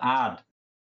have to add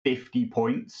 50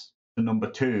 points to number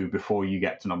 2 before you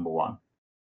get to number 1.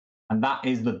 And that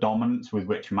is the dominance with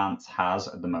which Mance has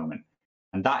at the moment.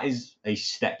 And that is a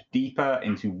step deeper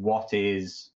into what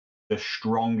is the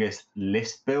strongest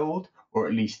list build, or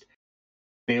at least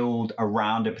build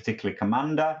around a particular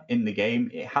commander in the game.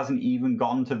 It hasn't even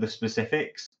gone to the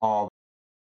specifics of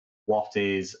what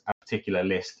is a particular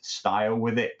list style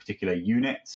with it, particular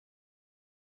units.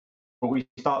 But we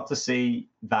start to see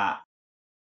that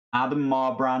Adam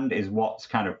Marbrand is what's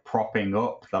kind of propping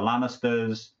up the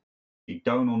Lannisters, the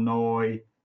Donal Noy.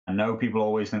 I know people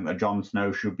always think that Jon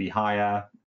Snow should be higher.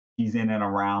 He's in and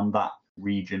around that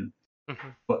region. Mm-hmm.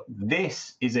 But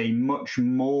this is a much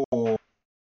more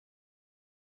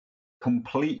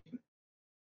complete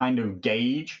kind of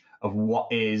gauge of what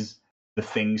is the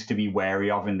things to be wary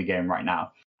of in the game right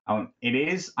now. It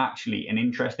is actually an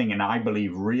interesting and I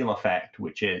believe real effect,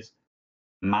 which is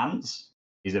Mance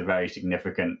is a very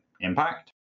significant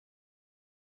impact.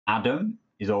 Adam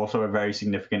is also a very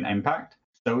significant impact.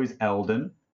 So is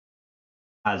Eldon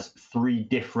as 3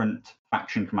 different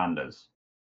faction commanders.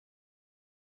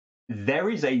 There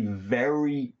is a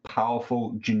very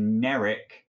powerful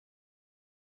generic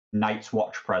Night's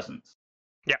Watch presence.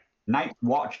 Yeah. Night's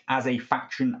Watch as a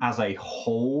faction as a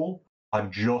whole are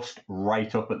just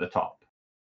right up at the top.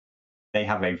 They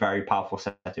have a very powerful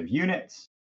set of units,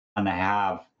 and they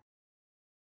have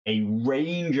a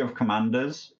range of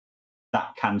commanders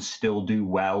that can still do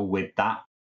well with that.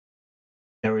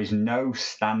 There is no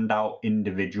standout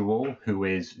individual who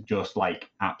is just like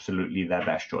absolutely their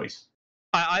best choice.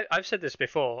 I've said this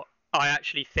before. I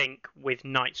actually think with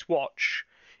Night's Watch,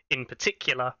 in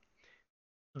particular,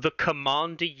 the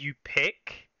commander you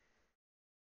pick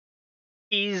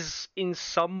is in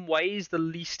some ways the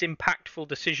least impactful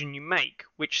decision you make,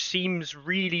 which seems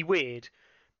really weird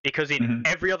because in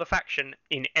every other faction,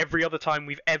 in every other time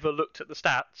we've ever looked at the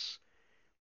stats,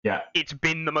 it's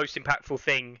been the most impactful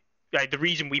thing. The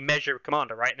reason we measure a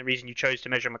commander, right, and the reason you chose to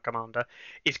measure a commander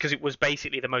is because it was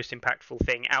basically the most impactful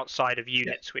thing outside of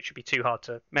units, which would be too hard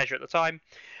to measure at the time.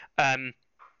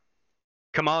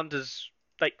 Commanders,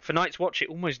 like for Night's Watch, it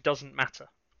almost doesn't matter.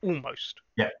 Almost.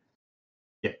 Yeah.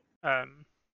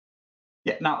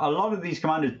 Now, a lot of these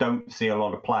commanders don't see a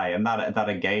lot of play, and that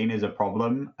again is a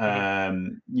problem.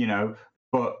 You know,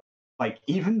 but like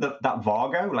even that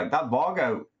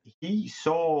Vargo, he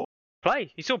saw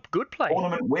play. He saw good play.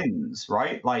 Tournament wins,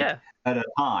 right? Like at a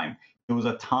time. There was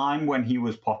a time when he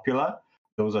was popular.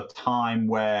 There was a time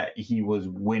where he was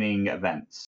winning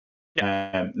events.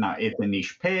 Now it's a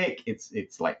niche pick.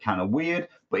 It's like kind of weird,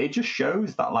 but it just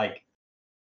shows that like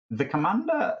the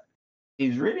commander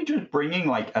is really just bringing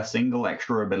like a single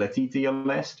extra ability to your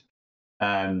list.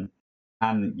 And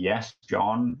yes,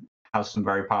 John has some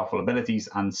very powerful abilities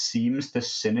and seems to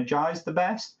synergize the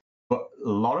best. But a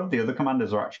lot of the other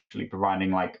commanders are actually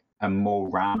providing like a more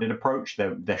rounded approach.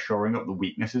 They're shoring up the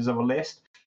weaknesses of a list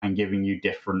and giving you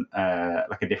different,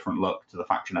 like a different look to the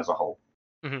faction as a whole.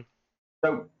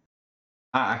 So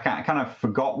I kind of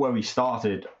forgot where we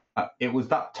started. It was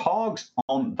that Targs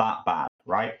aren't that bad,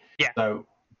 right? So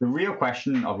the real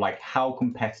question of like how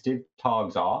competitive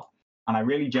Targs are, and I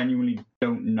really genuinely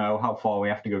don't know how far we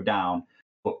have to go down,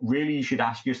 but really you should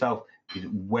ask yourself,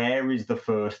 where is the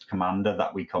first commander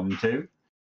that we come to?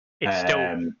 It's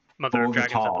still Mother of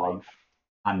Dragons, I believe.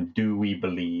 And do we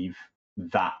believe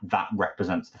that that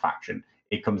represents the faction?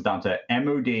 It comes down to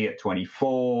MOD at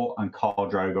 24 and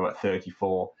Khal Drogo at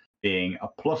 34 being a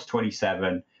plus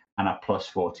 27 and a plus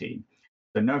 14.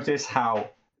 So notice how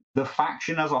the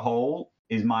faction as a whole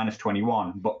is minus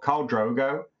 21, but Khal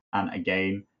Drogo, and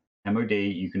again, MOD,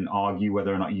 you can argue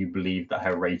whether or not you believe that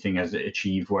her rating has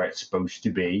achieved where it's supposed to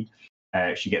be.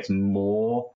 She gets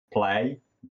more play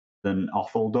than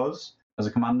Othel does as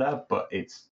a commander, but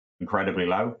it's incredibly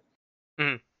low.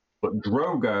 But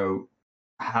Drogo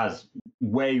has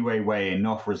way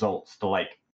enough results to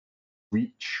like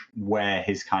reach where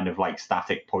his kind of like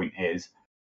static point is.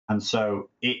 And so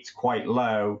it's quite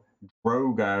low.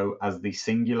 Drogo as the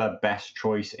singular best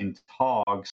choice in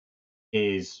Targs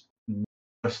is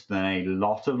worse than a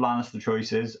lot of Lannister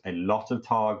choices, a lot of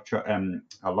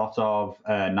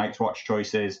Night's Watch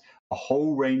choices, a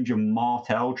whole range of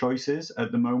Martell choices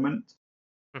at the moment,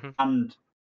 and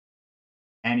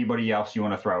anybody else you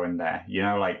want to throw in there. You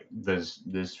know, like there's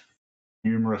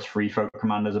numerous Free Folk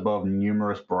commanders above,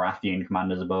 numerous Baratheon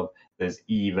commanders above. There's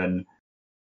even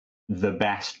the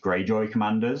best Greyjoy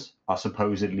commanders are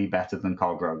supposedly better than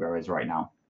Khal Drogo is right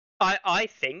now. I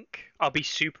think, I'll be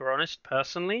super honest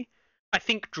personally, I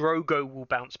think Drogo will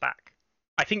bounce back.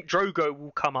 I think Drogo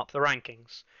will come up the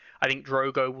rankings. I think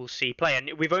Drogo will see play.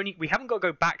 And we haven't got to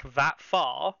go back that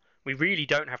far. We really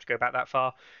don't have to go back that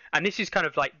far. And this is kind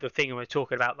of like the thing we're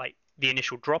talking about, like the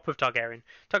initial drop of Targaryen.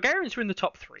 Targaryens were in the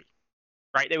top 3,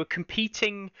 right? They were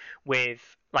competing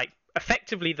with like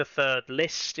effectively the third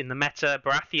list in the meta.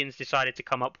 Baratheons decided to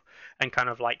come up and kind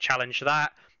of like challenge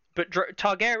that. But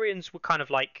Targaryens were kind of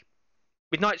like,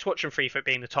 with Night's Watch and Free Folk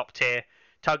being the top tier,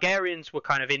 Targaryens were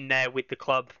kind of in there with the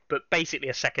club, but basically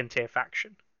a second tier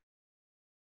faction.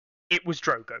 It was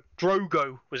Drogo.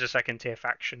 Drogo was a second tier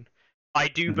faction. I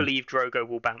do believe Drogo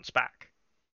will bounce back.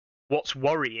 What's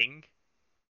worrying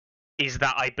is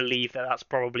that I believe that that's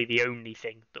probably the only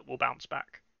thing that will bounce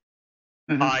back.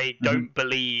 I don't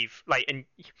believe, like, and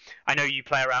I know you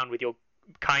play around with your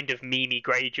kind of memey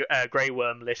Grey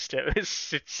Worm list, a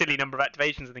silly number of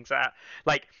activations and things like that.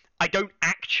 Like, I don't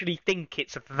actually think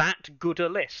it's that good a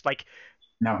list. Like,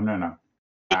 no.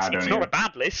 It's not a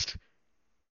bad list,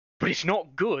 but it's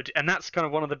not good, and that's kind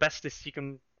of one of the best lists you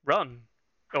can run,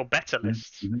 or better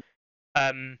lists.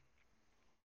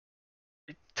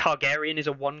 Targaryen is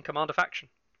a 1 commander faction.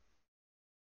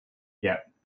 Yeah.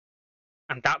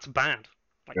 And that's bad.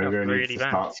 Like, Drogo that's really needs to bad.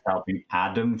 start scalping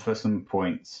Adam for some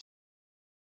points.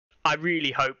 I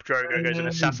really hope Drogo goes and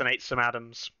assassinates some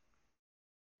Adams.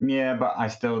 Yeah, but I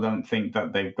still don't think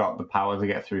that they've got the power to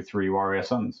get through 3 Warrior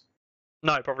Sons.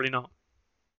 No, probably not.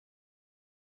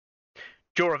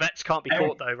 Joravets can't be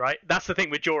caught though, right? That's the thing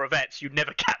with Joravets. You'd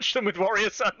never catch them with Warrior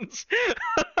Sons.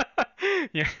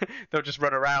 Yeah, they'll just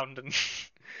run around and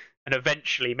and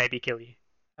eventually maybe kill you.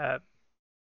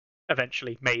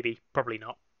 Eventually, maybe, probably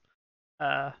not.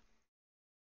 Uh,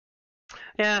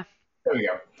 yeah. There we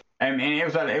go. And it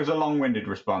was a long-winded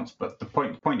response, but the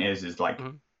point is like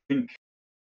Mhm. I think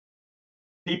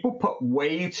people put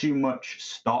way too much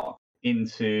stock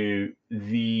into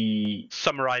the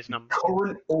Summarize numbers.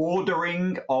 current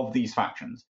ordering of these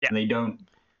factions. Yeah. And they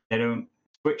don't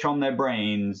switch on their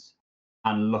brains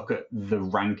and look at the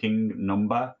ranking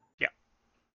number. Yeah.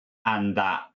 And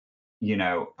that,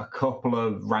 a couple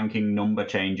of ranking number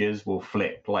changes will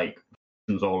flip like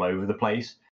factions all over the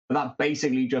place. But that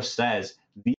basically just says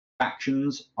these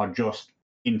factions are just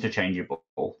interchangeable.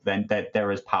 Then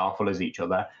they're as powerful as each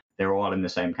other. They're all in the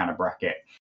same kind of bracket.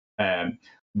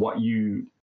 What you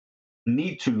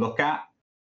need to look at,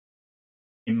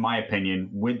 in my opinion,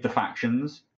 with the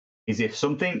factions is if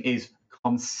something is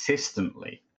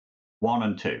consistently 1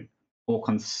 and 2 or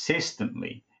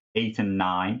consistently 8 and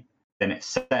 9, then it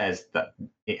says that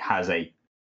it has a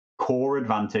core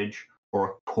advantage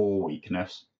or a core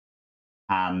weakness.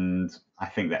 And I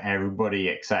think that everybody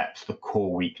accepts the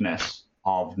core weakness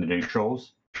of the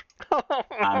neutrals.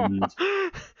 And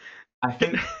I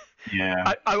think,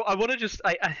 yeah. I want to just,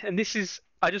 and this is,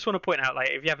 I just want to point out,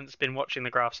 like, if you haven't been watching the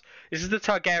graphs, this is the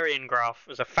Targaryen graph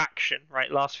as a faction,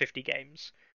 right? Last 50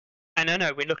 games. And I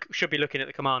know we should be looking at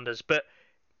the commanders, but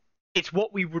it's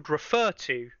what we would refer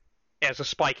to as a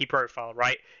spiky profile,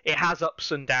 right? It has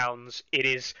ups and downs. It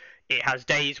has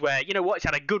days where, you know what, it's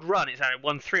had a good run. It's had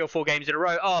won 3 or 4 games in a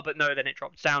row. Oh, but no, then it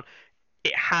drops down.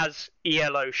 It has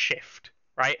ELO shift,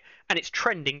 right? And it's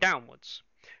trending downwards.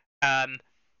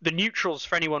 The neutrals,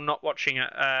 for anyone not watching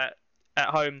at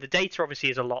home, the data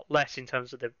obviously is a lot less in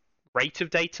terms of the rate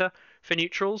of data for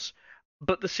neutrals.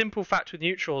 But the simple fact with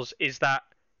neutrals is that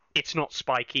it's not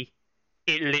spiky.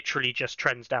 It literally just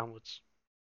trends downwards.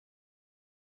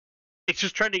 It's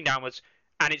just trending downwards,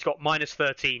 and it's got minus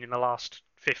 13 in the last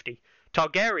 50.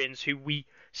 Targaryens, who we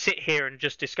sit here and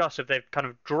just discuss if they've kind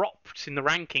of dropped in the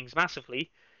rankings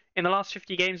massively, in the last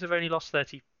 50 games have only lost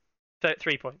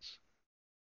 33 points.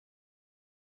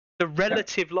 The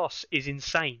relative loss is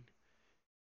insane.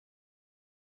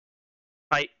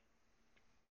 Like,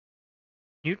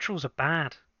 neutrals are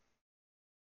bad.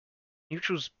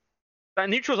 Neutrals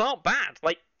aren't bad.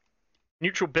 Like,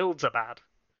 neutral builds are bad.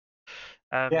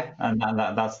 Yeah, and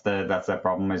that's their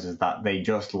problem is that they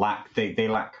just lack they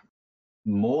lack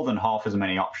more than half as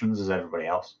many options as everybody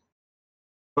else.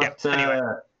 But anyway.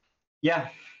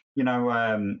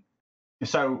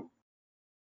 So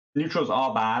neutrals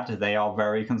are bad. They are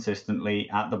very consistently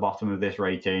at the bottom of this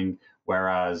rating,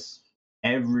 whereas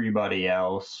everybody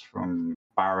else from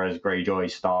Barras,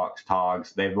 Greyjoy, Starks,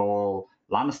 Targs, they've all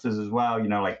Lannisters as well.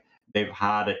 Like they've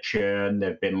had a churn.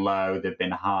 They've been low. They've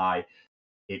been high.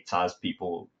 It's as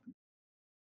people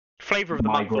flavor of the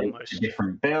month migrate almost. to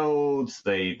different builds.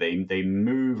 They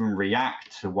move and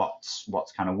react to what's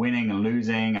kind of winning and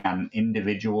losing, and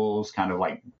individuals kind of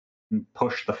like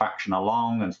push the faction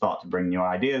along and start to bring new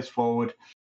ideas forward.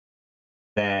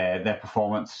 Their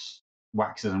performance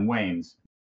waxes and wanes,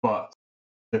 but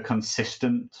the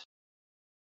consistent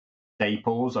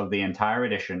staples of the entire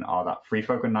edition are that Free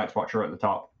Folk and Night's Watch are at the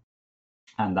top,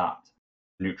 and that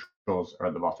neutrals are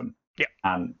at the bottom. Yeah,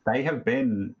 and they have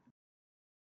been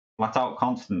flat out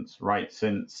constants right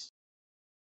since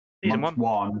month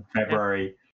 1,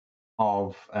 February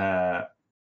of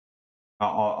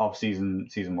season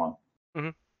 1. Mm-hmm.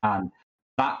 And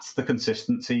that's the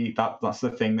consistency. That's the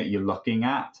thing that you're looking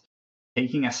at.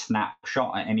 Taking a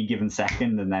snapshot at any given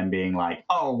second and then being like,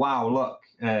 oh wow, look,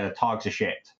 Targs are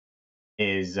shit,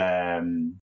 is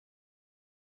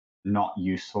not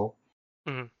useful.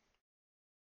 Mm-hmm.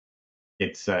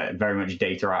 It's very much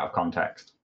data out of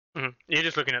context. Mm-hmm. You're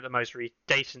just looking at the most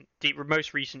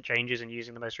recent changes and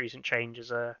using the most recent change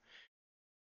as a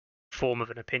form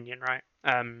of an opinion, right?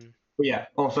 But yeah,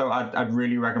 also I'd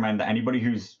really recommend that anybody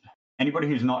who's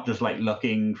not just like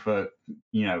looking for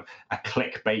a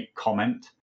clickbait comment,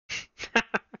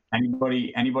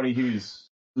 anybody who's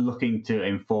looking to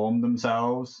inform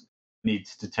themselves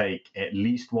needs to take at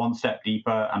least one step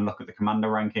deeper and look at the commander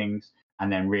rankings,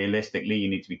 and then realistically you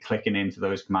need to be clicking into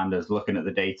those commanders, looking at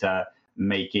the data,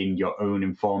 making your own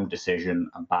informed decision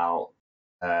about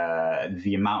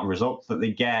the amount of results that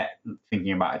they get,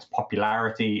 thinking about its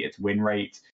popularity, its win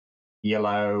rate.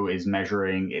 ELO is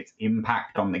measuring its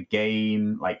impact on the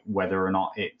game, like whether or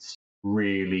not it's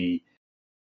really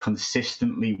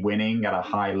consistently winning at a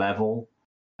high level,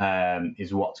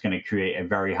 is what's going to create a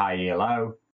very high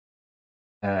ELO.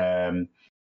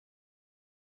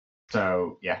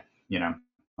 So yeah,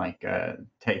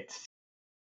 take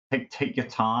take your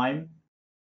time,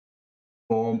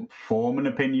 form an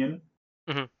opinion,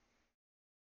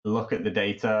 look at the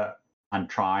data, and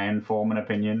try and form an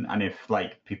opinion. And if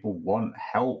like people want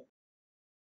help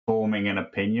forming an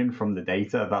opinion from the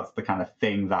data, that's the kind of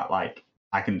thing that like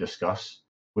I can discuss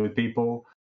with people.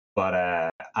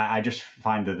 But I just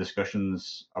find the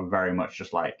discussions are very much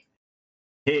just like,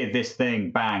 here, this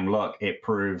thing, bang, look, it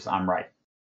proves I'm right.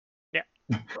 Yeah.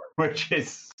 Which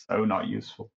is so not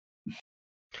useful.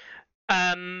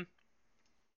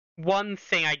 One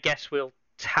thing I guess we'll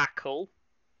tackle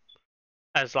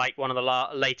as like one of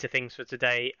the later things for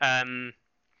today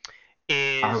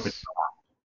is... I hope it's not.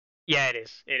 Yeah, it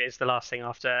is. It is the last thing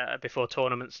before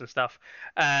tournaments and stuff.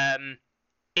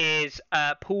 Is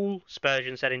Paul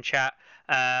Spurgeon said in chat,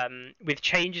 with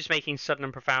changes making sudden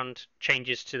and profound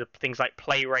changes to the things like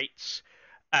play rates,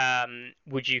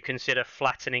 would you consider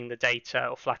flattening the data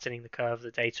or flattening the curve of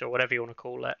the data or whatever you want to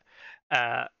call it,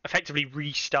 effectively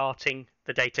restarting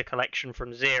the data collection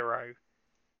from zero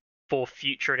for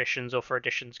future editions or for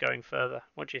editions going further?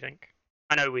 What do you think?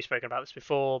 I know we've spoken about this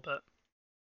before, but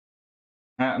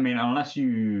I mean, unless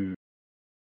you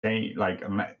say like,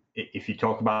 if you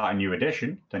talk about a new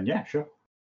edition, then yeah, sure.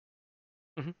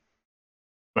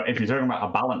 But if you're talking about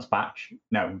a balance patch,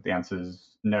 no. The answer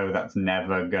is no. That's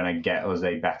never going to get us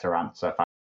a better answer.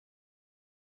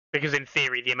 Because in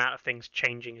theory, the amount of things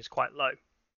changing is quite low.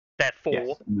 Therefore,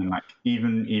 yes. And then, like,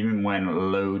 even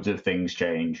when loads of things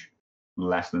change,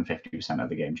 less than 50% of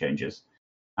the game changes,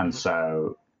 and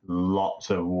so lots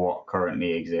of what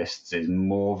currently exists is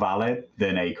more valid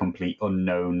than a complete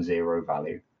unknown zero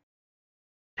value.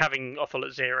 Having Othel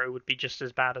at 0 would be just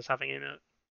as bad as having him at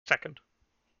second,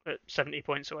 at 70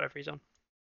 points or whatever he's on.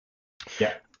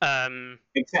 Yeah.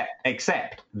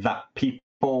 Except that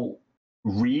people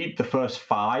read the first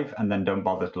 5 and then don't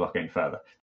bother to look any further.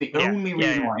 The only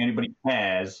reason why anybody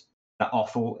cares that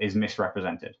Othel is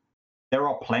misrepresented. There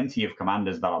are plenty of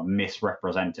commanders that are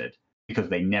misrepresented because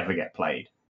they never get played.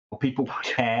 But people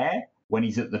care when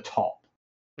he's at the top.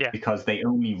 Yeah. Because they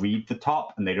only read the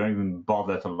top and they don't even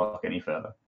bother to look any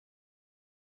further.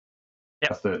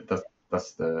 Yep.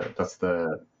 That's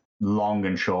the long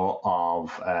and short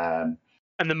of and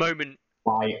the moment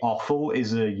why Othel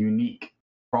is a unique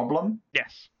problem.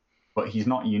 Yes. But he's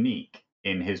not unique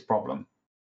in his problem,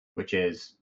 which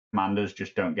is commanders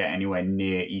just don't get anywhere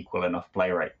near equal enough play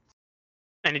rate.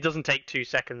 And it doesn't take 2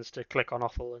 seconds to click on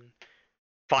Othel and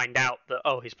find out that,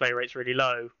 oh, his play rate's really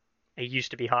low. He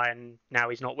used to be high and now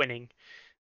he's not winning.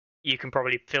 You can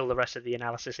probably fill the rest of the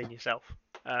analysis in yourself.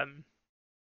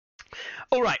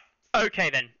 All right.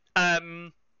 Okay,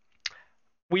 then.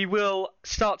 We will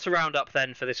start to round up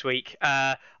then for this week.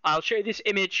 I'll show you this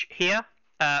image here,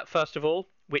 first of all,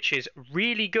 which is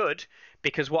really good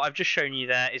because what I've just shown you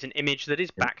there is an image that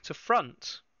is back to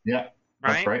front. Yeah,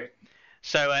 that's great.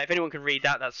 So if anyone can read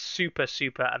that, that's super,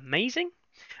 super amazing.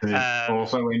 It's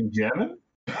also in German?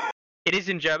 It is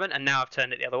in German, and now I've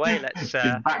turned it the other way. Let's It's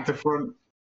back to front,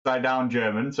 side down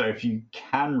German, so if you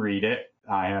can read it,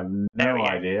 I have no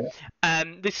idea.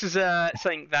 This is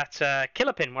something that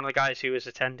Killerpin, one of the guys who was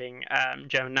attending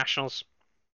German Nationals,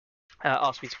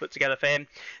 asked me to put together for him.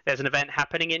 There's an event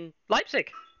happening in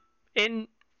Leipzig in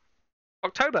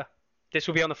October. This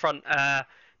will be on the front.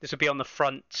 This will be on the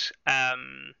front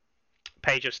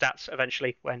page of stats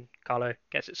eventually when Carlo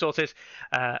gets it sorted,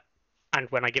 and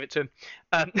when I give it to him.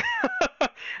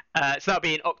 So that'll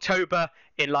be in October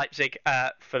in Leipzig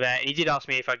for there. And he did ask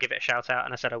me if I'd give it a shout out,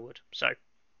 and I said I would. So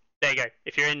there you go.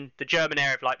 If you're in the German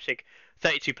area of Leipzig,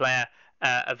 32-player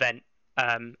event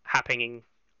happening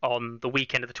on the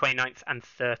weekend of the 29th and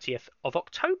 30th of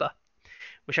October,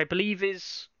 which I believe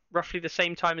is roughly the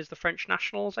same time as the French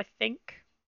Nationals, I think.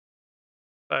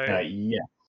 So,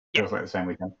 feels like the same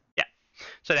weekend. Yeah.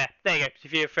 So there you go.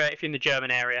 If you're in the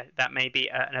German area, that may be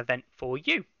an event for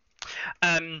you.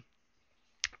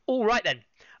 All right then.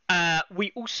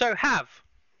 We also have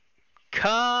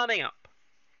coming up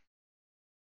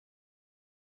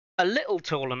a little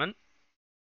tournament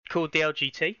called the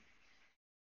LGT.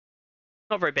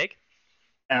 Not very big.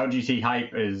 LGT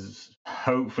hype is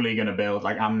hopefully going to build.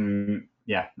 Like I'm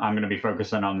going to be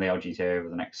focusing on the LGT over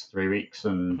the next 3 weeks,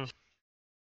 and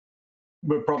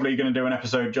we're probably going to do an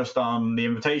episode just on the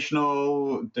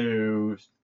Invitational, do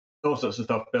all sorts of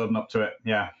stuff building up to it.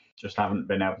 Yeah, just haven't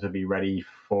been able to be ready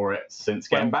for it since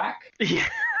getting back. Yeah.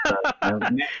 So,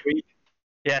 next week.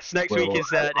 Yes, next week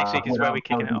is where we're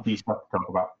kicking it off. Stuff to talk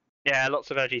about. Yeah,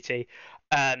 lots of LGT.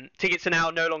 Tickets are now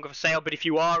no longer for sale, but if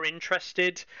you are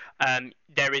interested,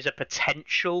 there is a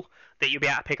potential that you'll be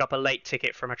able to pick up a late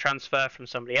ticket from a transfer from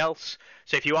somebody else.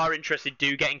 So if you are interested,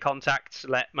 do get in contact.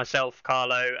 Let myself,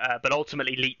 Carlo, but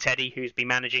ultimately Leet Teddy, who's been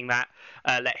managing that,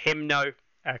 let him know.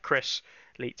 Chris,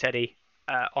 Leet Teddy,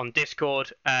 on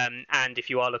Discord. And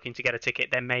if you are looking to get a ticket,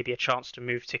 there may be a chance to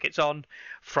move tickets on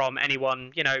from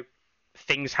anyone.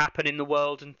 Things happen in the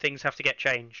world and things have to get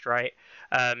changed, right?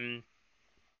 And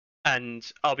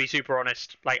I'll be super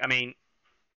honest.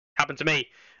 Happened to me.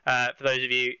 For those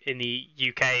of you in the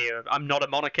UK, I'm not a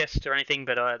monarchist or anything,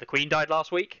 but the Queen died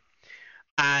last week,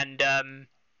 and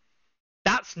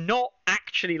that's not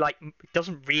actually it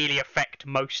doesn't really affect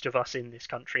most of us in this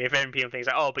country. If people think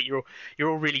oh, but you're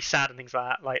all really sad and things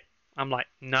like that, I'm like,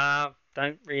 nah,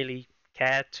 don't really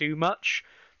care too much.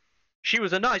 She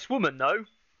was a nice woman though.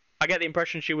 I get the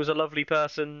impression she was a lovely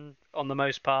person on the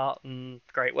most part and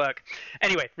great work.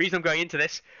 Anyway, reason I'm going into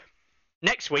this,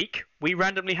 next week we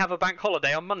randomly have a bank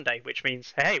holiday on Monday, which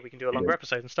means, hey, we can do a longer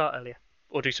episode and start earlier.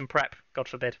 Or do some prep, God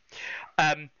forbid.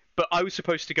 But I was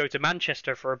supposed to go to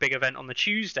Manchester for a big event on the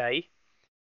Tuesday,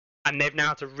 and they've now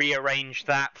had to rearrange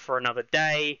that for another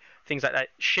day, things like that.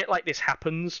 Shit like this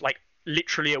happens,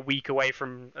 literally a week away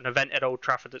from an event at Old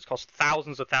Trafford that's cost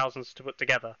thousands of thousands to put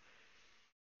together.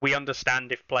 We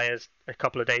understand if players a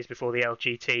couple of days before the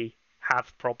LGT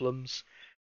have problems.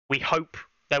 We hope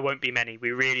there won't be many.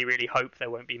 We really, really hope there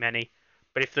won't be many.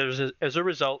 But if as a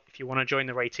result, if you want to join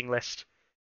the rating list,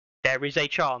 there is a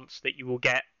chance that you will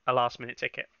get a last-minute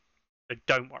ticket. So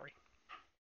don't worry.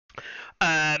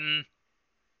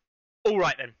 All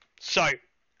right then. So,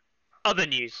 other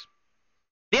news.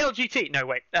 The LGT. No,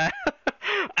 wait.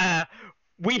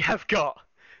 We have got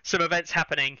some events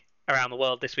happening around the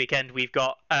world this weekend. We've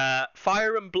got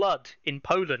Fire and Blood in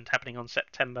Poland happening on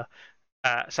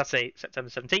Saturday, September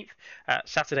 17th,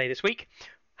 Saturday this week.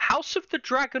 House of the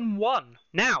Dragon 1.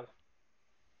 Now,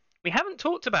 we haven't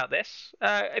talked about this.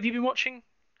 Have you been watching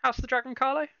House of the Dragon,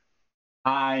 Carlo?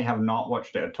 I have not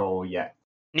watched it at all yet.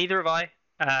 Neither have I.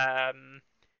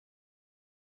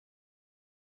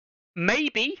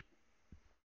 Maybe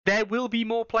there will be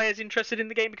more players interested in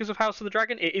the game because of House of the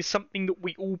Dragon. It is something that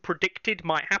we all predicted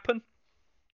might happen.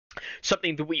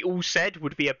 Something that we all said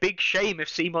would be a big shame if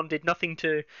CMON did nothing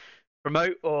to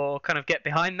promote or kind of get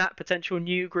behind that potential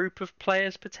new group of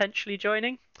players potentially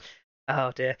joining.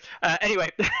 Oh dear.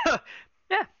 Anyway,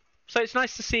 yeah. So it's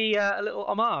nice to see a little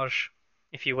homage,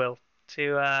 if you will,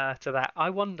 to that. I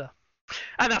wonder.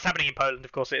 And that's happening in Poland,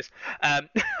 of course it is.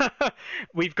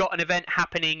 We've got an event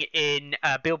happening in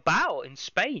Bilbao in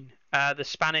Spain. The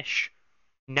Spanish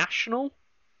National.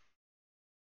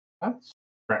 That's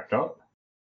wrapped up.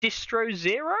 Distro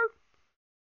Zero?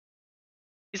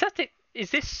 Is that it? Is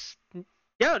this...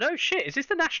 Yeah, no, shit. Is this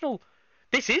the national...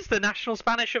 This is the national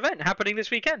Spanish event happening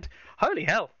this weekend. Holy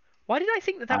hell. Why did I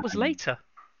think that was later?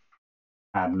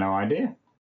 I have no idea.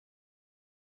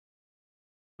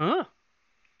 Huh.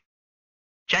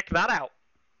 Check that out.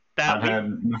 I've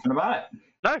heard nothing about it.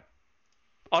 No.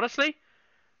 Honestly.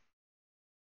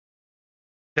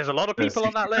 There's a lot of people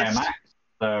on that list. Max,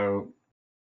 so,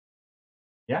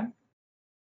 yeah.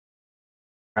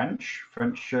 French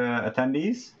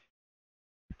attendees.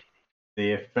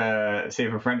 See if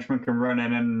a Frenchman can run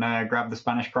in and grab the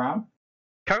Spanish crown.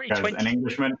 Currently 20.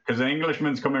 Because an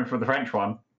Englishman's coming for the French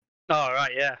one. Oh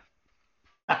right, yeah.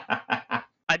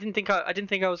 I didn't think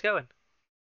I was going.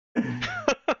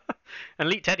 And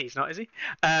Elite Teddy's not, is he?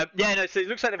 Yeah, no. So it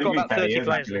looks like they've got about 30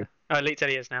 players. Oh, Elite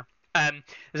Teddy is now.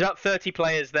 There's about 30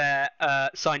 players there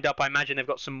signed up. I imagine they've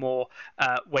got some more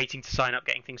waiting to sign up,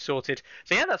 getting things sorted.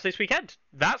 So yeah, that's this weekend.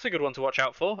 That's a good one to watch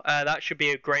out for. That should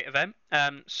be a great event.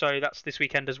 So that's this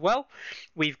weekend as well.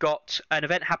 We've got an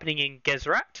event happening in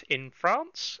Guézrat in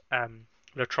France,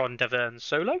 Le Tron d'Auvergne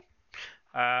Solo.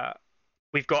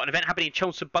 We've got an event happening in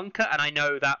Chelmsford Bunker, and I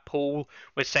know that Paul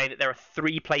was saying that there are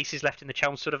 3 places left in the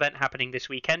Chelmsford event happening this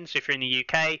weekend. So if you're in the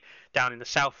UK, down in the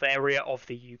south area of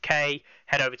the UK,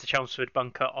 head over to Chelmsford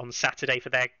Bunker on Saturday for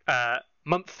their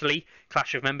monthly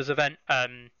Clash of Members event.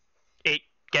 It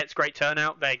gets great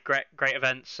turnout. They're great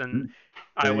events, and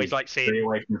I always like seeing. 3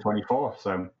 away from 24,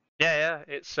 so. Yeah,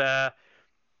 it's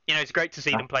it's great to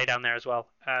see them play down there as well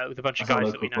with a bunch of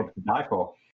guys that we know. To die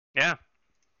for. Yeah.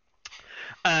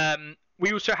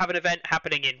 We also have an event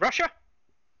happening in Russia.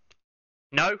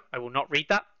 No, I will not read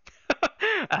that.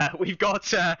 We've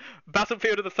got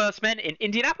Battlefield of the First Men in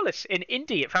Indianapolis, in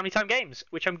Indy at Family Time Games,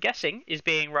 which I'm guessing is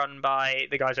being run by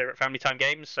the guys over at Family Time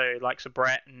Games, so likes of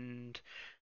Brett and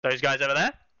those guys over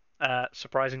there,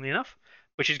 surprisingly enough,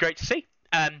 which is great to see.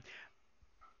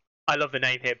 I I love the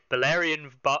name here,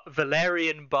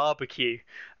 Valerian Barbecue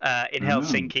in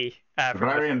Helsinki.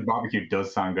 Valerian barbecue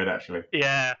does sound good, actually.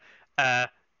 Yeah, and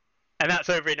that's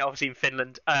over in obviously in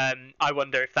Finland. I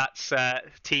wonder if that's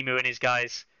Timu and his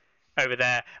guys over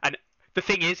there. And the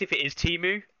thing is, if it is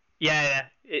Timu,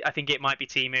 I think it might be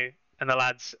Timu and the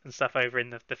lads and stuff over in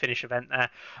the Finnish event there.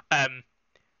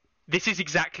 This is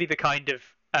exactly the kind of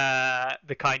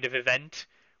event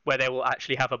where they will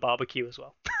actually have a barbecue as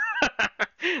well.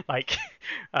 Like,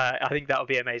 I think that'll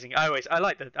be amazing. I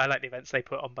like the events they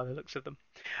put on by the looks of them.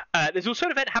 There's also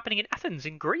an event happening in Athens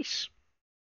in Greece.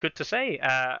 Good to say.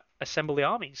 Assemble the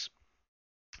armies.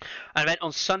 An event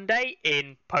on Sunday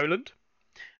in Poland.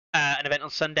 An event on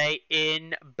Sunday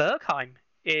in Bergheim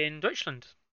in Deutschland.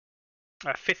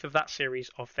 A fifth of that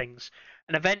series of things.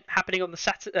 An event happening on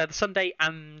the Sunday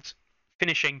and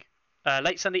finishing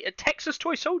late Sunday at Texas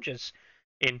Toy Soldiers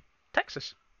in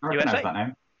Texas, I recognize USA.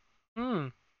 that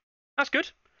name. That's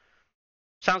good.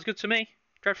 Sounds good to me.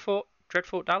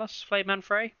 Dreadfort Dallas, Flame Man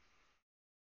Frey.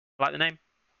 I like the name.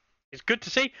 It's good to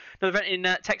see. Another event in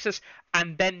Texas.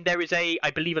 And then there is I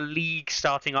believe, a league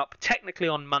starting up technically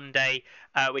on Monday,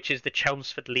 which is the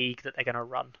Chelmsford League that they're going to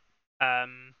run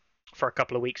for a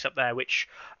couple of weeks up there, which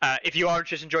if you are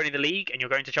interested in joining the league and you're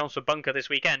going to Chelmsford Bunker this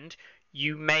weekend,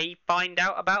 you may find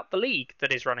out about the league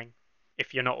that is running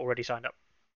if you're not already signed up.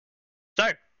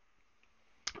 So,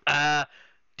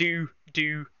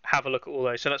 do have a look at all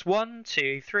those. So that's 1,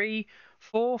 2, 3,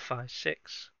 4, 5,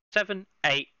 6, 7,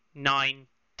 8, 9,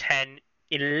 10,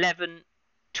 11,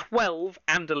 12,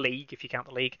 and a league, if you count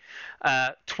the league.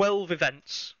 12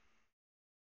 events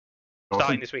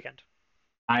starting this weekend.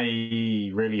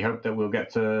 I really hope that we'll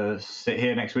get to sit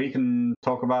here next week and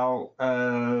talk about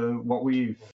what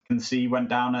we can see went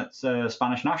down at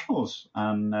Spanish Nationals.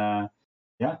 And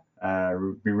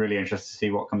be really interested to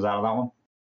see what comes out of that one.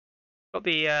 Got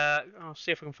the. I'll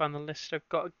see if I can find the list I've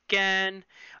got again.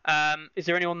 Is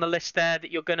there anyone on the list there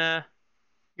that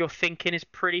you're thinking is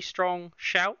pretty strong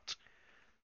shout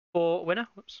for winner?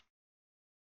 Whoops.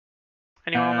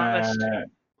 Anyone on that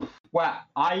list? Well,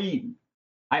 I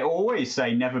always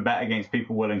say never bet against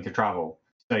people willing to travel.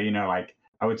 So, I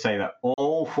would say that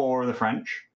all 4 of the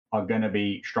French are going to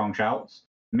be strong shouts.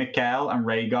 Mikel and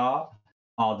Redcar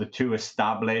are the 2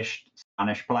 established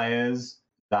Spanish players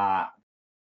that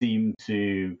seem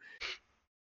to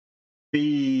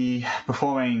be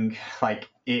performing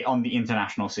on the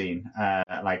international scene,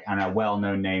 and are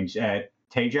well-known names.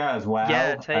 Teja as well.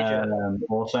 Yeah, Teja.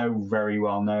 Also very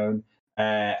well-known.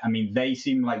 They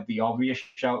seem like the obvious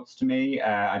shouts to me.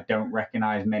 I don't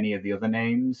recognize many of the other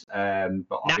names,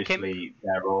 but obviously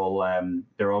they're all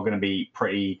going to be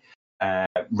pretty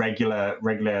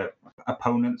regular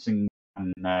opponents and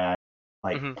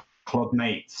club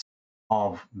mates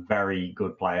of very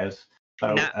good players.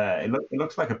 So it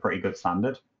looks like a pretty good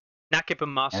standard. Nakip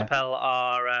and Marsapel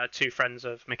are 2 friends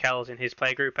of Mikel's in his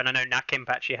playgroup, and I know Nakimp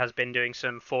actually has been doing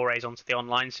some forays onto the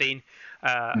online scene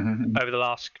over the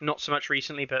last, not so much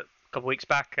recently, but a couple of weeks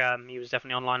back. He was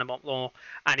definitely online a lot more,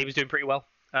 and he was doing pretty well.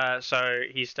 So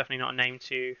he's definitely not a name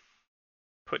to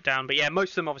put down. But yeah,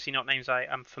 most of them obviously not names I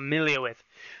am familiar with.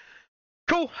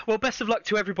 Cool. Well, best of luck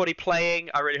to everybody playing.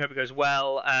 I really hope it goes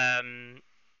well.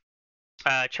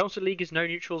 Chelmsford League is no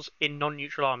neutrals in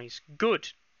non-neutral armies. Good.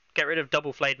 Get rid of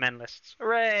double flayed men lists.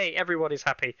 Hooray! Everybody's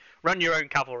happy. Run your own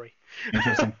cavalry.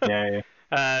 Interesting. Yeah.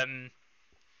 And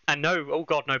no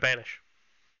Baelish.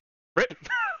 Rip.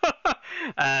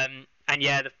 And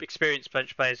yeah, the experienced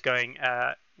bench players going.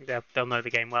 They'll know the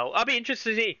game well. I'll be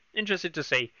interested to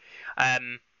see.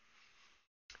 And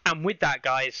with that,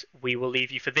 guys, we will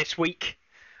leave you for this week.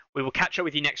 We will catch up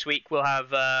with you next week. We'll have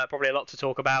probably a lot to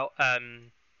talk about.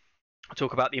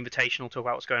 Talk about the Invitational. Talk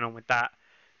about what's going on with that.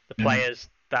 The players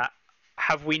that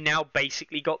have we now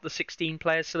basically got the 16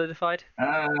 players solidified?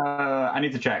 I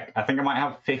need to check. I think I might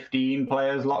have 15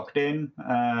 players locked in.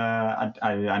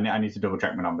 I need to double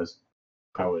check my numbers.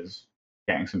 I was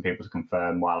getting some people to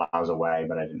confirm while I was away,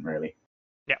 but I didn't really.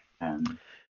 Yeah. The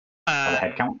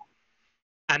head count.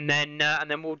 And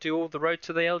then we'll do all the road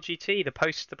to the LGT,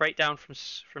 the breakdown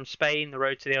from Spain, the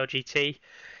road to the LGT,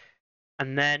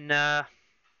 and then the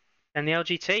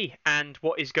LGT, and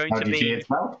what is going to be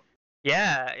itself?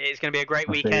 Yeah, it's going to be a great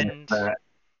weekend.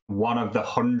 One of the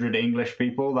 100 English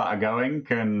people that are going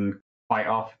can fight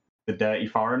off the dirty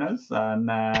foreigners and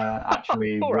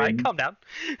actually all right, calm down.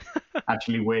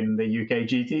 actually win the UK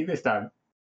GT this time.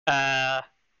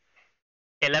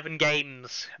 11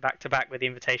 games back to back with the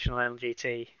Invitational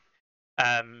LGT.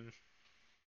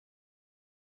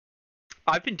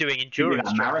 I've been doing endurance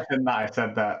that marathon that I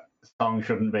said that song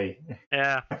shouldn't be.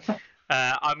 Yeah.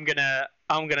 I'm gonna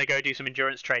go do some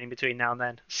endurance training between now and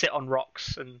then. Sit on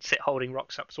rocks and sit holding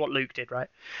rocks up. It's what Luke did, right?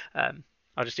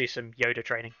 I'll just do some Yoda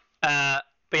training. But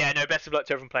yeah, no, best of luck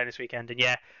to everyone playing this weekend. And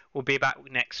yeah, we'll be back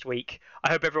next week. I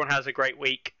hope everyone has a great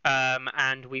week.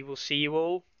 And we will see you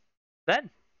all then.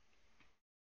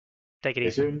 Take it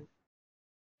easy. Soon.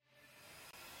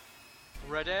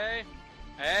 Ready?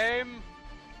 Aim!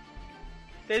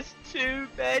 There's too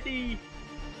many.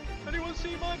 Anyone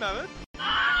see my mammoth?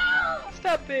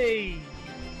 Stubby!